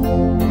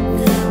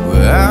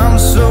 Well, I'm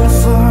so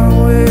far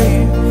away,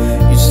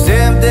 each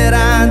step that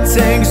I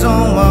take's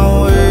on my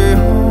way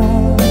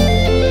home.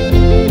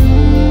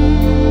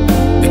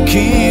 The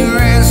king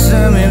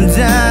ransom him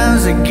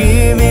dimes I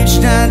give each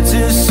night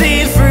to see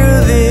through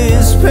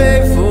this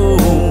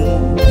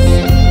payphone.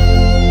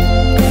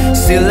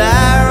 Still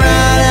I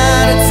run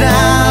out of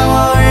time,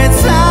 or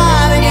it's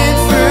hard to get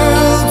through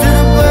to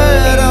the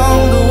bird on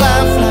the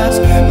white flies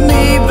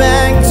me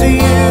back to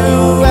you.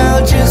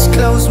 I'll just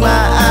close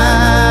my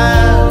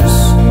eyes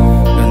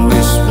and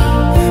whisper,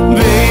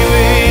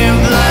 baby, if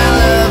blind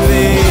love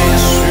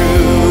is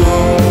true.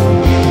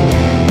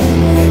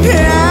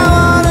 I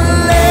wanna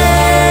lay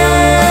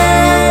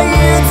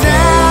you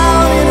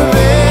down in a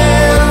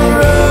bed of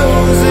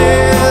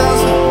roses,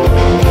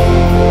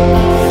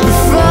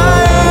 for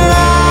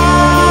I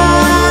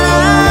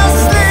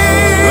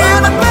sleep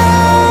on a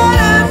bed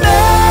of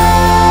nails.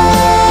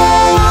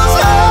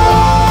 I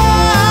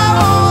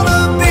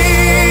wanna be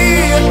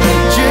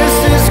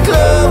just as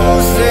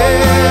close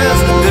as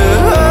the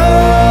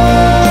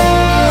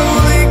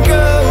Holy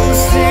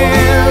Ghost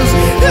is,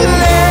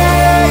 lay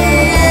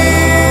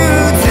you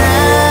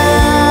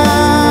down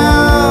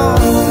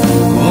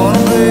on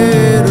a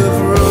bed of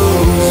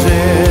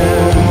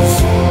roses.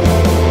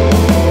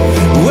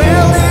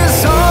 Well, this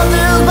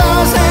hotel's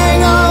bars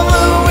hang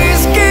over,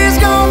 whiskey's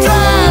gone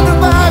dry, the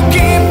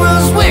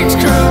barkeeper's wick's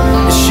crew,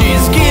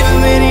 she's giving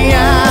me the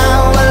eye.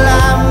 Well,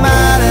 I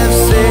might have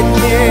said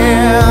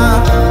yeah,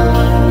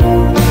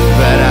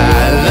 but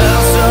I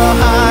love so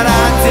hard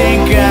I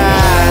think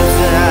I'd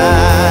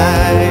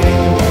die.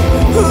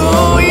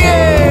 Oh yeah.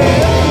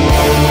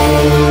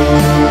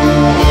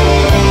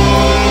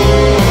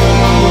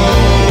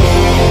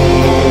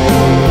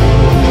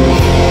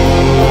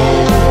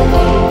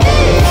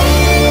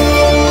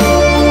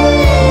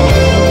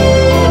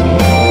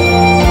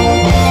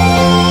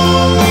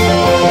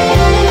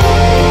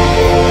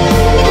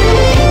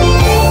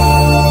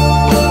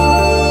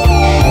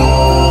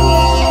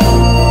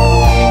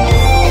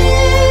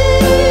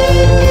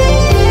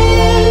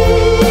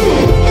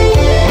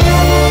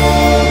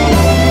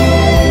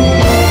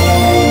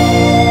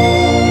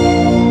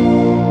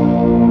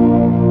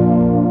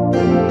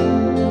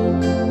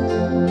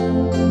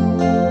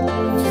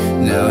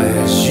 Now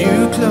as you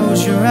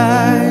close your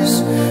eyes,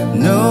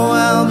 know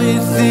I'll be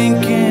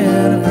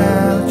thinking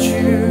about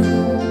you.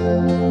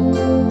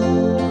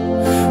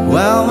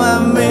 While my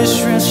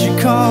mistress, she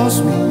calls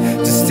me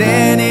to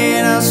stand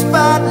in a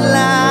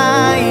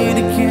spotlight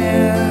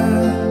again.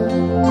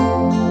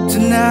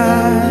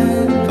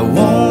 Tonight I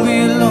won't be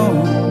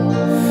alone,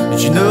 but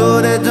you know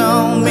that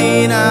don't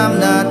mean I'm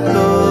not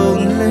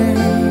lonely.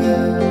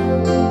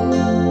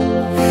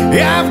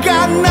 I've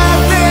got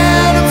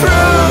nothing to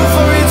prove,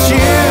 for it's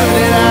you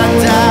that I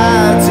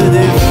die to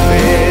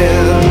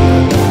defend.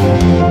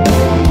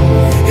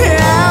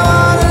 I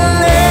wanna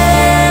lay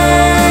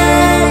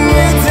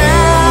you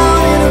down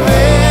in a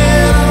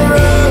bed of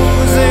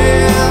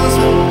roses,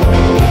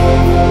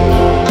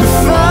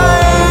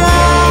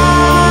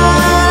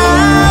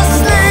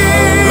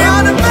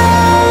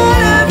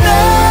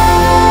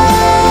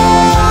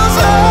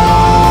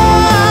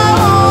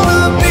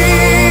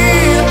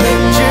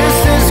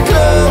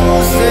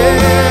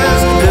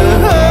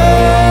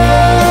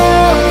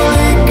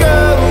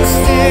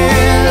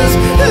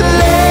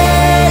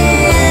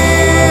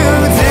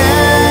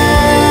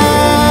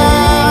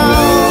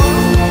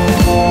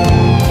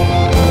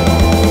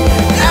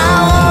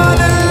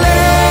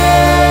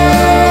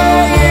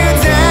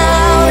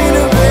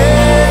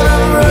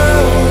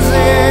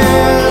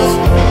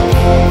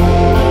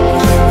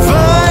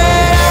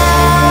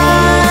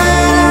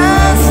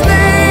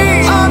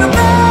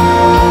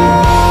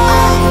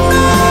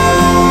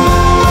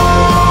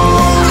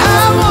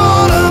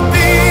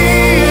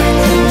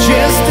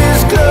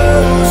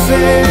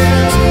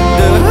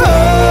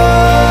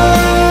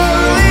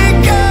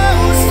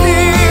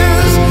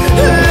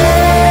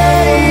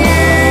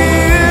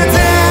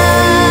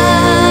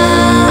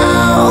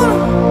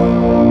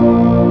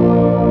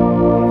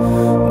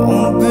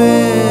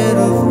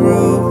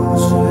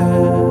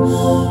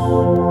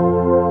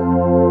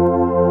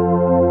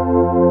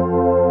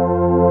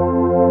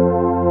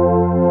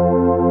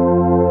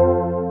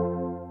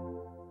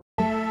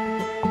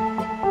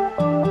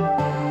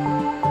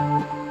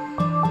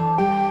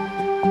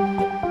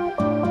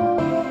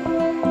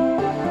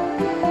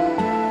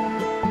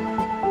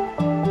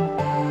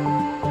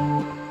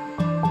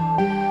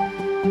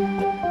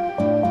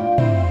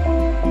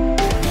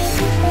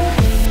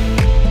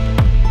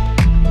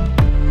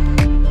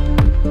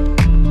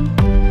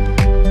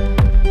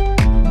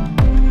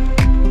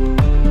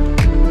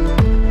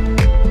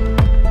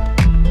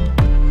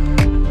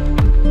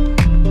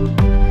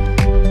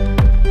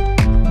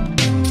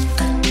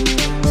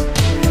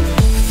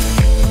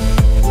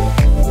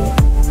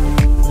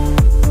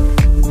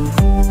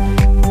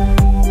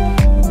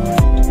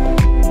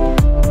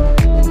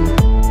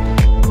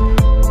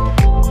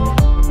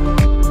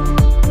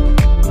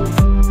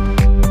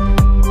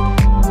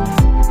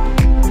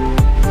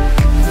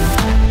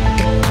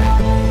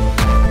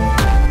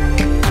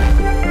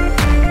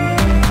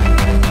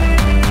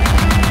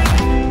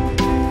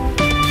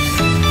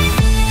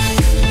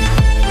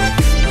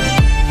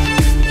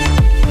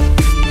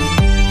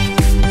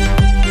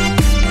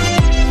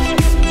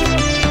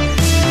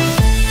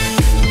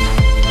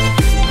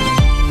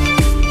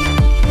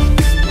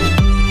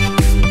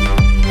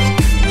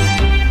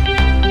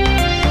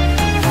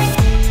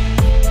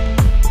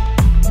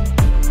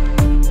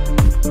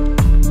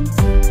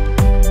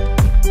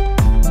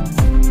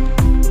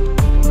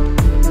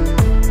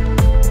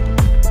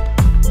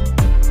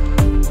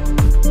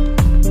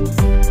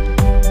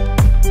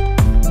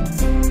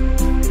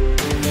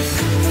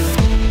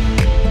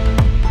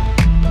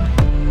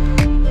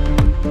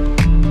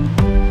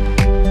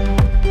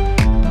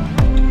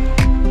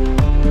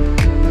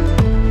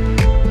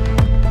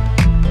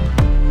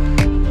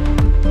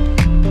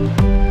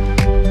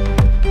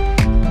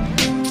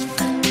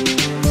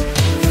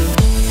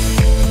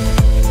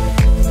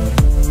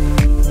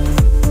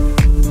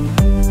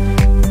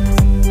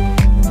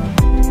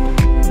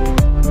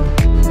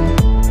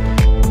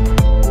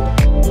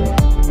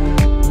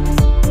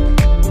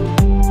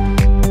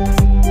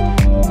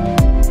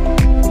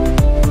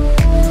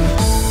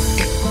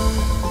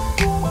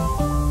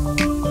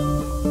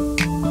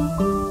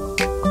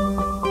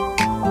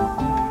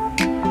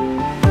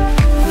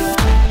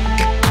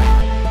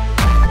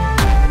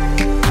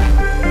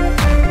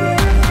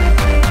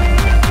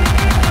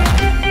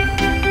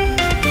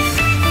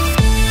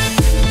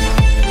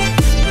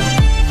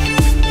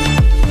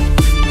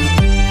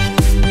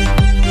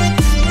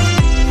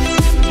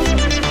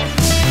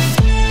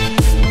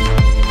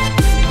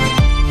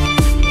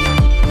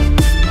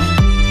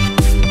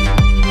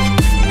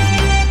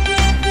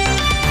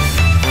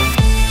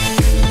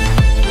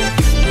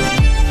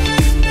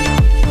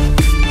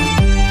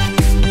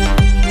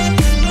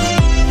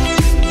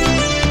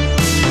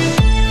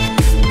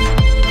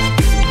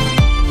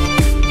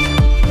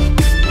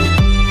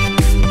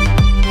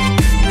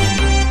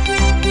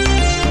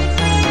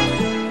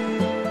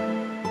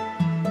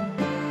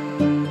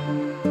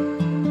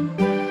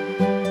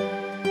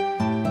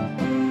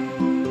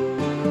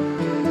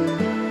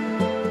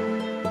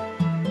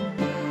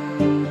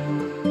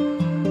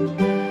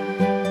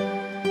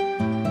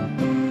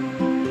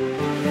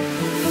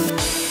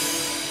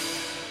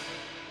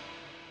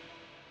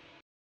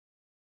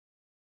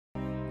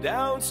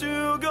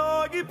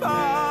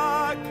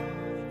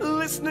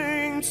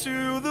 listening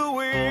to the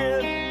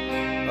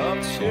wind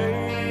of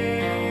change.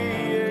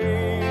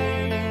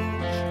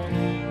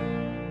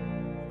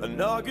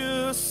 An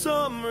August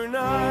summer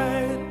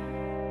night,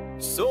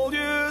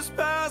 soldiers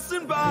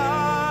passing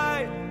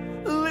by,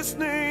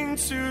 listening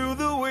to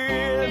the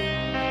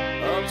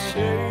wind of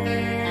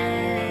change.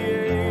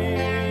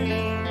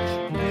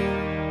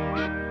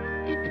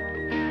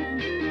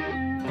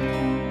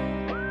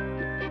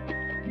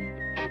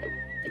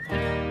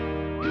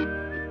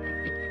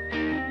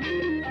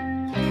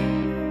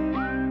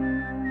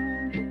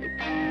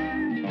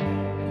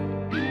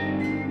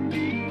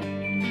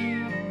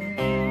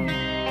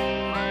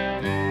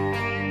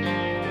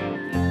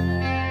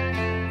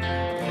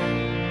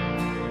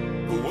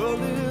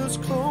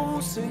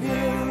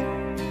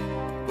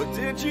 But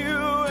did you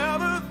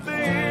ever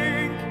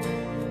think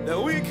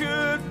that we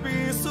could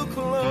be so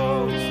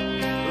close,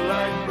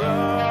 like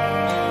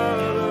brothers?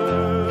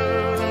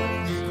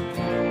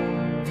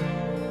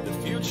 The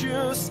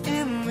future's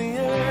in the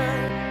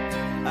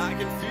air, I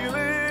can feel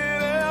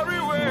it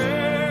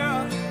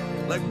everywhere,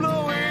 like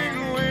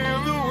blowing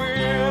with the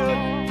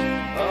wind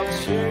of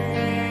change.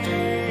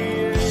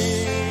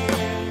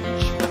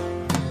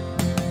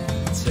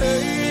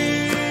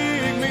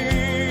 Take me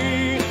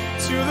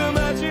to the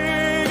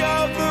magic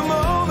of the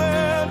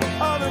moment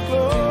on a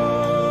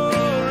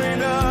glory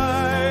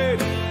night,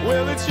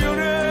 where the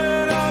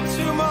children of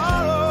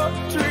tomorrow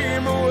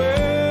dream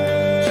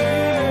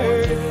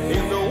away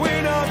in the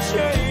wind of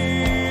change.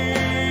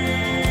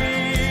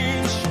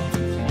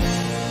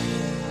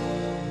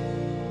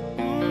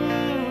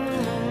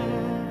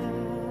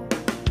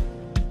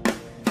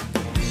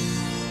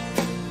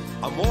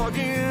 I'm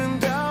walking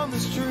down the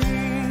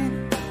street,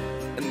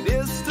 and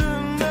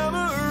distant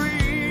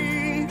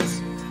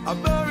memories are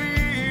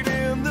buried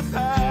in the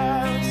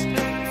past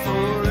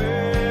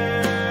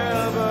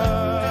forever.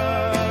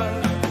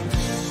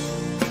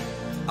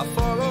 I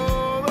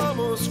followed the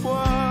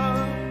Moskwa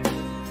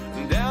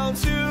down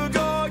to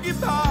Gorky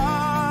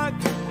Park,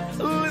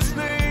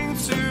 listening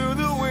to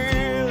the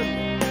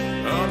wind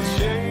of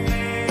change.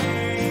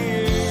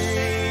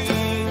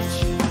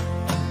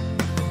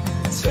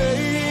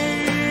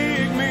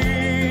 Take me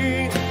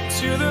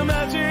to the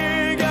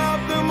magic of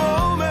the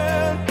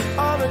moment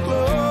on a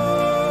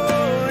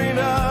glory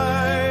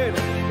night,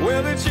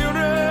 where the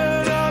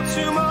children of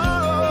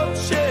tomorrow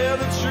share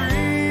the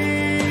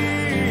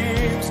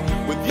dreams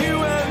with you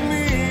and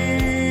me.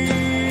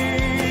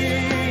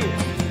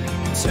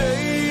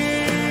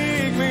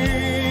 Take me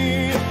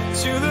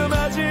to the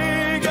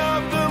magic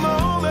of the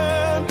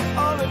moment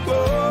on a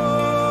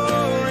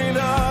glory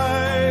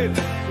night,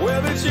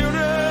 where the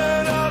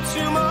children of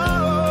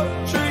tomorrow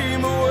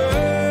dream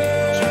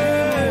away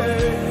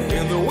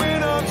in the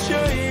wind of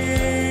change.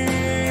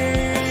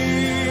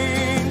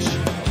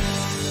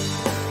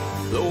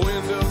 The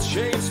wind of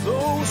change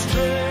blows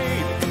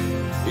straight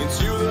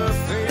into the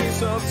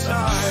face of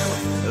time,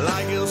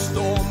 like a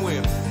storm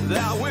wind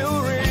that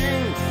will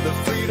ring the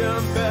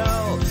freedom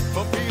bell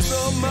for peace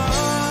of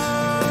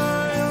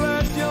mind.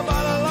 Let your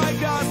body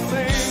like I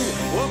sing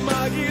what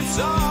my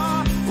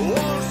guitar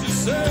wants to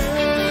say.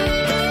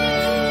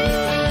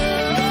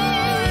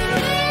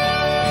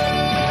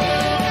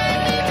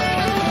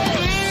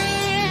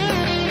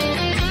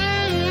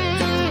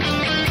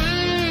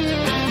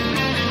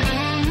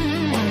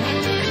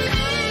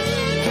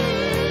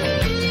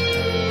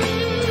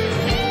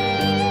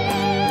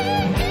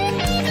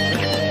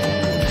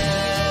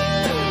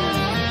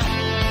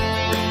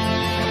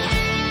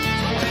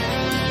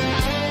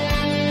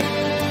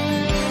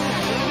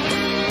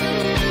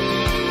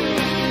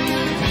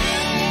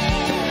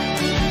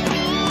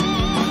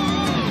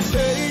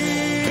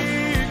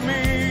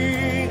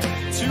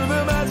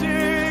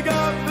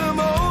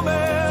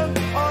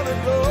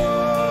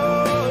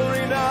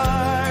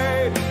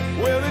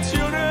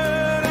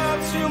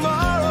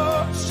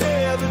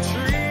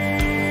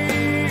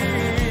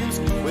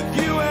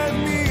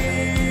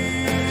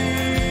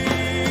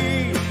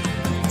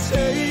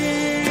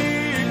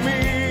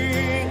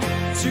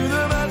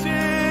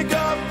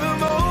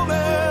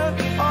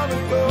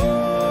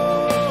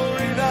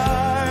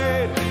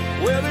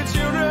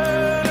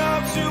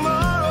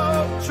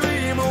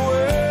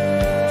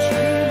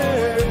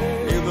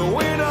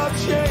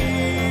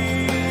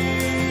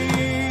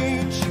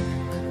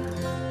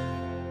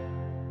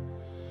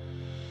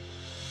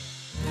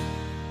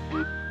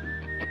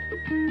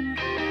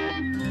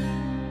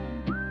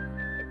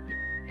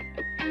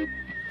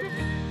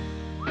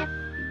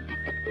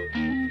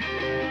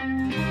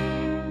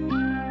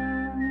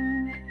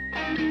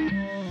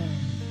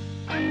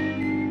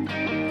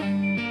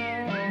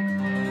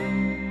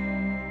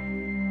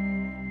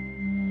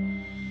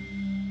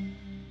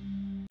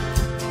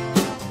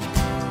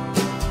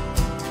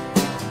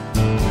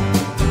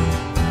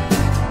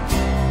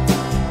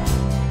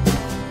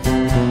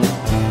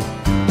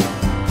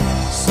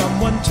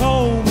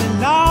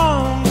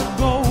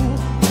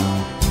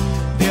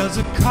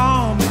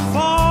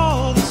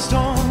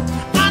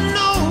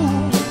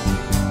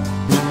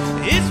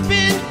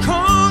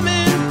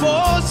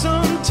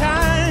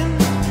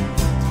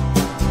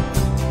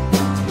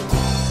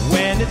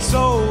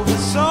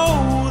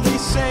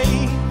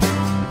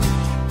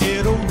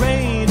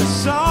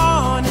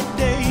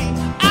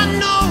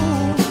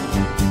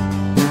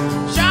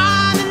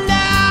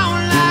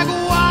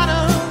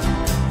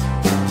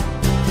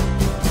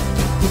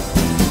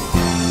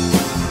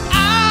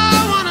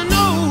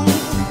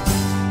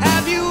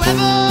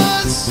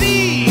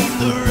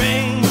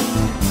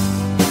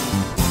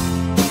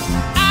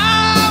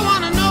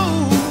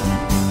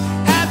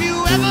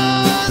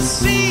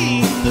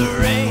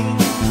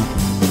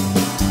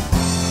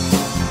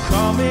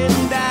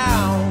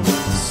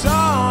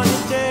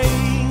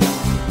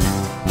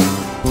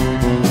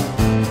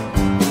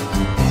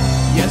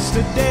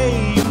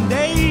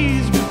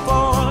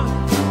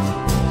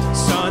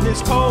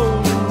 is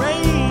cold and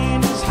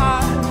rain is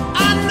high.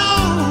 I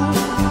know,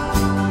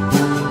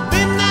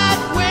 been that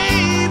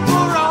way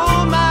for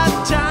all my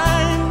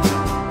time.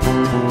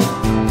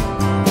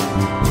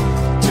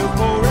 Till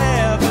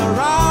forever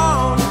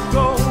on it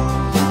goes,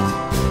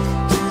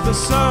 through the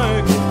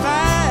circle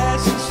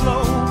fast and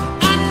slow.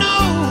 I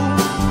know,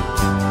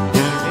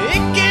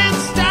 it can't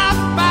stop,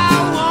 I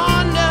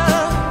wonder.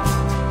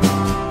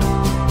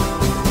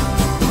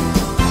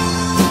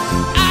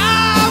 I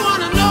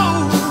wanna know,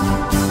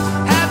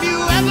 have you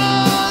ever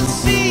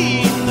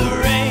seen the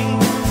rain?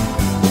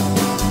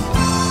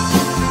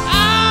 I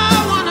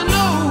wanna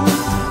know,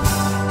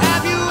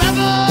 have you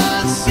ever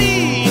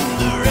seen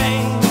the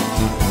rain?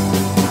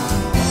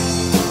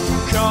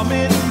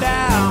 Coming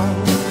down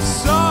a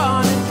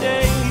sunny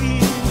day.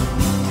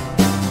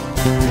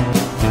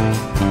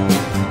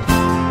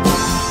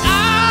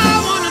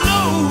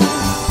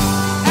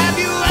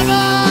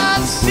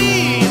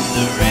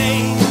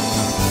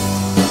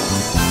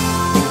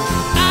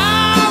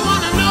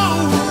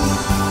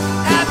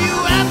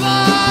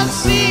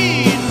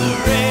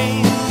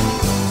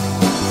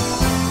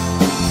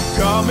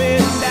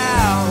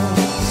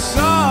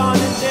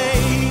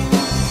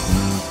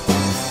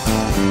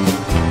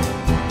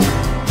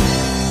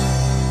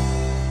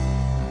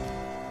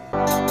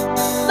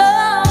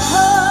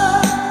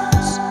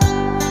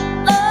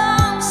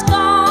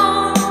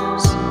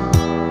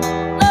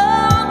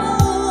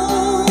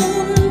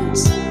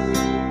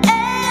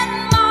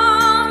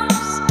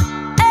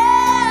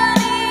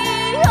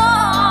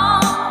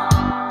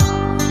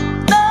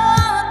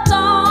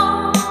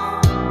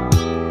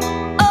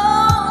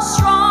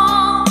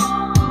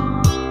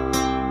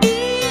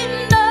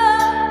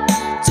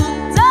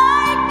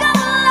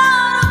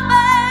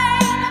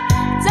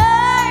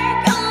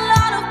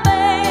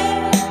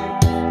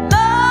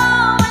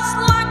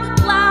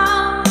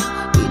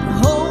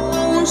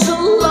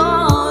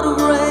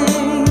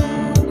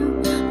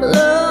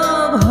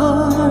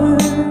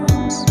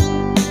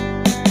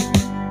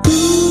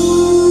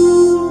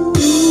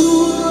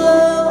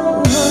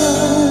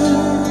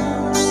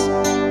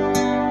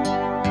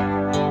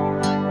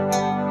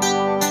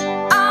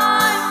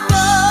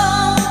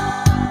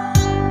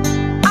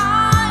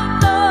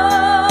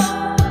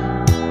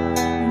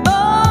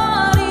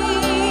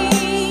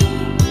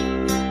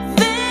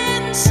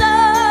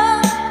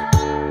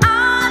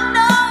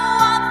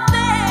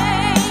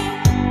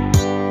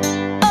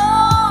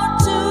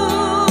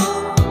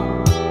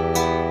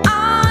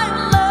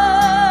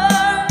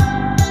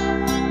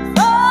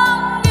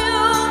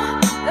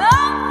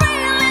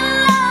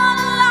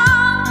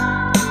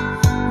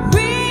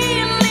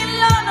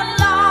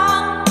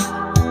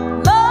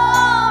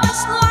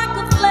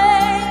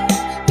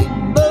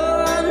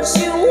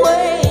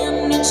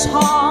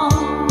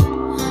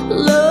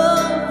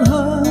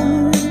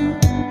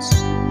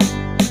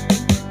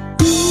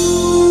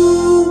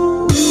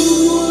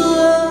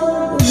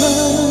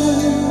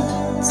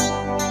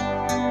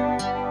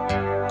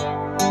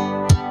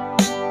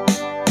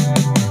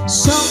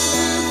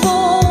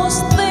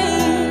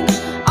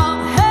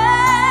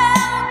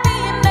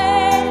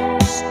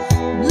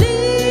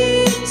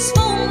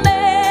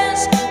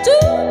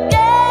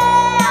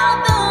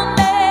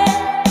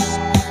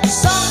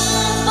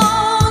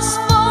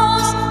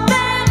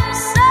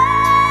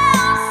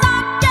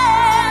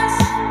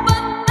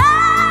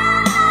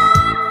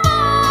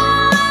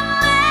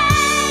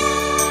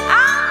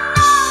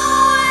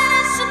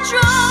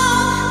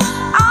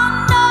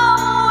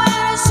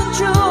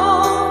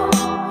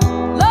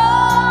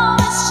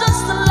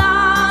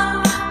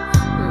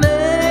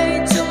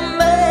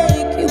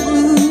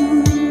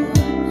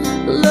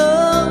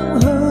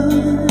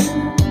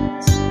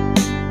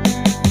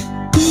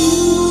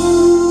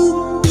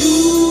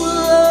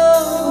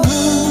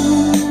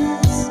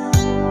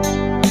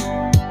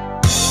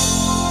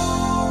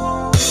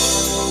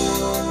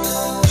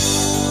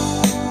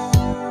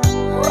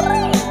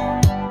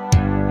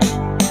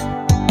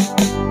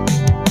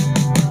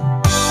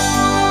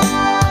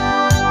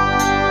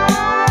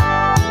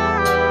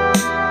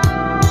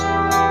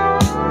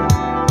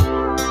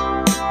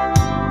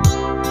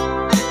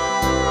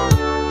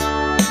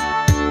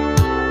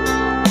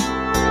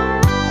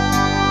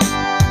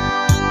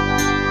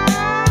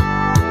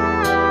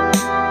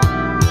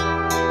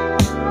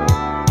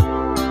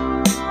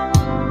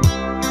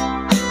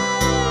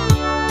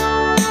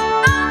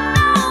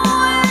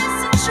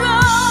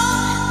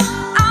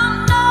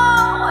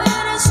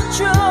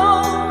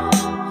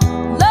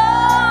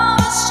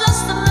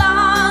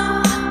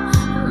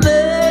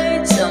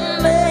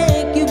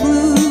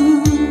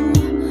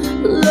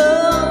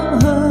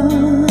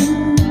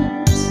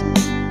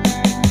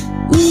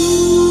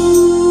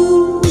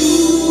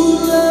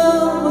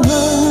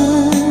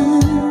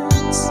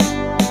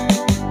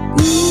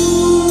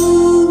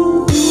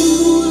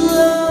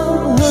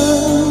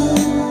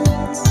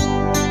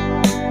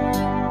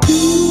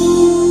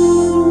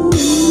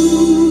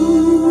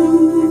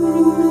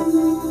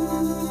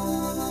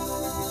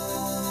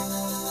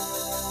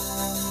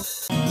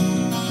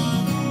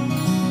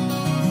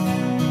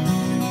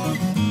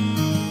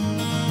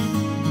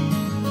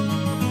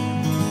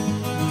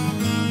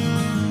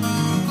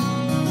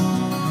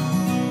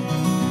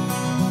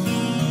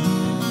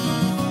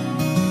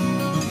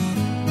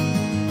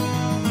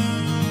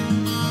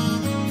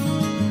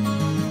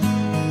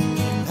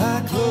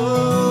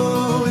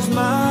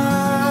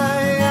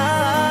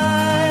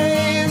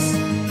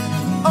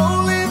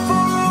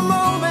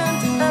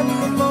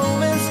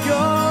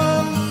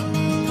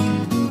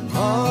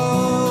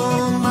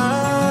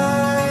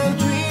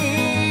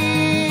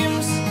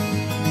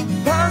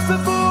 Dust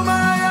before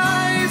my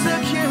eyes, a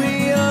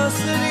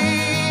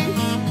curiosity.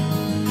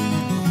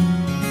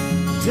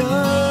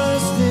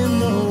 Dust in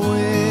the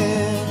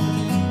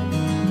wind.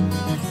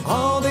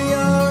 All the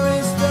air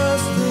is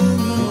dust in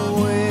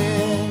the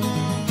wind.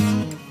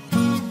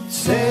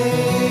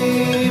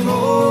 Same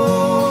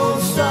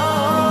old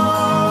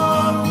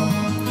song,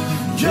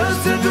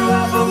 just a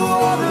drop of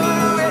water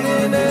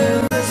running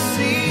in the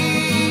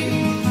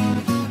sea.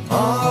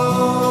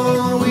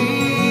 All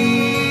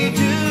we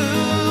do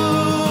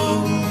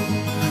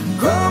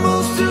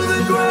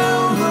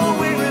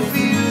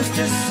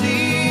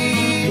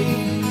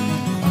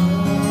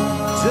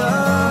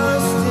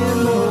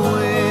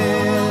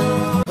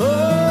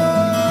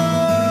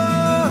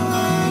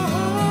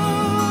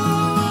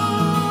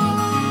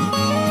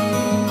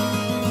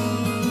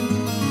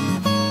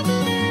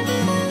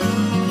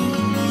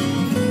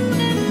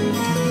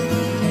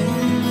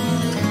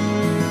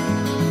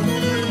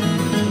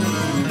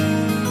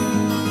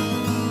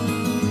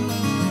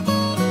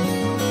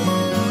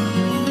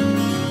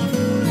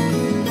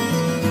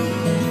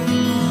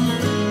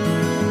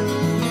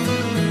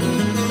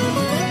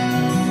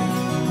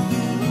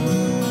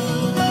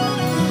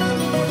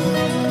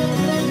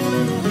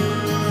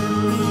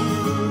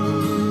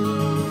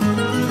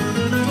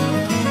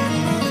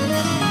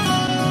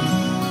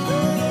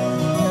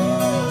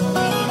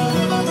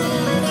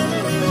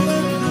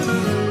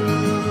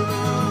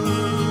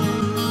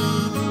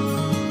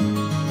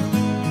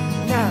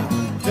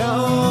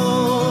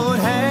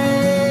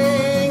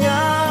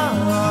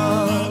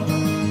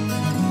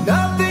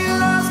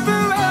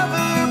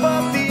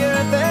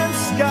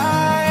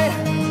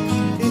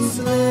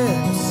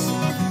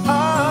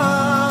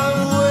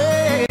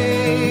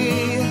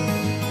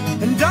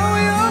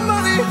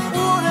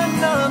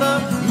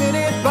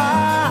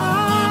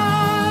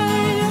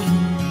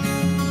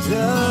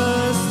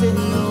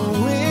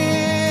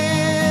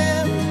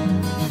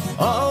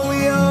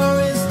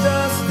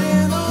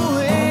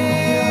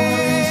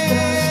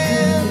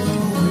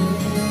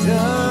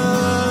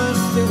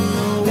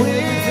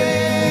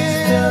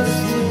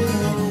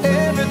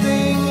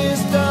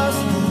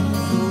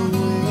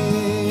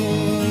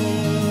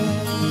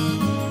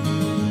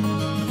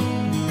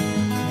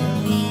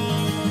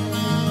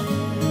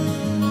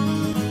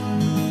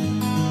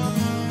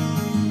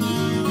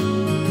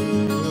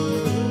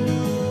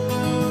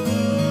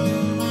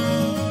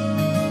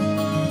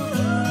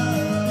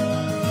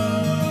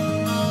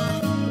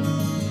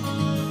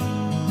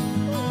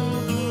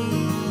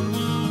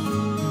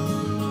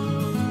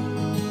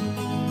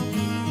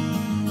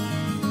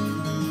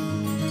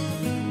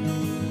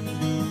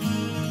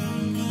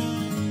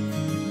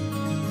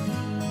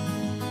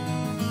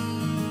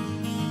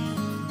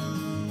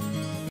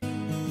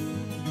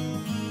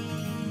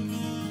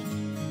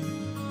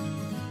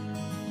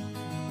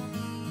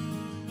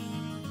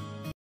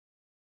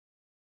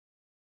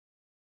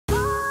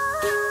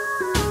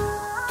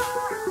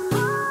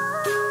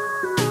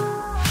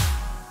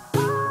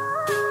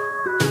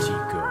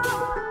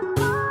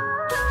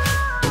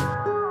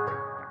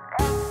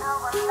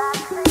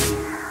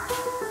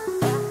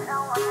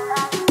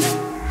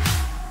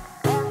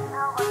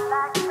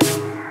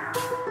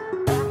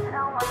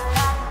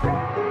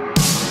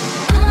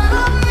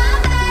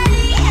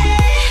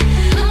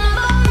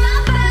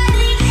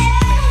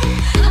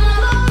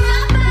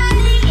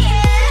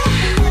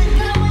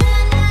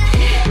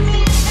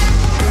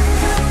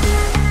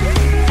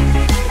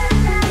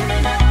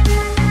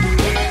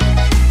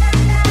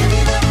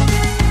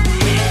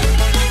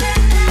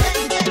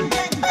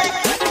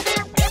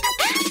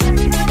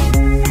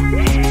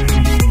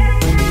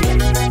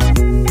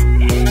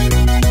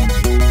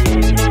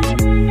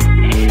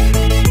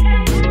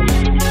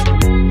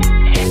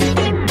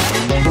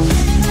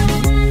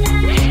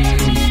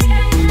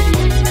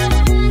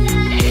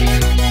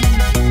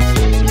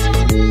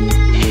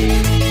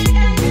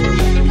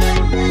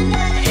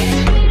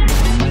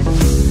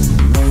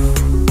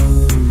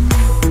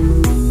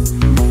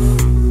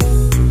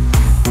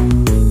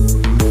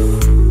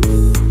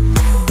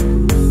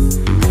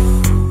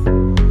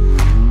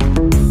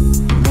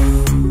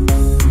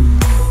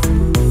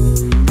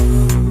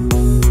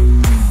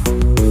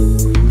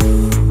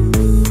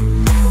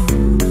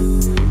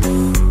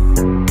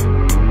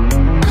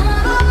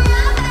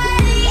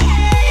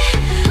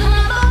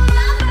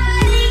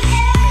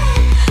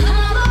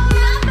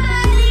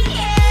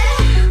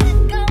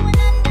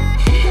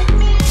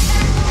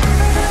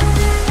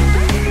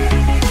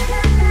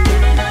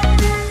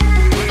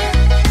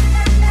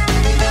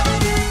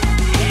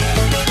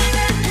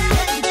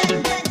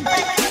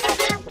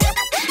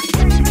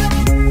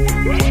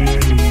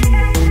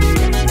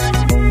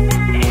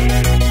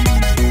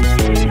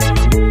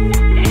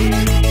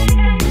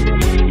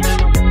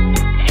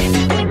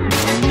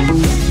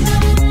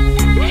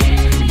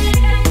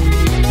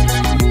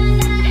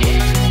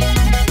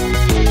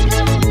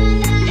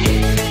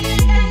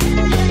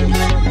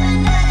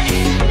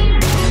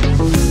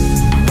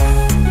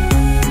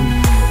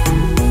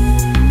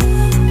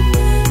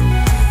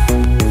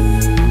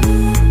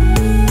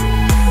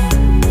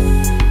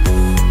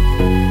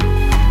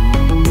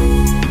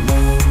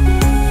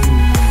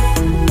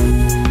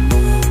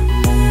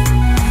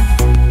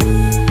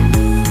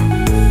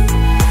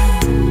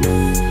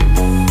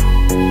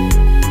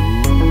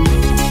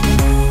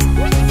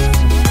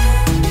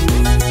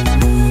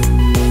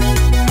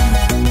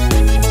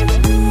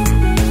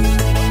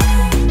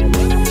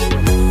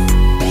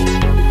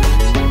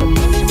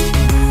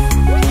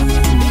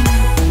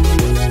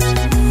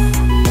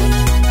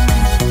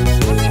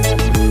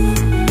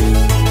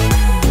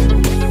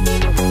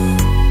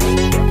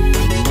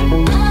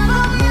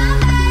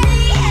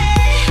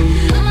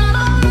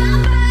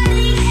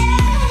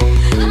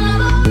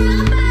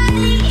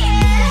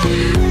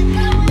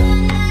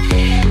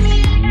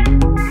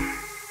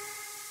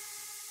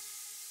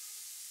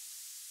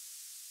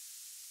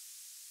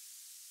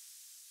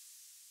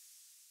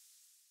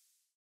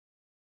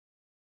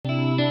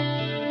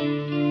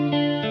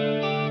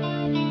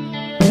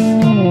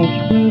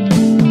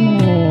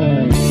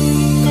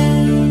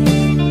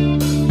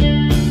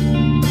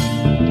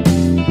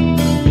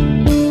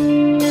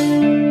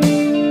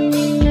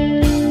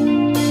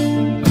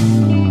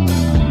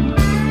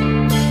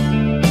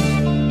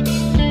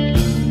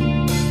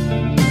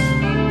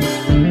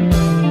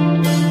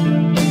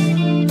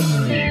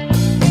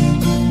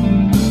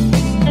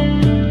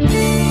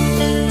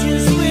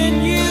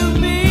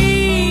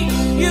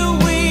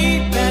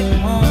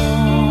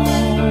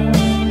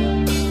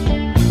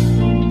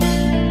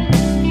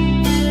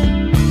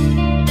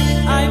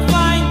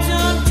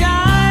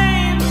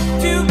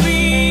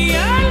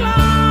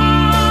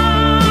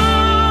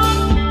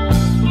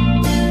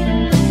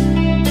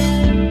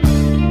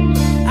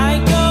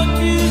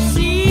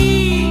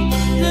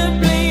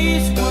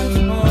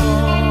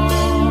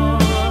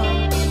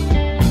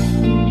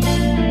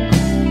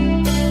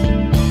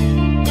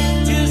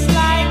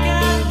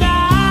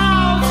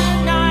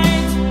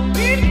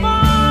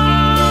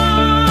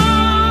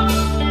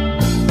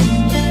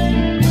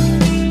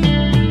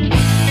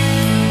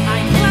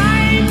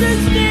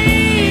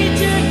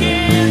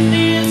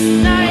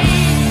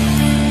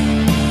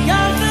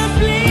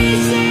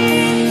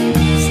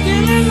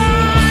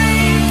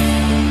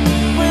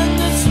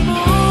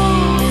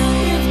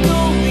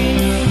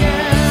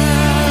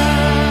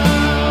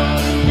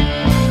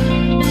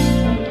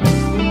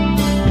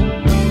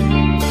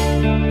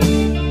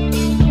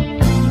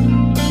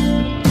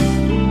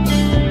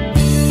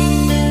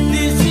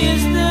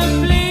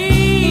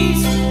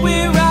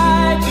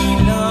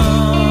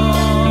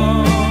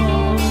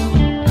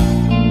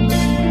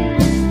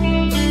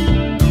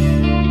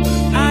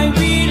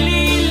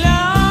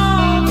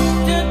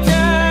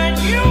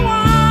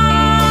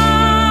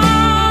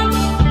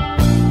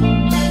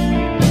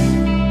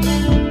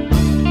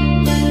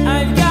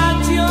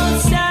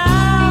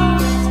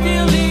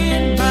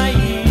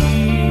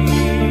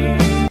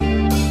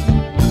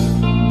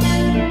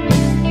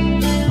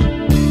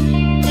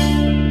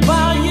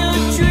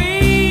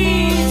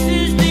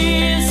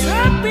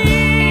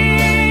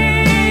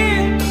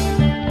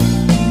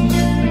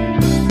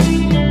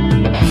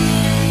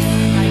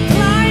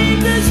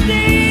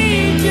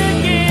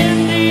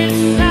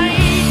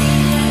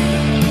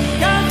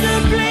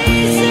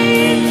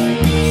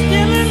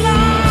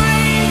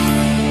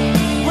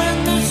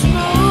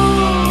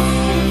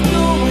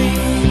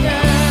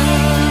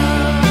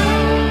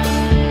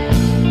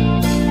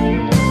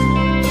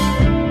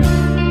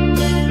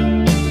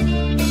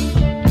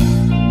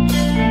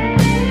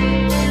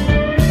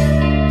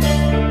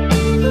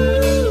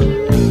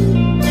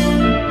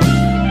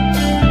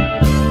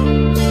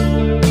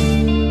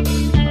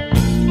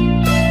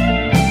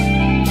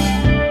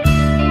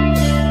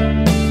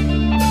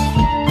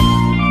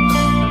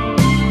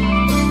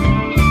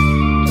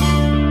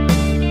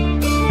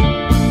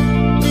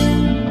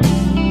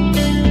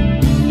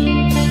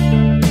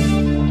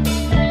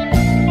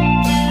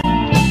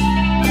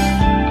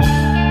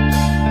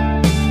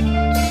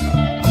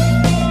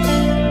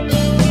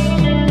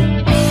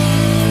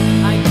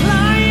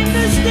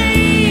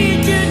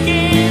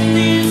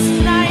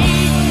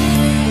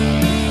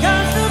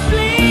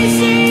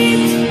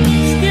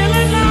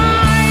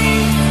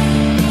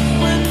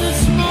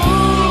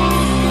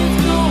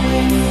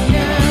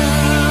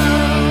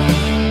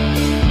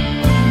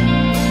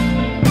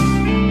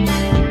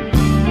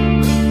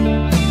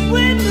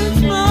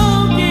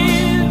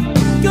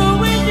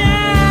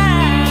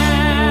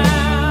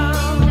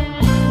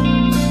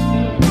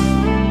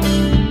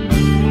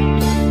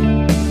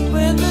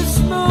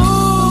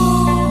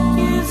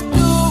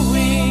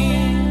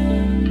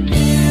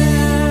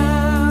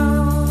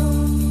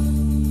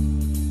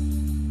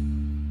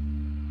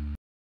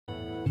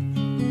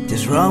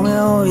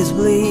Romeo is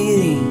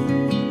bleeding,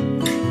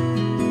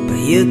 but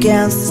you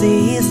can't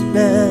see his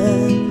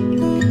blood.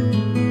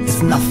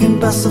 It's nothing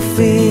but the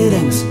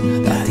feelings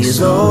that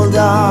his old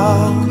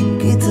dog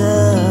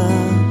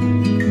guitar.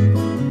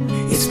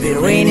 It's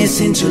been raining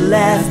since you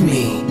left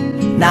me.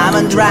 Now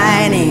I'm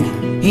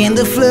drowning in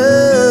the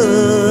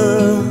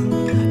flood.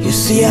 You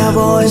see, I've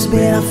always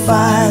been a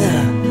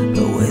fighter,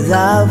 but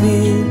without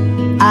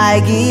you,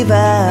 I give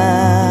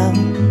up.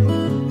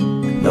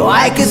 Though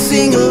I could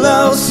sing a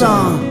love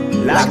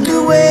song like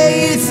the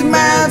way it's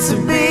meant to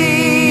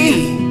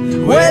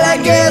be. Well, I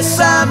guess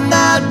I'm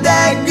not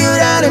that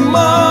good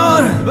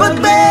anymore, but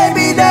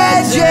baby,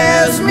 that's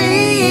just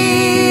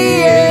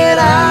me. And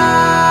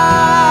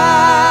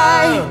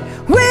I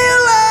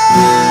will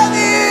love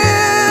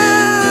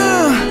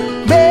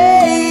you,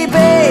 baby.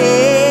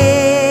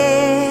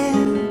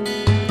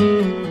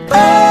 Always,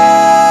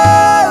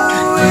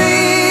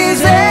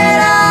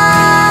 and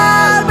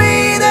I'll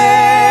be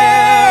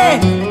there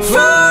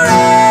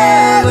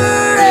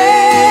forever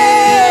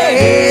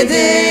and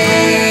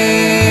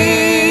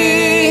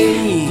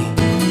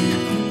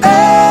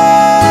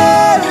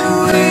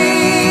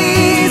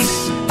always.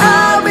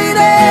 I'll be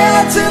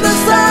there till the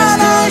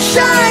sun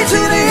shines,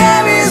 till the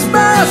heavens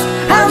burst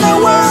and the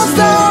world's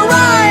done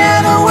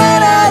right. And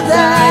when I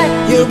die,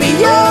 you'll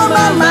be on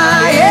my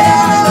mind.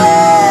 And I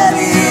love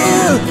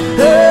you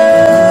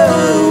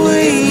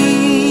always.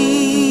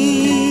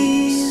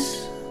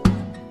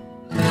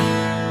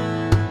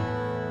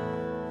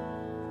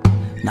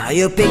 Now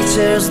your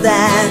pictures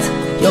that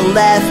you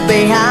left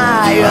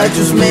behind are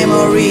just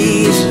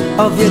memories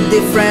of your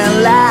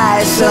different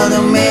lives. Some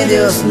that made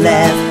you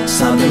laugh,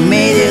 some that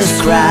made you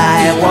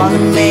cry, one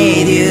that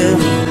made you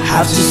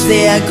have to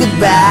say a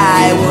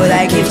goodbye. Would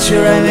I give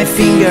to run my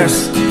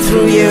fingers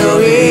through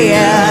your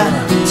ear,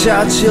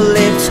 touch your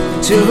lips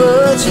to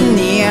hold you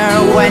near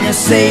when you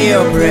say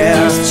your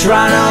prayers?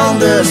 Try to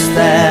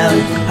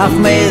understand,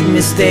 I've made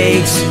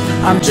mistakes,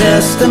 I'm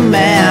just a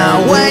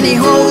man. When he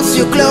holds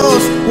you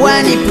close,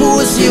 when he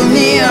pulls you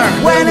near,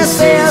 when he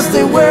says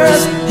the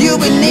words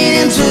you've been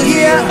needing to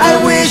hear. I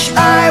wish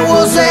I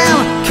was him,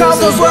 cause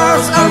those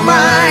words are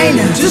mine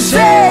to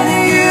say to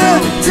you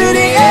to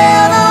the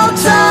end of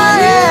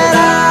time. And I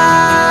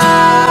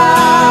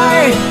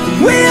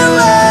will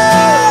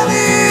love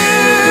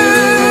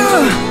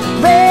you,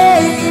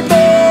 baby.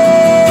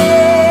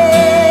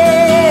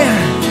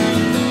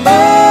 Always,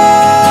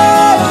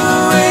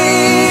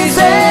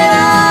 and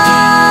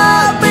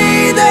I'll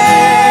be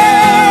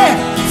there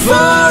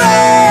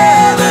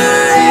forever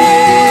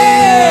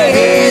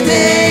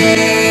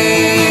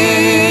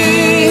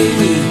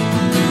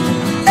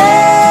and always.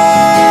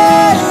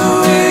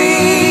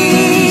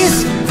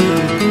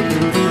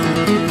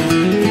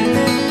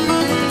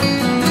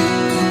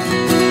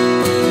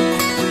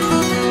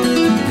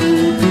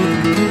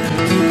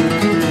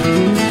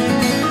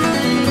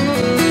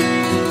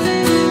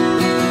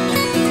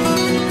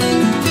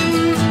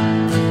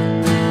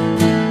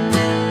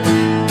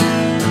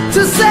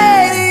 To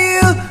say to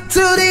you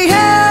to the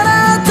end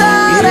of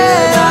time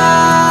that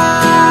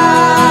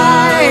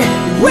I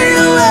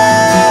will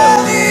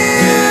love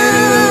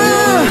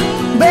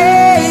you,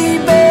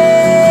 baby.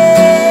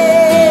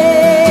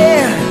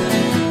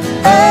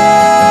 Always,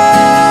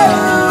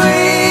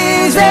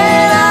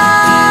 and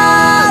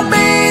I'll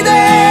be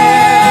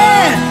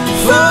there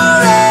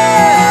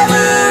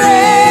forever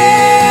and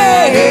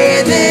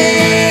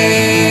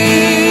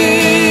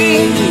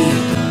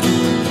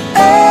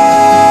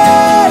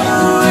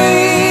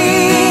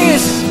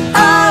always.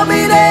 I'll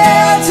be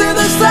there till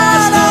the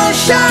sun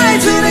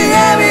shines, till the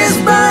heavens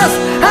burst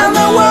and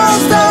the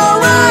world's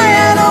done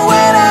right. And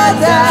when I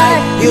die,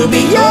 you'll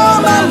be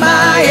on my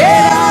mind.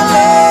 Yeah, I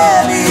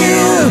love you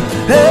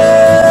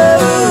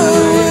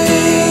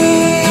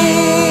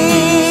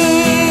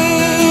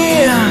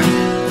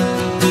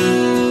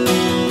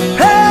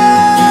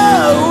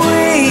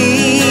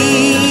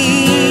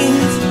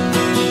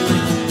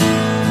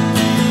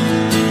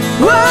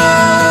always. Whoa.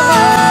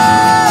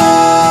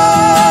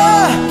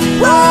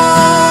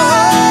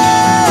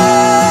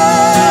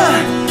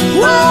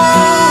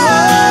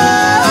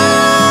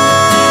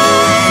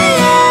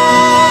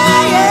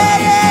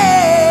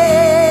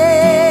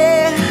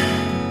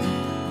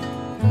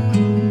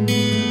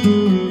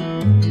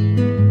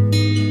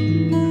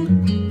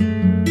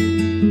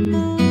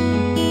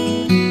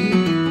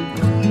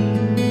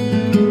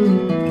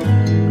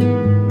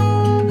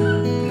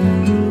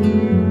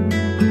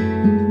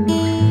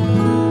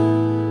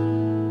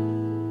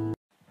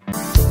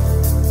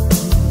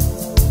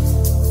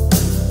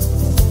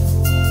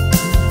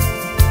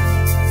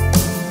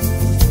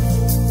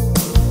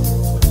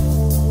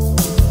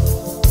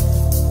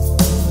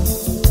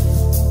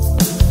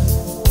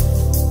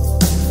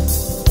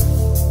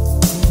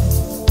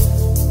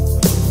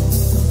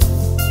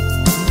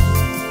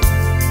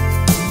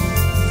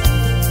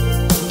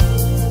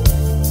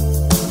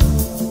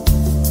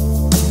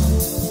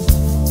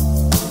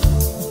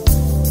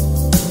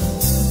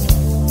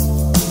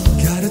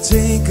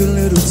 take a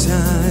little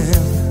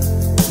time,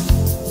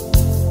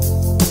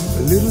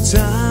 a little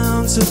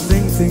time to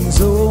think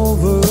things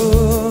over.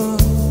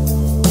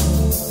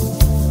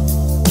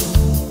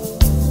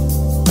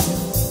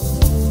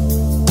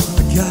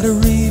 I gotta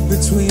read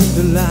between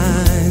the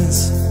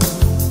lines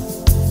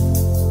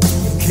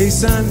in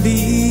case I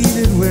need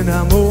it when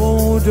I'm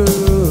older.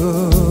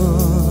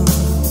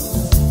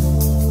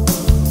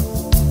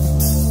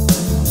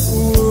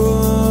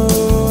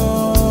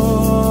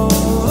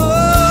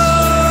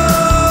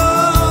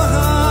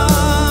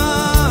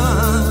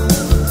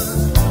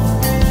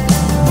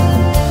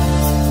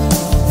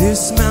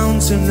 This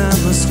mountain I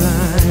must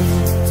climb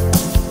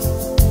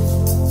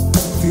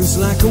feels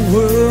like a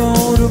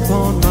world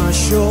upon my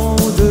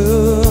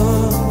shoulder.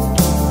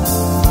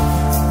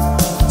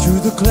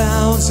 Through the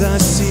clouds I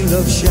see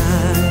love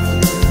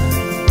shine.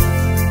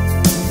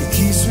 It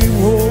keeps me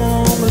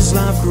warm as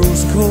life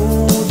grows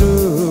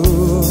colder.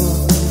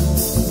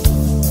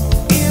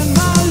 In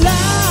my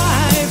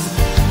life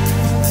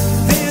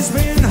there's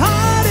been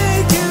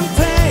heartache and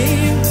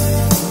pain.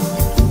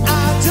 I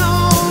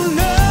don't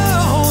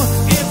know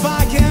if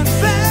I can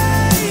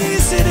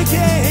face it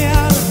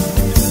again.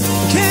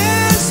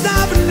 Can't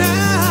stop it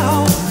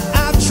now.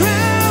 I've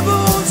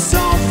traveled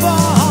so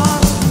far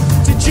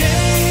to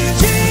change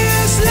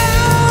this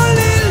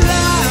lonely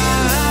life.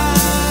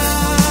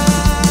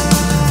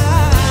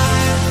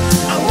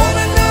 I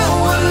wanna know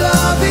what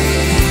love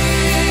is.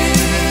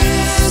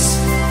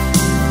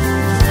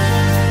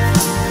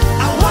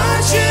 I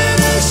want you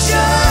to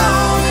show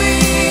me.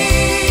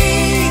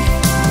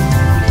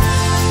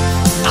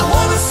 I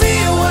wanna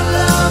feel what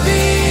love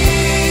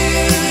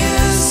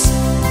is.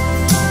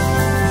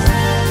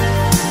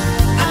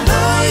 I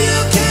know you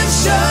can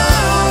show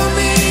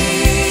me.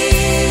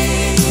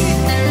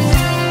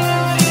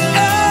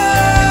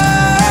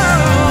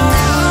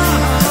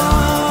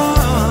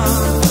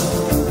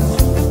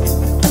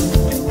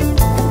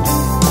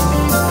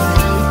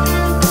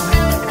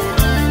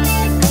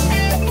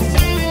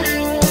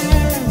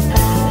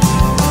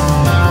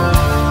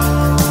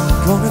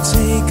 Gonna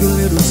take a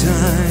little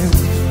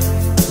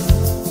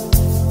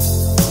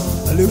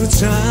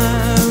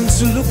time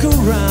to look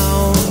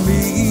around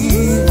me.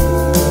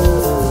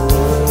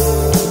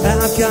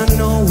 I've got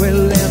nowhere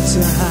left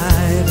to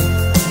hide.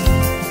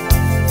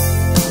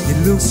 It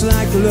looks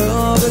like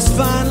love has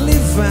finally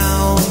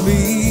found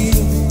me.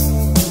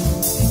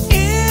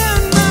 In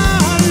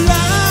my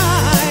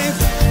life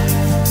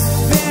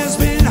there's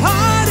been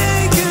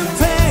heartache and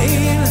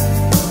pain.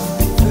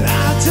 I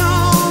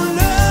don't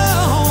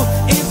know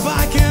if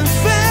I can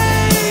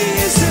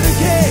face it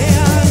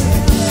again.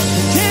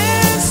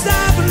 Can't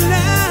stop it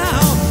now.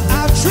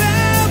 I've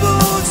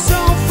traveled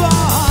so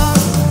far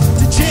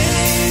to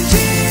change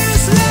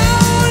this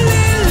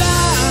lonely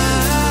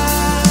life.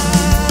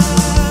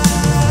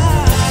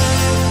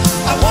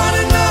 I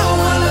wanna know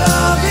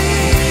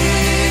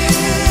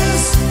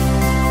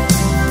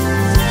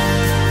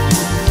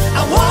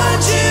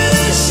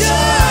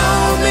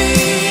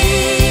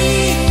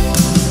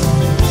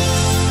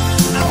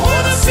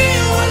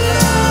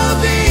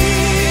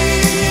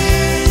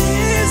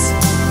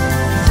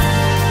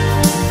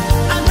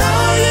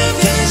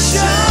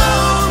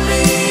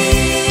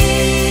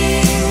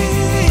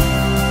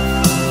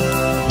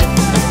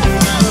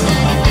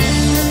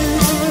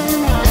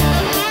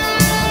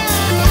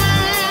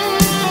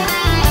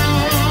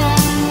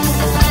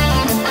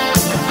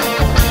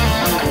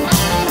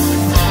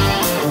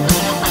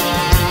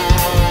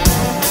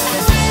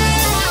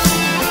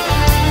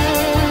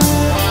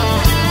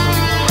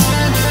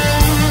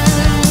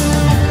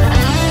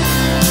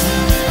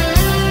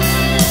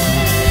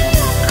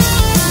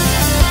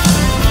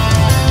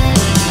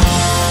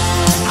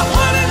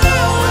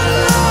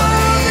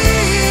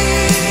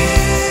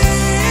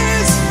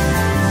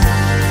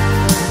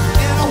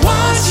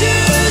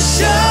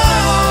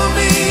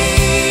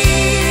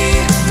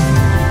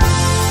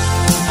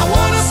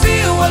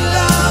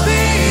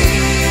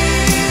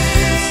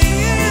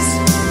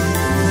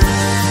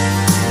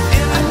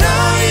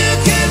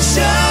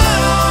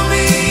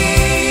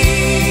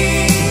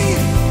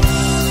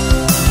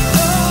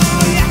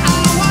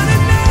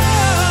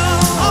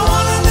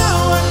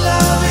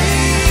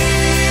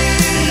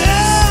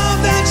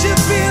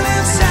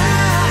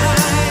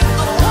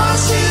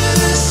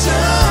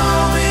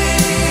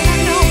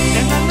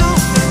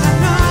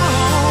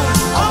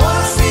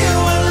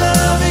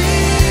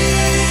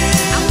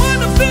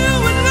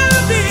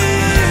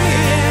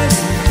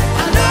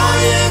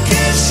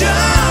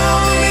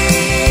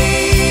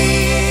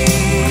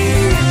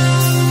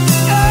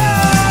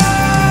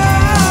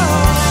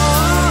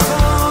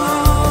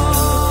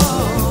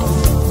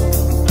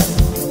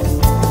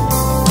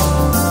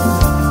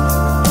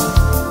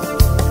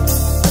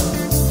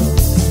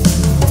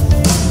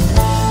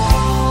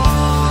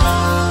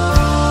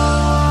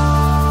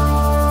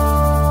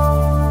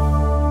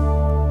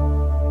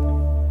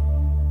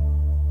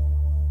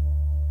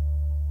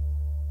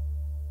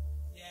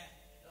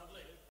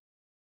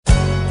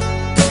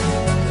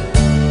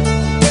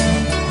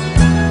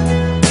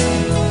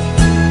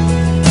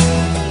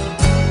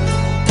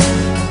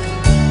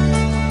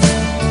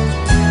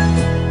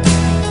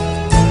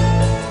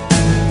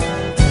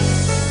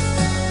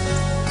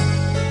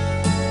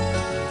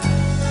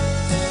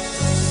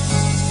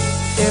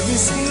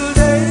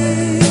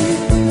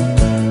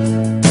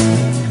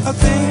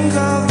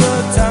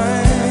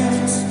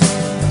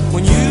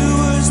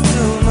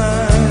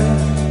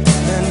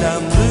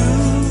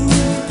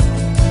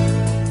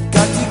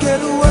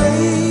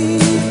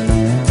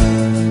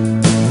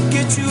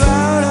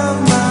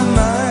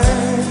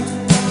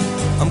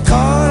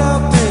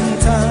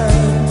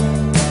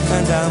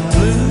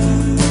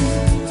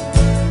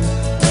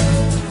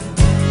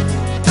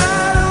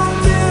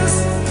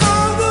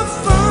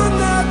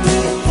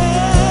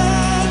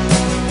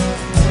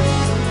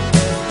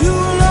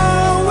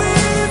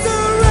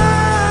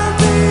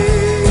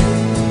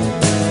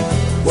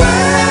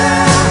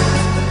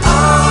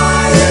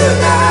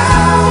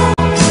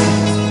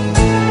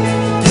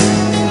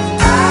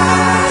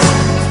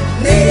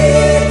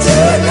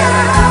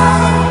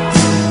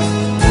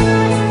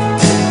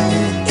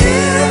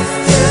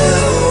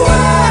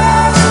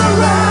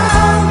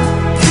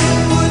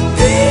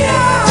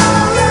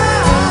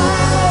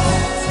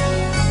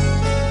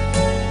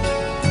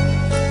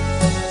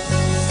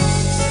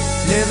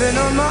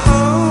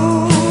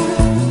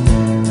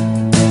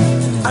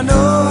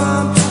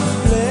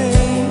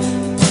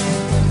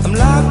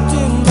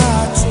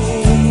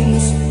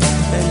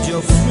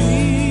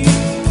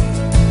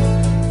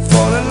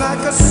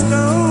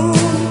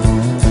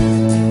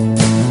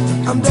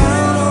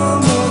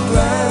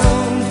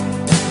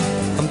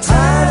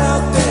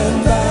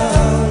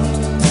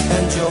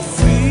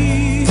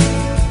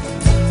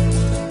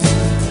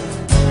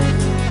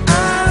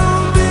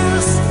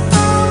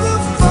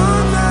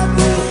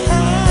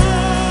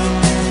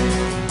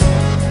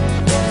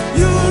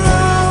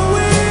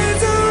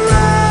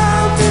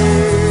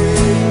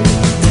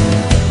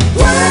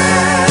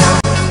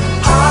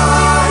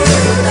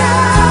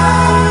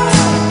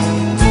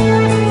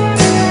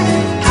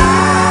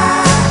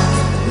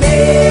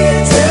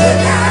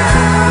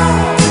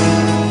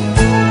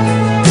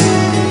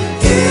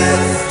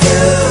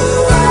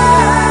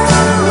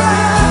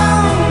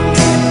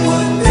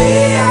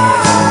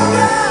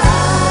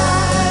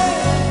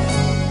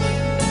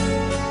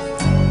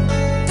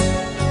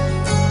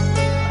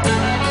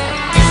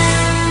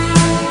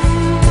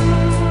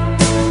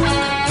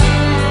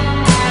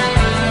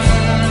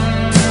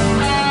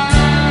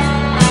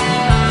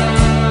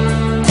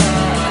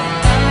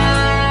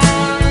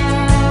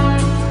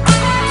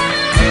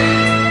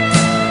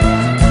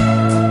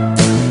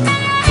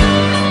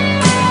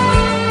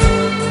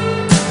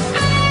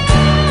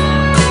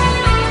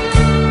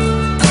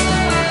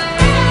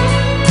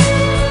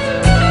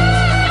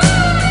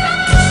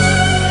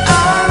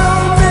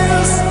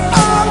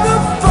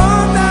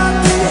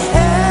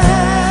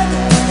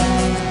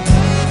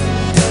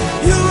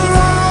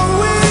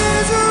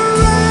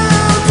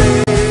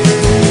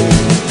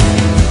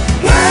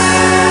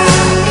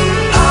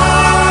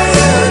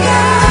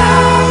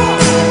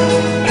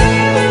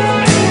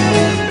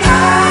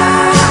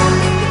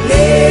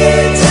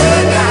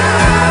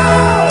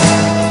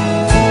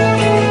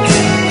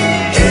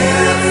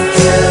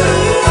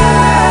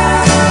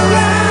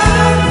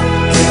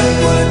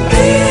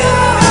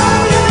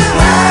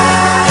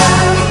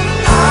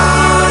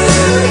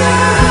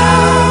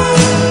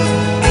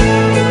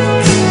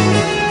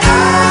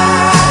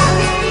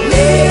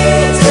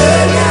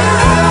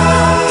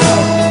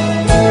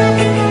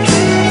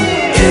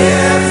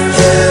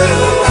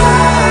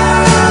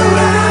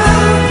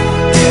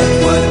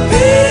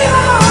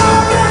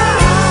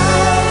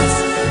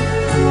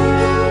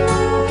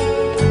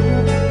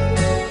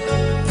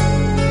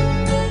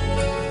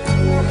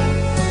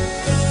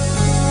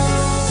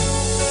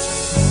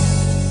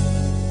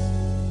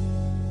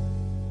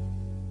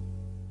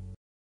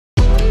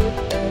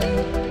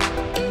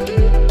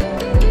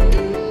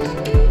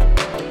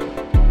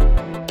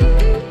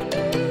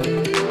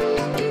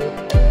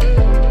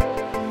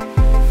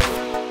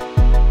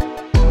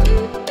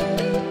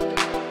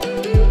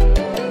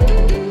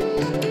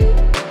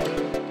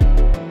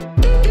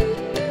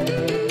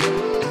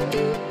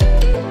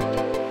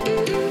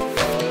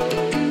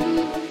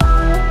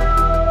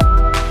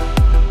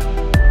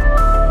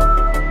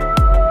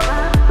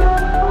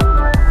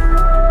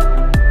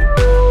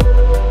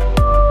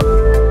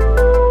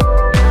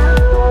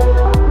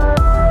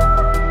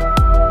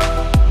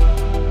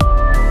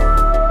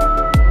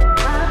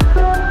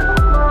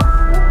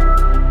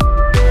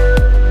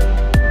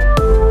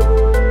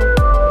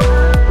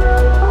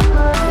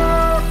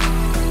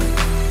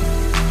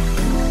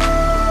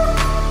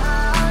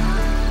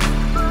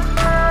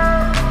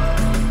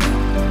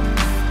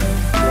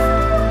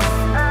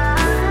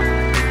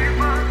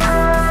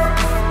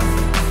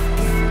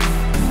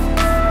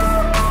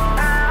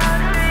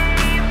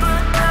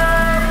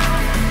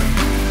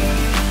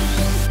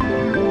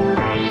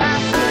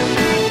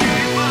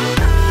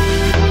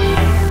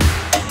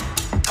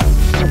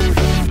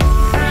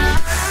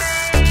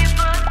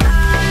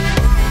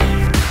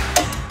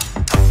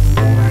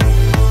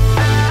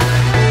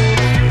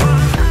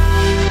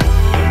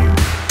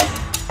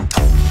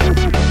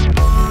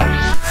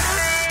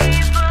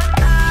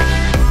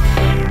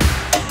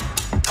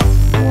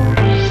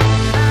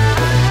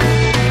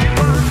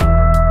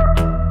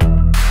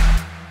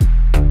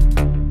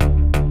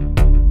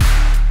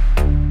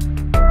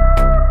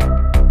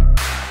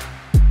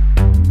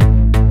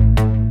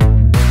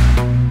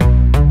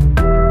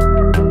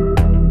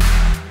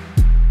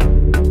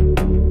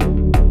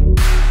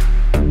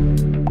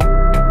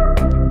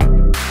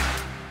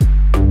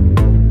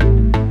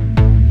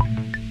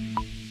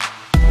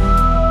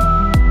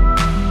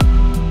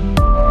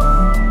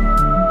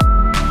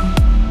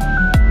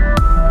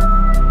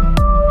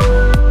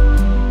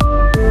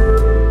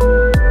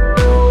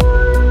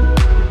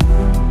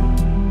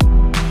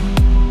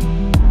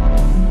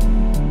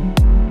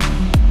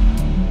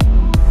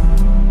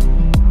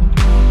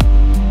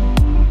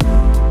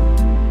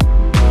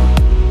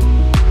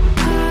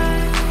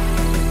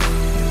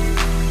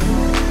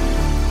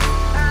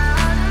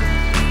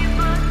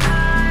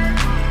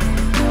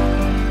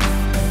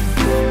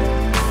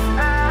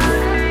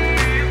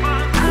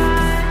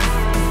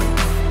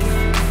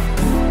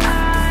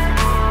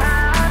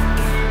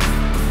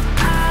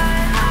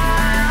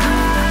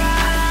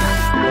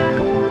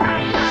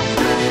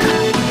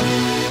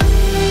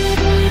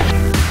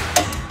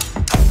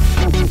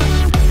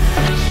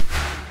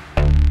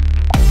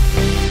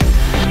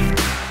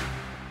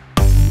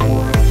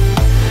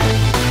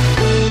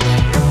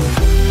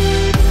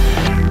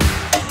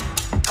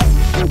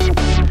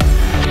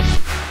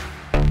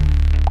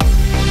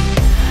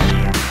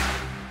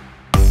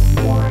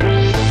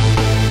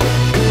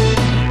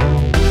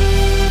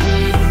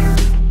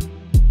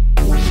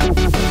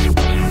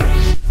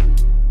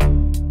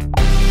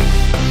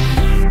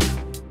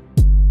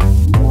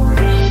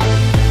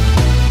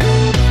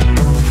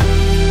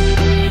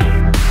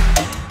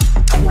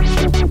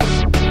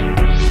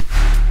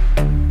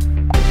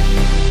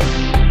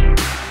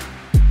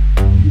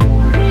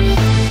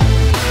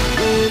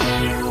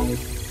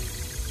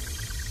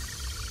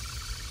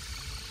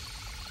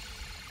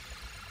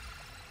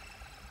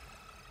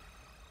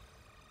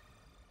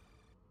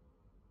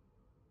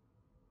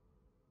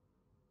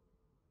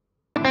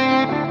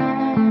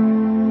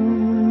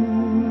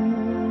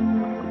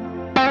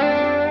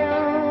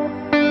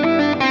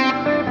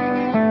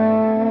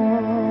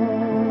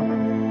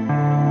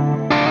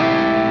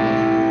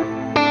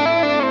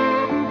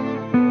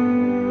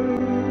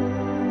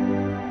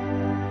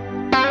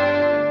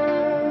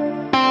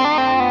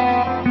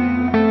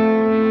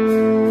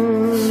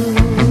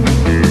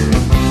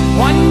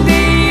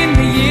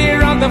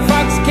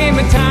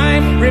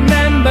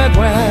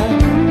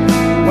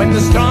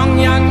the strong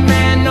young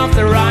man of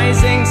the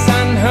rising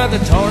sun heard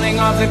the tolling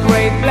of the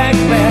great black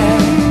bell.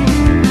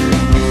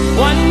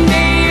 One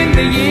day in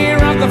the year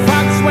of the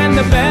fox, when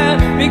the bell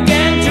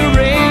began to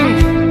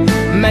ring,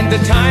 meant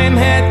the time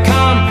had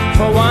come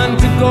for one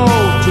to go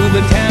to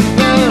the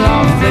temple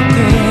of the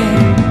king.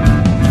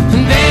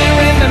 And there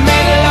in the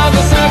middle of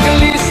the circle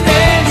he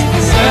stands,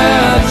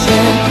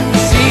 searching,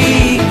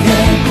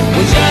 seeking,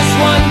 with just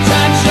one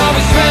touch of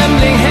his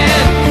trembling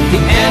hand,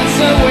 the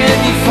answer will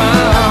be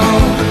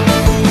found.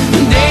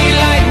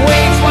 Daylight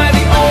waits while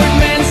the old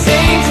man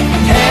sings,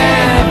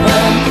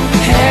 heaven,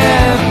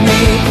 help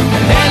me.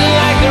 And then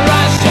like the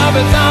rush of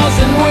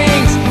 1,000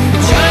 wings,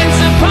 it shines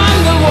upon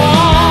the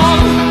wall,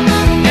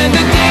 and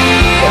the day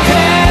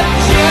had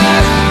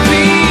just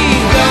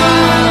begun.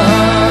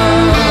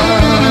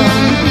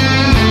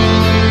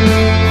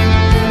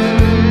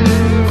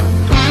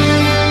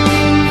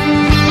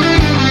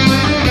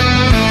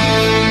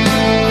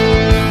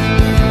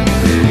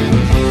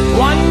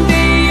 One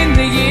day in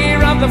the year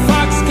of the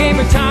fox came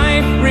a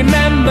time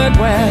remembered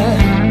well,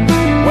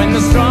 when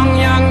the strong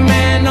young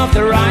man of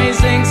the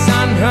rising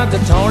sun heard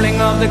the tolling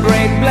of the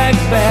great black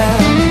bell.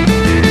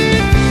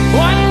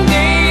 One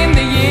day in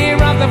the year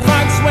of the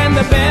fox, when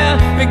the bell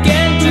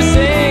began to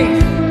sing,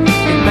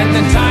 it meant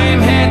the time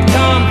had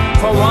come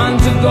for one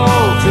to go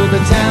to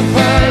the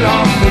temple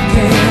of the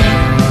king.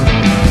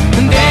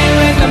 And there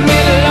in the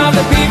middle of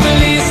the people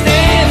he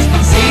stands,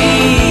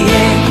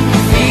 seeing,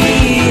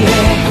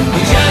 feeling,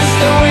 with just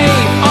the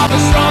wave of a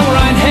strong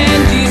right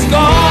hand he's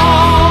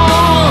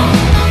gone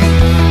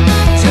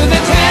to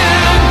the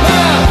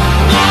temple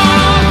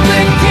of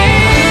the king.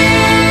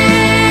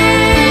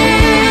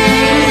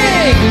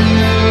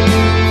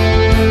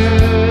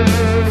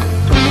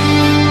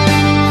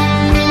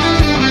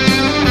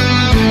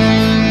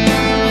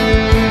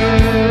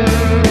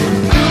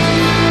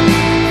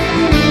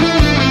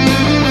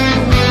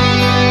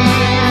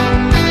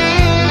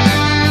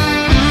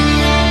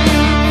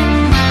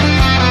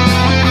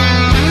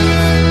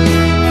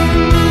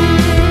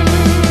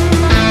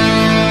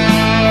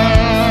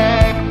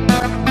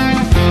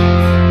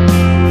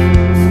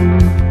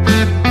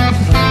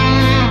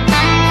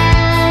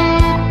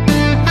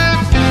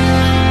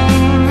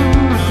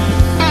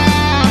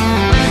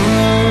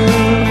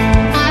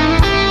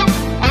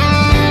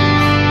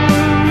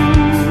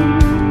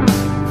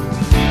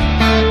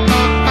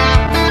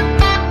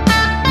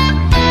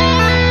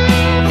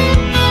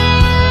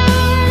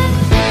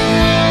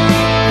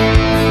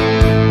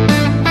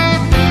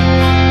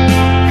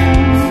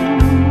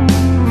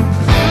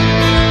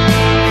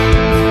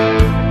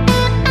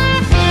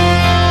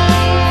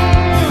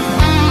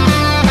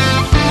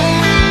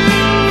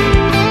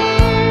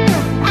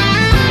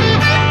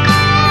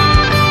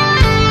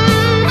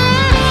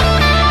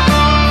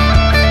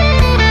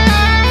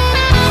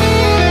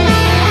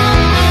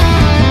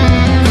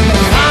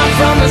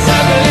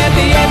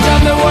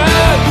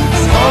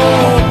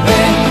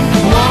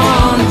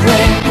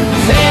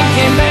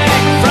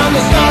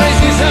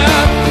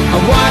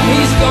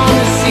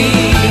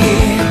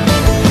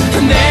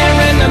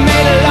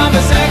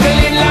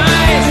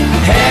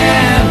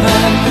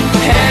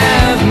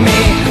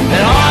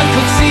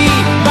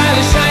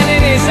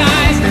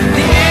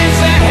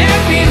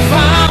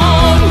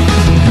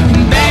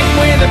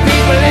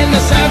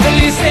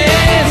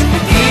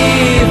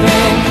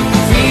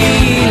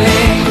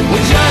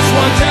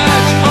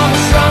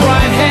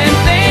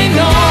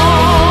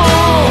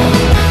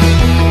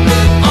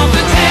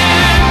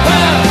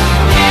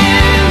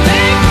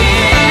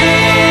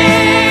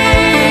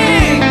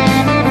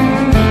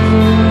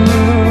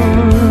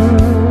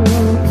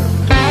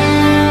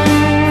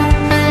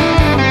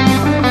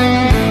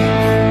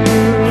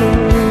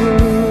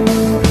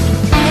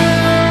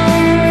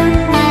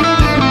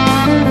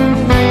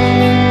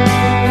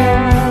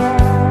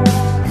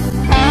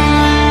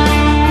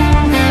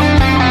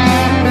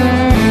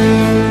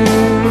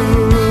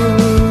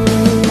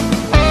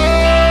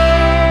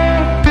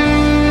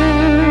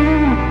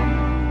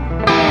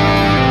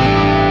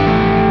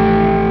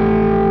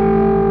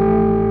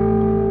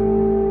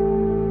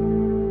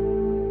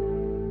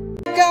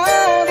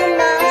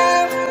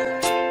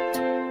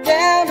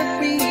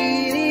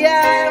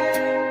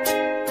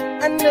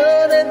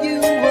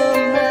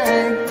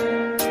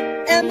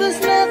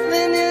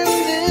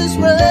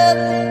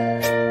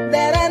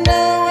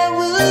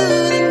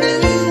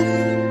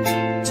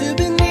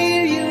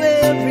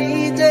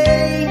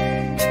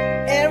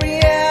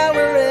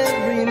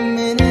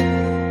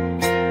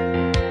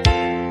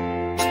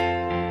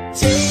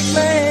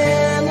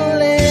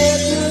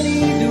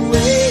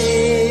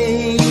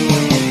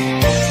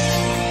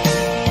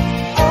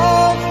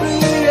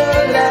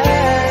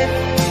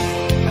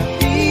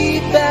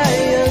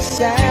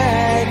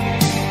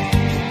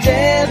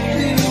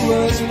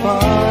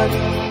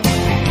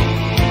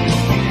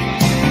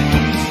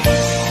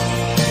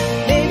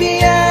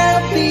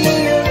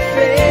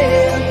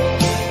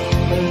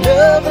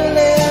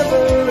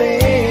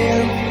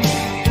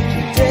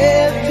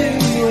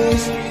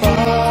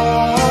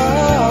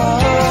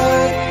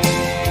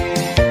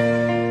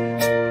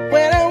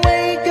 When I wake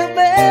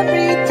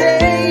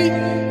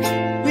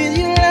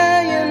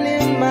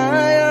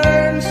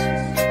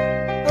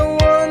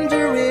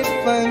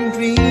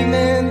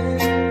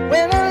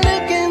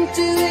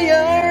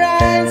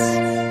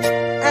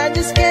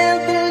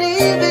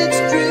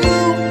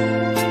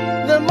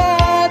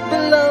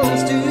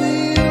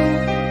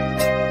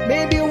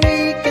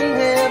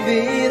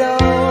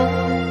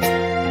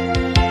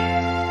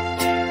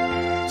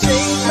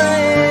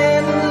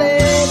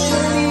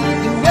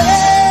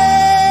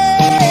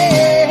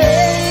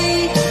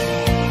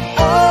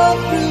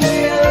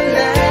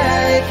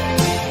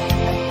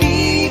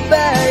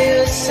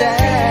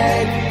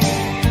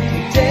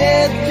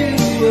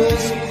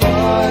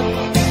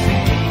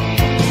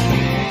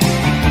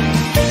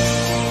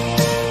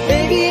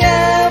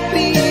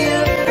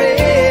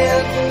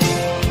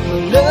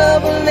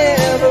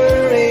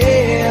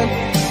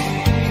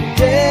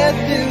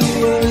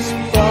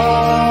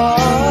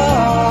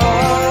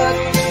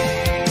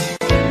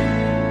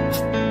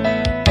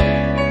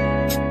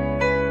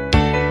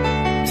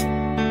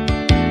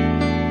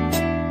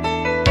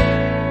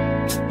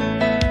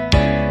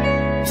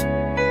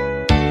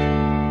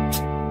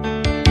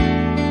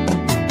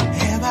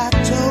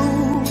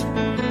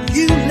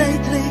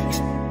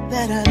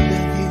that I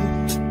love you?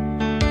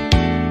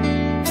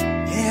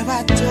 Have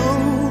I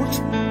told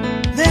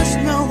there's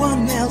no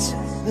one else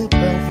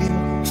above you?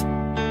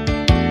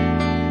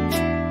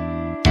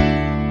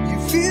 You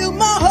fill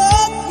my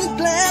heart with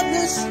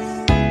gladness,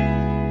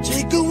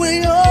 take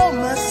away all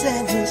my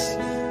sadness,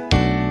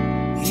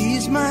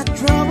 ease my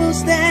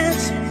troubles,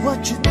 that's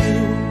what you do.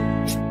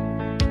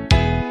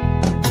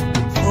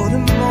 For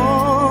the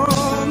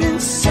morning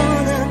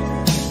sun and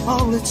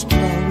all its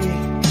glory,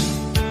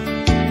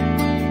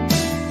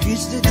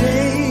 it's the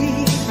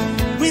day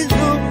with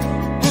hope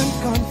and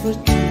comfort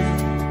too.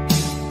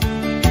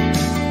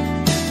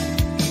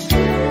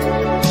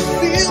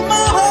 Fill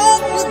my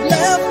heart with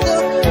laughter,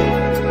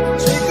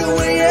 take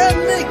away and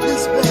make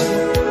this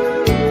better,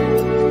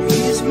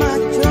 ease my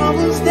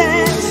troubles,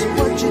 that's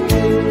what you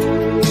do.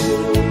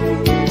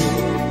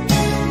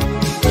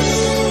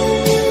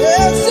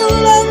 There's a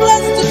love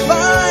left to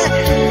find,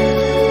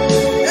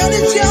 and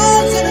it's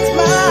yours and it's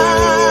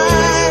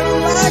mine,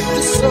 like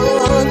the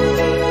sun.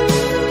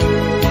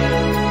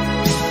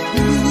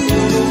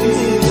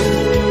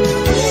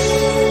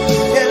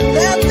 And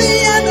at the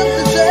end of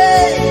the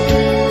day,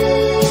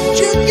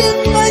 you give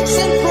thanks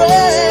and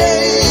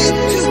praise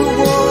to the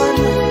one,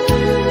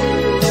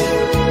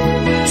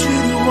 to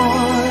the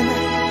one.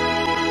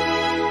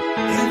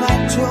 Have I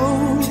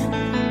told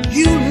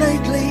you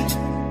lately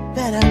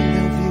that I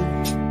love you?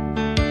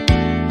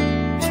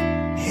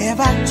 Have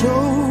I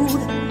told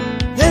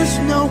there's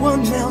no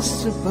one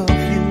else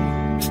above you?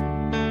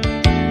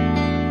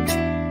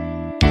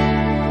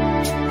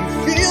 You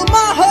fill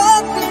my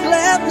heart with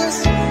gladness,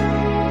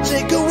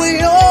 take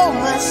away all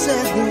my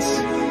sadness,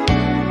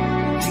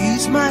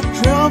 ease my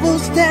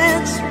troubles,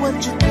 that's what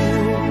you do.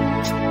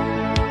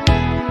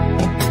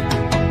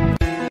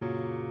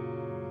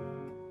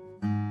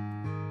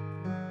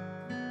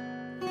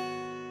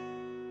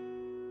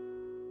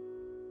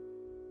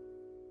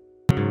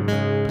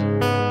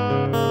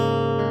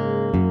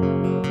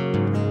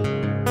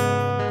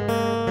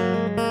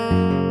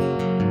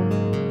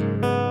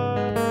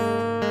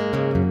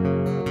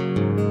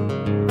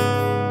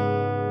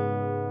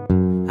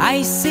 I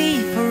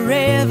see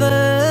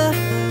forever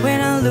when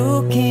I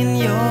look in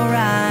your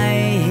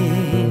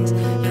eyes.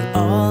 You're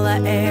all I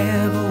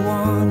ever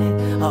wanted,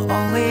 I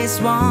always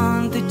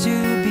wanted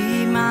to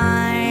be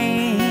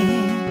mine.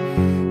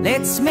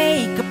 Let's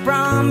make a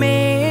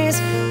promise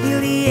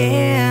till the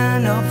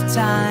end of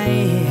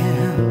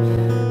time.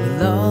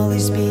 We'll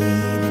always be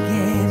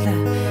together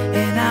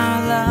and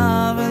our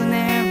love will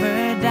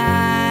never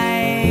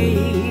die.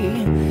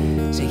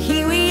 So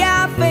here we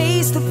are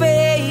face to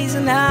face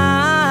and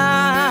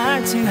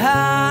heart to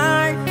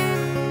heart.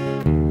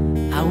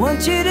 I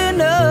want you to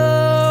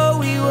know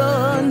we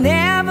will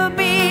never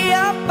be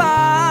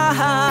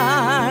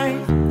apart.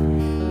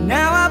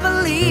 Now I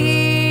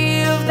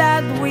believe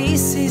that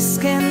wishes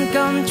can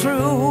come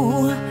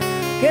true,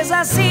 'cause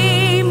I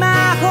see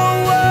my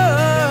whole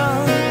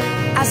world,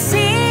 I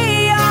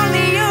see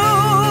only you.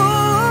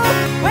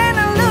 When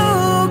I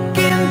look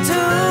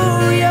into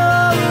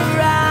your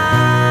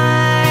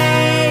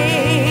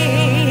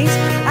eyes,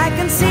 I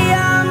can see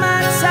how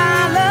much I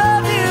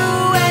love you,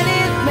 and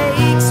it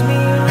makes me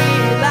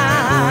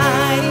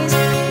realize.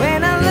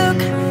 When I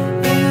look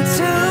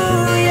into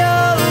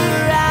your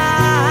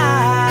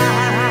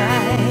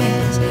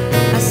eyes,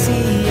 I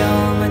see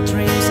all my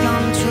dreams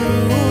come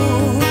true.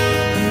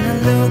 When I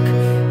look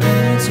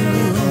into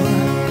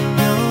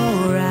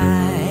your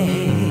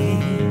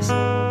eyes.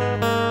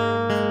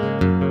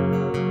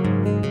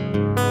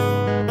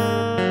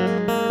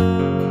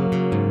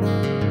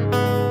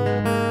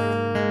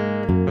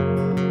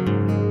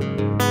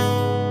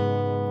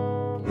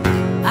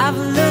 I've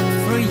looked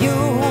for you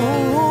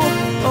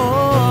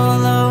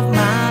all of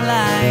my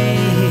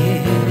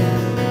life.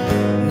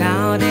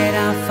 Now that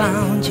I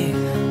found you,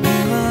 we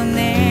will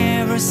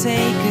never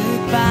say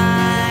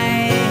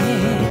goodbye.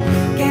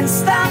 Can't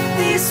stop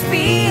this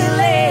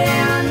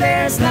feeling,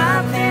 there's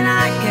nothing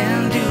I can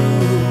do,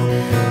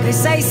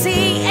 'cause I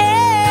see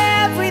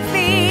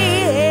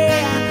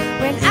everything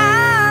when I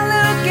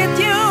look at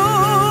you.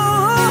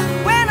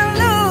 When I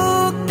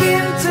look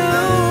into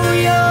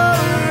your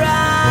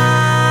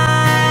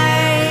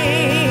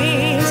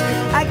eyes,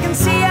 I can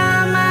see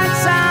how much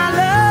I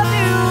love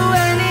you,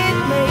 and it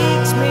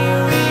makes me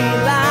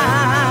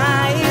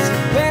realize.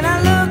 When I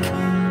look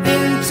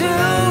into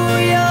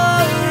your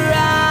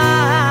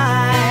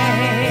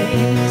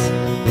eyes,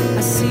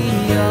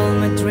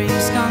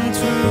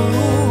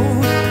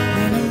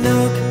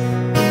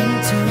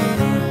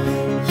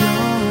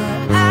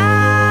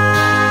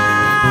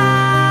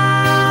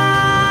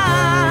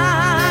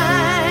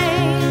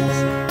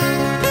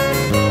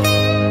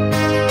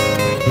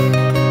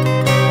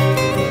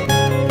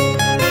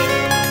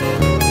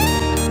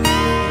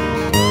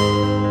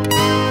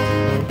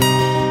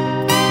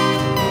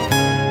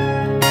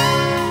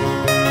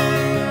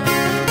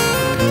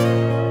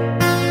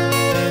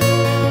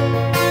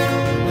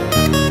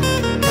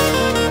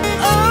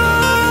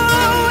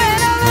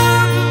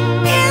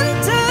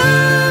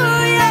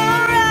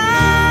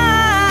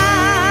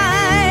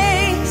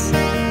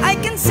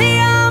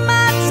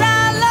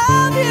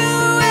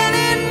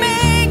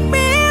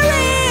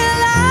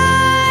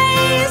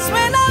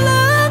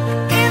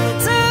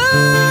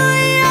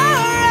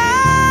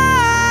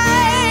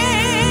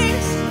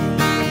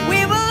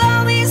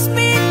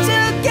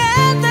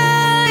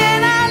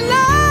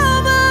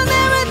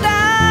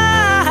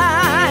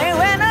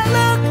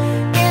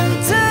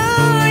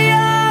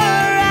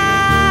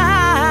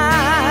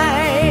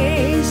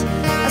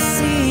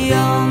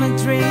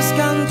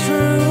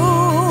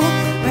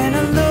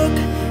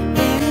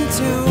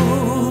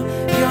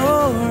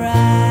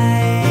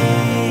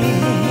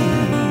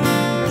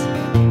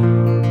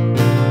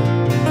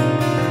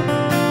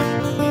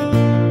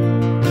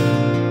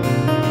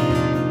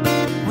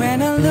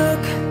 I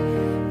look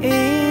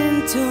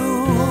into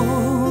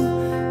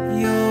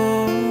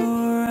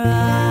your eyes.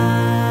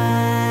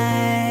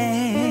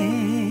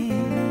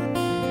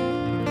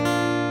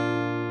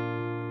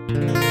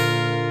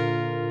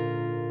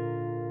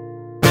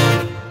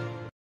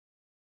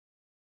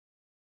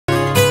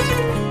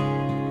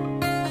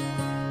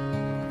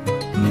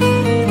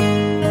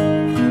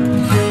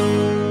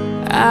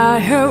 I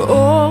heard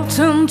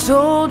Alton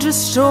told you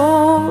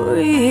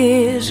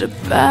stories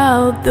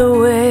about the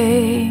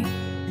way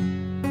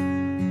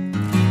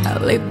I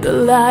lived the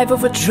life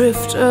of a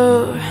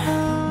drifter,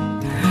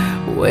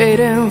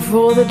 waiting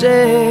for the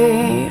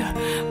day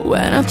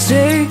when I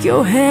take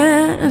your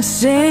hand and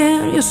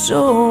send your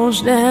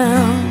souls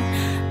down.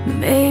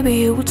 Maybe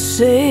you would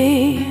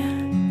say,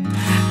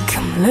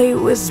 come lay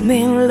with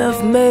me and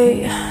love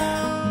me,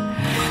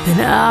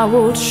 and I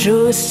would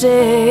surely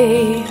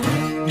stay.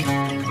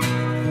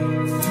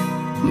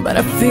 But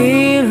I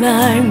feel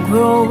I'm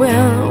growing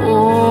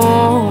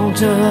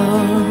older,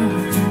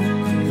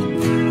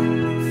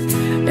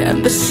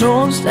 and the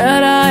songs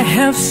that I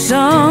have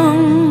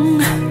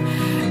sung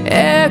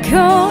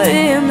echo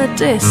in the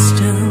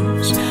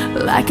distance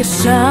like a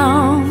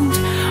sound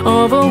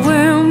of a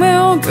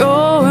windmill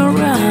going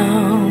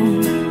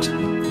round.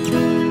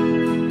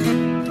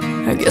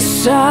 I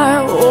guess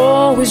I'll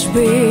always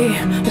be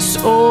a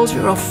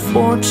soldier of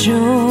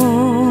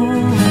fortune.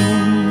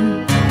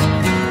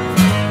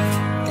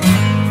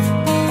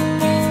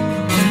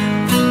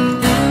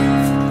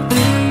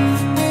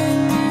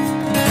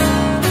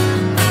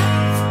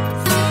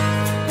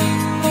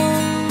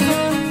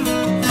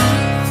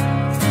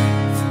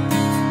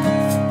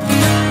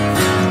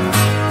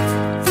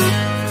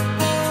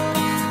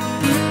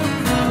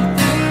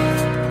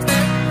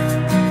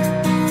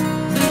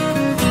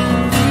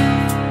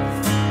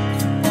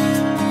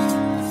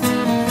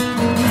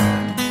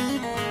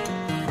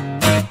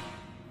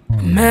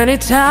 Many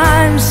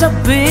times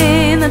I've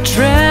been a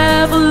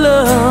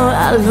traveler,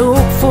 I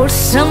look for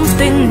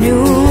something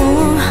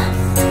new.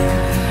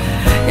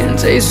 In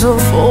days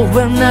of old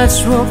when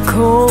nights were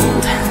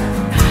cold,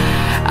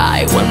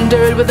 I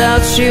wandered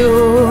without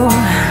you.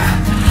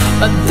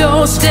 But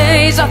those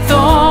days I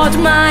thought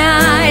my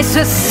eyes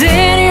had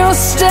seen you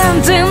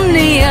standing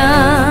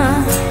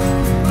near.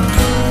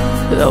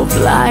 Though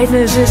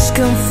blindness is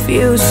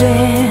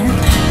confusing,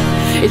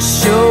 it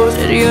shows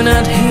that you're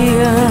not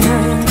here.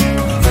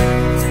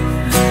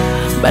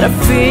 But I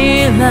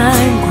feel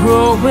I'm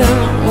growing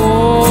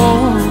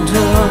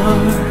older,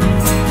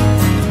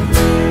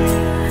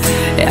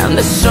 and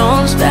the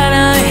songs that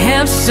I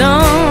have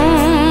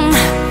sung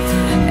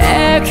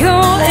echo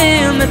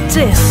in the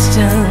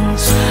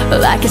distance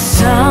like a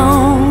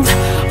sound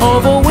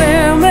of a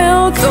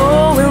windmill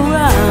going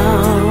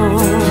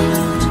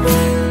round.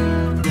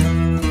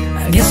 I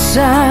guess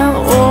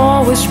I'll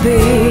always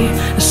be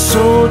a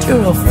soldier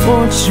of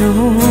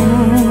fortune.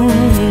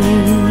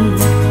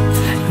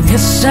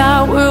 Yes,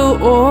 I will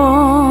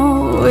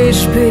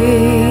always be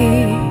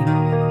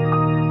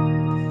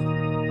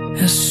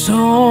a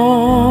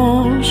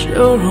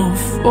soldier of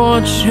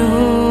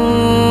fortune.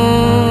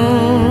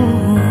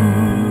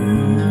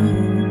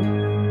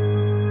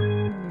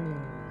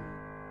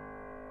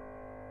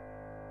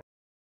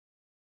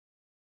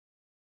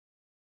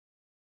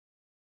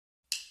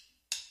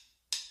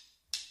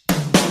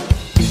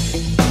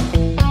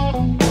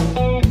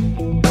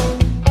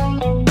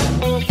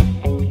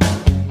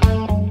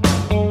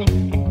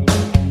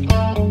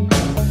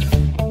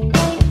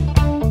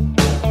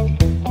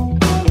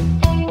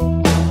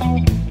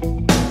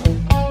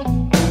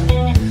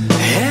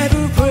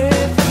 Every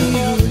breath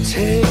you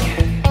take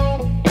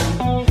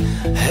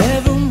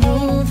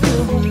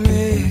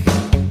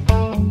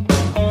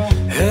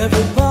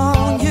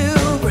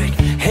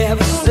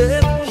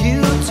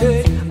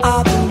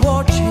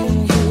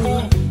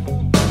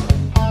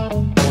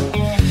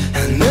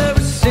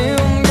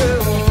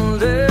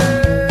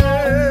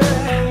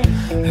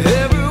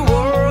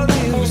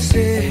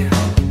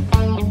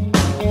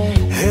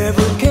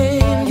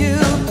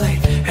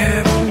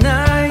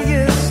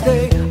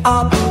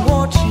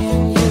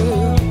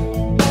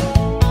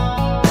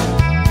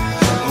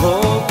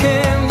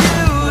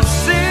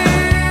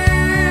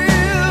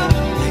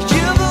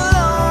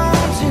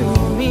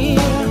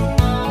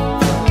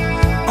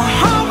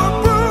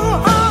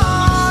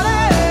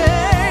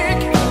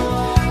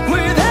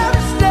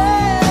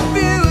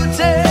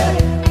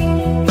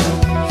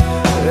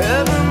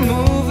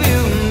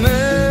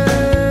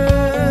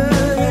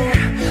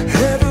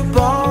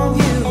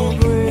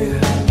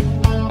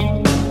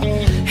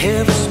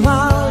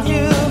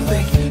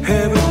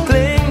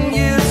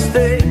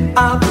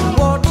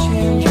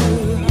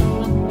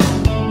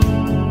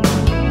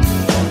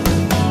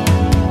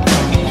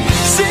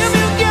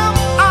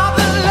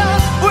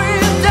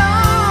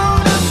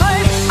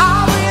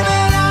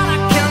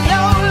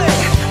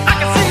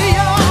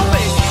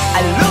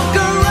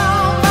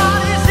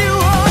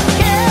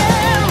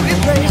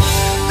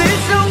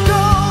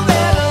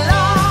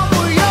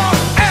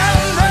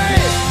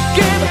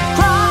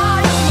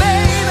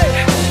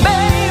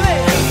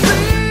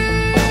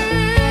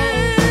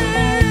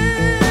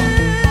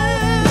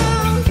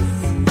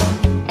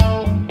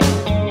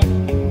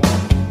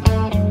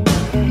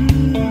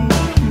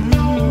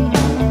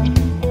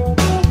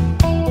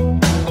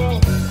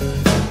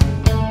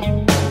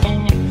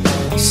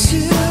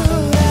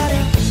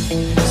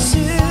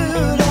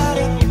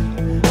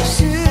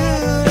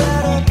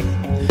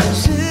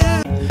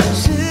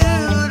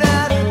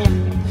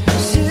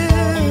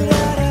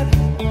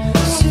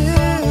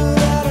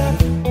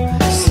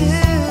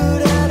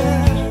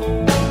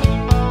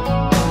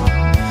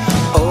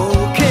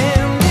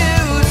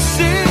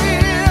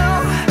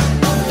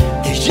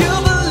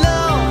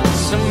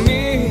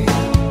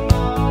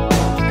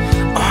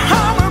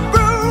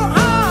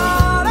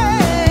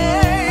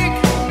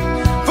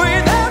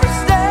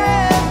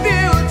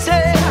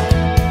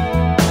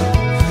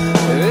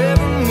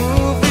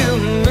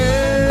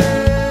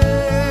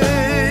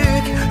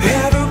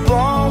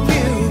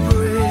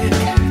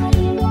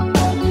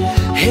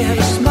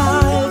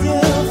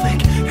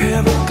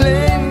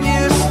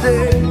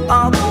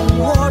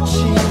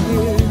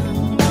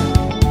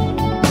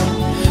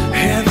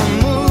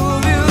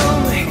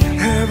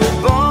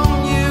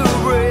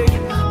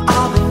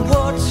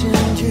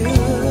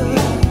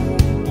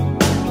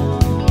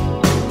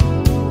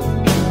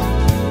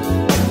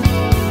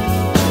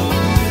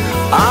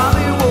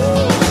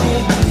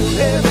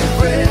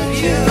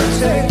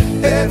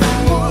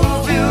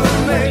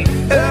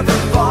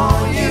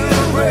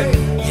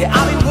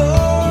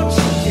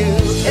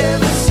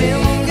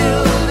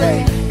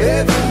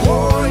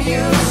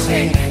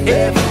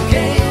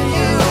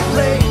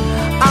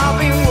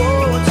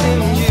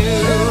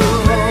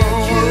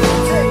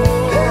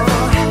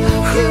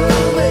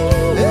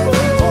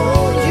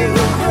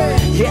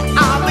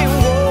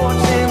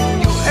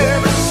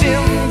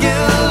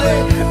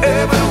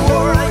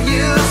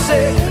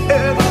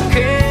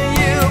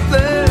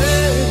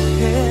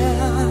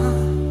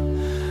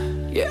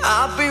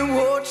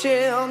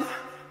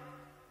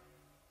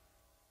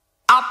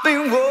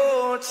been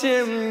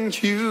watching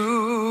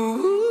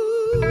you.